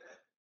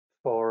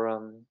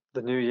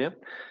the new year.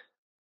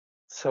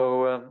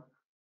 So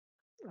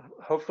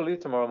hopefully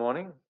tomorrow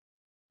morning,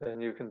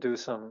 then you can do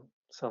sow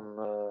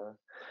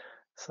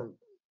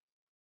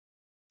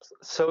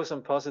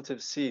some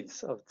positive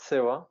seeds of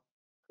sewa.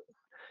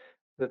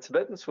 The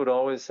Tibetans would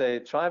always say,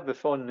 try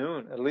before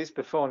noon, at least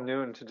before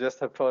noon, to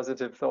just have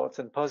positive thoughts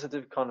and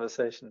positive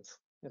conversations.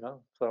 You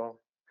know, so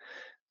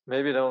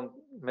maybe don't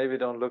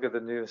look at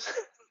the news,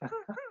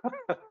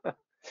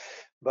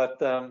 but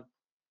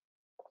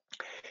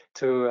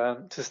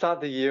to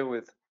start the year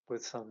with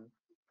some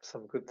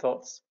good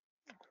thoughts,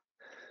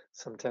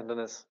 some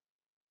tenderness.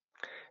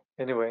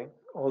 Anyway,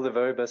 all the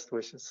very best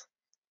wishes.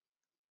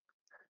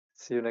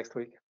 See you next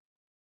week.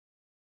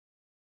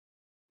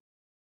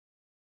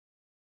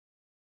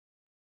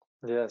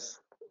 Yes,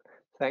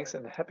 thanks,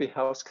 and happy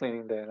house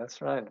cleaning day.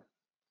 That's right.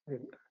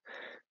 We're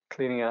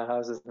cleaning our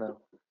houses now.